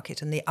secondary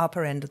market and the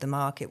upper end of the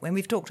market. When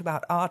we've talked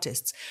about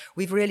artists,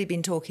 we've really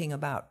been talking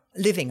about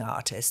living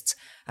artists.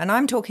 And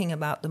I'm talking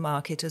about the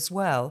market as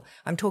well.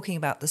 I'm talking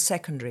about the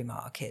secondary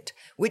market,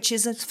 which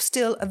is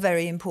still a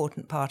very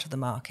important part of the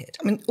market.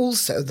 I mean,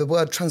 also the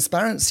word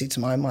transparency, to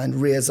my mind,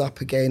 rears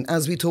up again.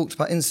 As we talked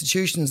about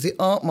institutions, the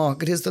art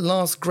market is the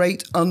last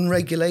great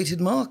unregulated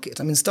market.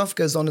 I mean, stuff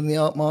goes on in the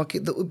art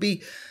market that would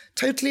be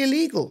totally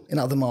illegal in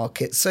other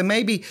markets. So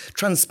maybe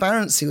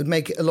transparency would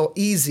make it a lot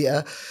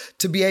easier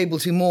to be able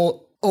to be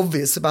more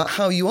obvious about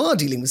how you are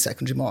dealing with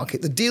secondary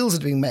market, the deals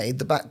that are being made,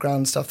 the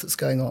background stuff that's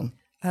going on.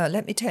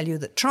 Let me tell you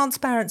that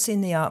transparency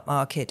in the art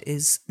market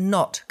is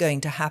not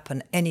going to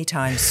happen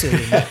anytime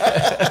soon.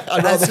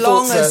 As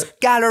long as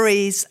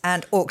galleries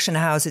and auction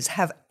houses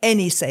have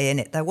any say in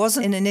it. There was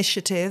an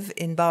initiative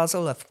in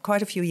Basel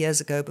quite a few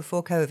years ago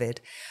before COVID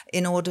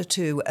in order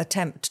to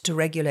attempt to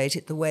regulate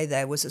it the way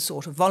there was a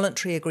sort of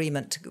voluntary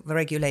agreement to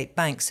regulate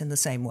banks in the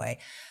same way.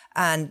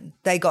 And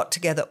they got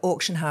together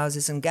auction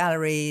houses and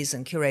galleries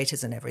and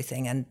curators and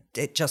everything, and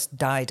it just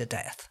died a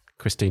death.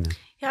 Christina.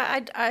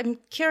 Yeah, I'm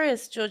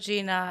curious,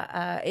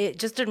 Georgina,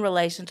 just in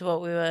relation to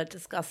what we were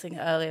discussing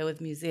earlier with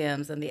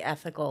museums and the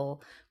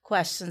ethical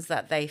questions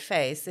that they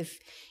face, if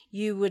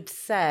you would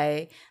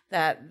say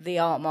that the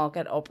art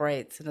market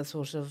operates in a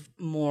sort of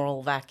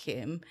moral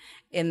vacuum,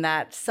 in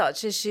that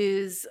such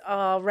issues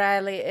are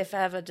rarely, if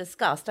ever,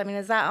 discussed. I mean,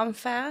 is that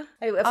unfair?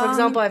 For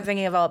example, I'm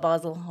thinking of Art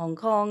Basel Hong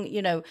Kong,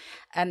 you know,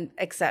 and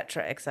et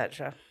cetera, et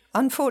cetera.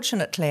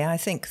 Unfortunately, I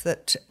think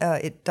that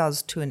it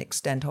does to an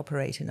extent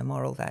operate in a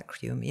moral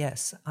vacuum,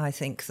 yes. I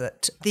think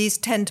that these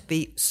tend to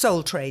be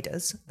sole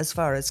traders as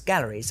far as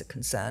galleries are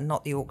concerned,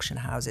 not the auction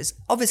houses.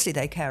 Obviously,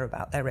 they care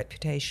about their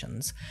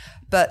reputations.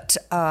 But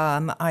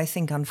I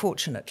think,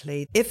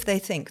 unfortunately, if they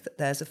think that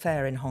there's a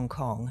fair in Hong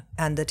Kong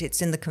and that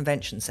it's in the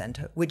convention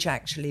centre, which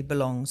actually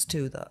belongs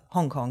to the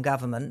Hong Kong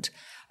government,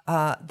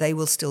 they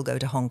will still go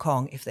to Hong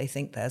Kong if they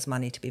think there's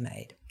money to be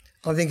made.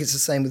 I think it's the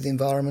same with the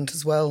environment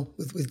as well,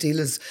 with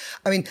dealers.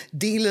 I mean,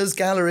 dealers,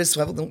 gallerists,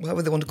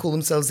 however they want to call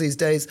themselves these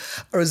days,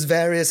 are as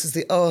various as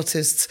the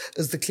artists,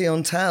 as the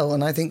clientele.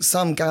 And I think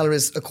some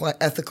gallerists are quite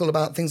ethical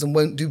about things and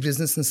won't do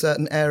business in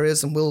certain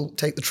areas and will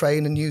take the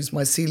train and use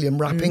mycelium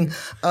wrapping.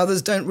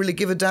 Others don't really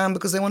give a damn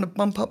because they want to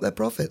bump up their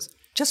profits.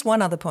 Just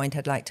one other point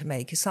I'd like to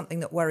make is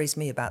something that worries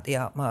me about the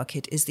art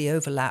market is the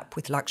overlap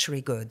with luxury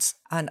goods.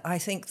 And I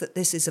think that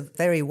this is a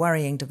very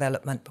worrying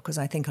development because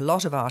I think a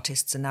lot of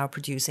artists are now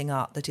producing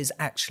art that is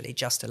actually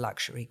just a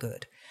luxury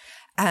good.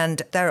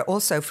 And there are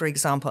also, for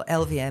example,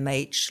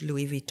 LVMH,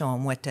 Louis Vuitton,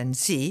 Moet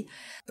Hennessy,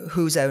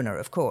 whose owner,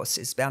 of course,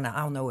 is Bernard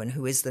Arnault, and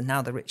who is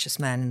now the richest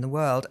man in the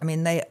world. I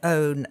mean, they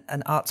own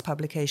an arts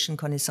publication,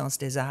 Connaissance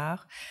des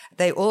Arts.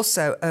 They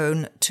also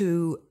own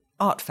 2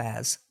 art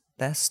fairs.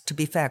 To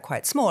be fair,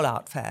 quite small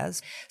art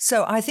fairs.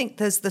 So I think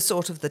there's the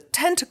sort of the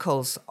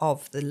tentacles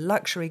of the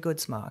luxury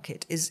goods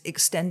market is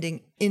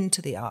extending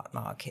into the art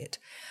market.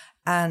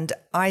 And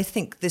I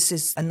think this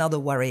is another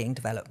worrying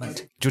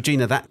development.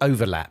 Georgina, that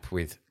overlap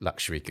with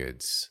luxury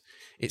goods,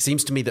 it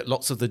seems to me that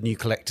lots of the new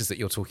collectors that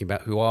you're talking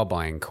about who are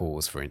buying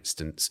Kors, for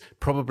instance,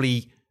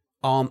 probably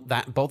aren't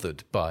that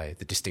bothered by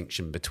the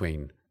distinction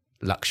between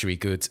luxury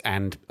goods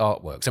and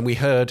artworks. And we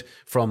heard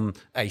from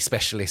a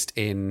specialist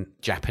in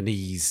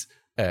Japanese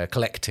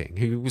collecting,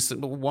 who was,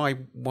 why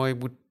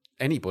would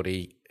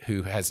anybody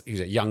who's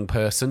a young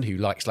person who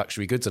likes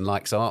luxury goods and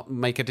likes art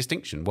make a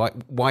distinction?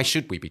 Why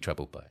should we be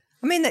troubled by it?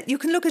 I mean, that you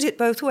can look at it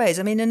both ways.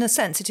 I mean, in a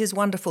sense, it is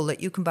wonderful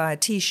that you can buy a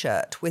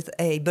T-shirt with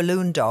a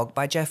balloon dog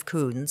by Jeff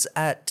Koons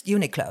at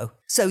Uniqlo.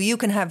 So you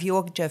can have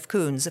your Jeff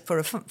Koons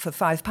for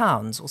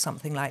 £5 or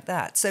something like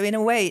that. So in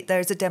a way,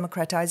 there's a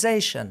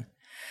democratization.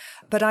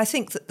 But I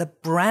think that the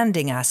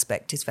branding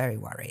aspect is very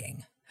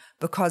worrying,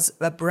 because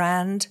a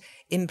brand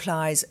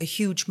implies a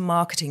huge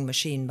marketing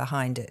machine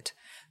behind it,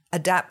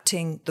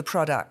 adapting the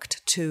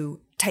product to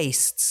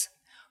tastes,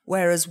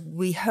 whereas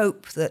we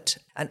hope that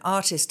an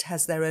artist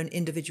has their own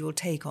individual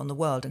take on the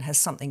world and has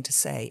something to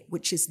say,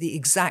 which is the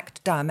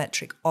exact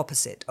diametric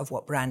opposite of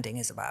what branding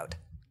is about.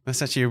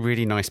 That's actually a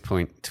really nice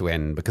point to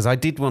end, because I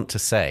did want to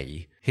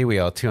say, here we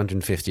are,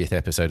 250th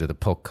episode of the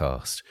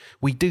podcast.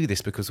 We do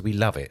this because we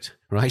love it,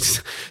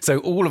 right? So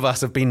all of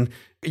us have been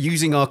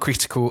using our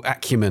critical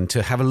acumen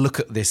to have a look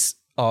at this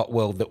art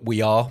world that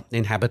we are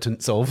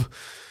inhabitants of.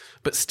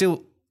 But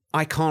still,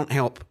 I can't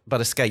help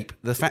but escape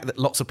the fact that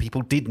lots of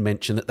people did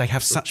mention that they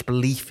have such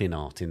belief in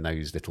art in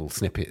those little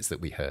snippets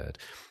that we heard.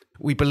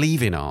 We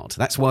believe in art.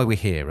 That's why we're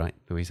here, right,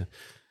 Louisa?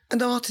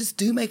 And artists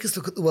do make us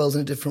look at the world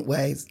in different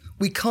ways.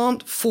 We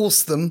can't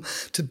force them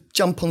to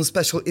jump on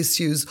special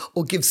issues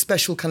or give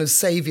special kind of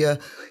saviour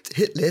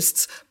hit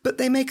lists, but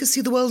they make us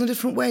see the world in a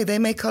different way. They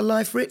make our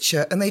life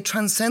richer, and they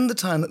transcend the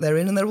time that they're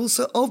in, and they're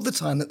also of the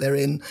time that they're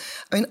in.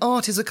 I mean,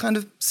 art is a kind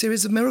of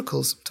series of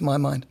miracles, to my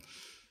mind.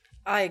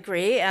 I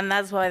agree, and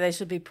that's why they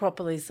should be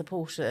properly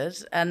supported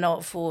and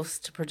not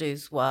forced to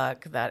produce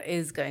work that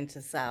is going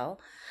to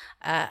sell.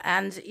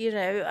 And,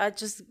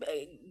 just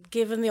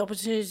given the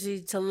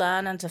opportunity to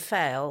learn and to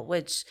fail,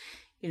 which,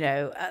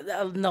 not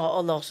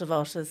a lot of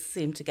artists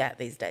seem to get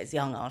these days,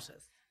 young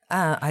artists.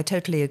 I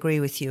totally agree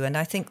with you. And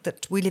I think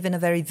that we live in a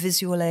very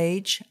visual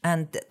age,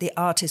 and that the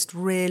artist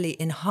really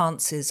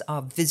enhances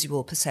our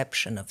visual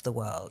perception of the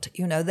world.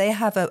 They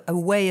have a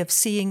way of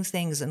seeing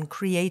things and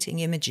creating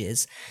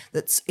images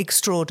that's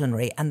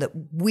extraordinary and that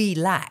we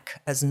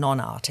lack as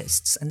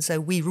non-artists. And so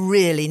we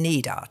really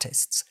need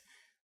artists.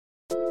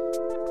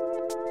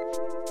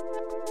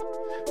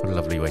 What a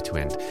lovely way to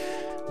end.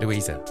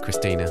 Louisa,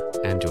 Christina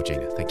and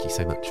Georgina, thank you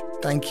so much.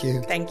 Thank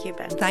you. Thank you,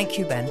 Ben. Thank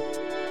you, Ben.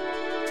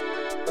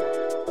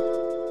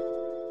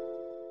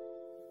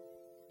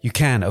 You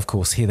can, of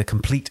course, hear the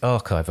complete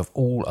archive of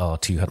all our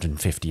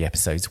 250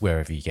 episodes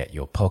wherever you get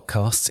your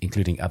podcasts,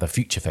 including other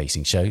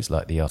future-facing shows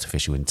like the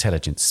Artificial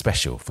Intelligence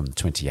Special from the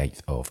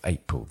 28th of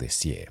April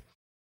this year.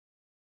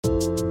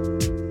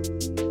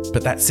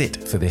 But that's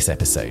it for this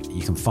episode.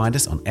 You can find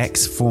us on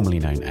X, formerly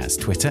known as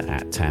Twitter,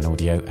 at Tan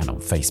Audio, and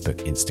on Facebook,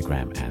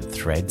 Instagram, and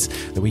Threads.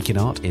 The Week in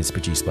Art is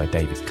produced by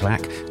David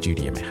Clack,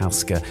 Julia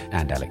Michalska,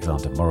 and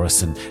Alexander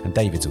Morrison, and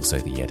David's also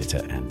the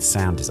editor and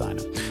sound designer.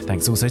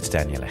 Thanks also to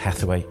Daniela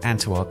Hathaway and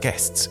to our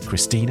guests,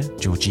 Christina,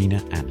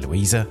 Georgina, and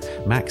Louisa,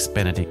 Max,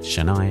 Benedict,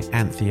 Shania,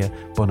 Anthea,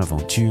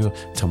 Bonaventure,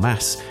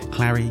 Tomas,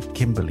 Clary,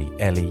 Kimberly,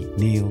 Ellie,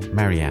 Neil,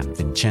 Marianne,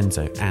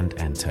 Vincenzo, and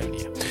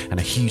Antonia. And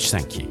a huge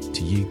thank you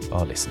to you,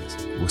 our listeners.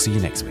 We'll see you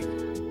next week.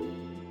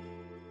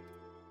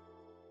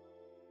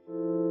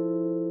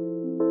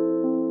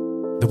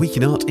 The Week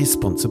in Art is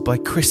sponsored by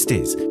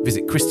Christie's.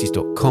 Visit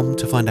christies.com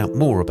to find out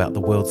more about the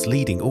world's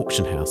leading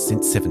auction house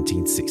since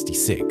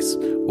 1766.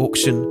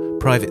 Auction,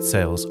 private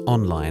sales,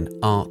 online,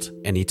 art,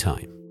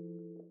 anytime.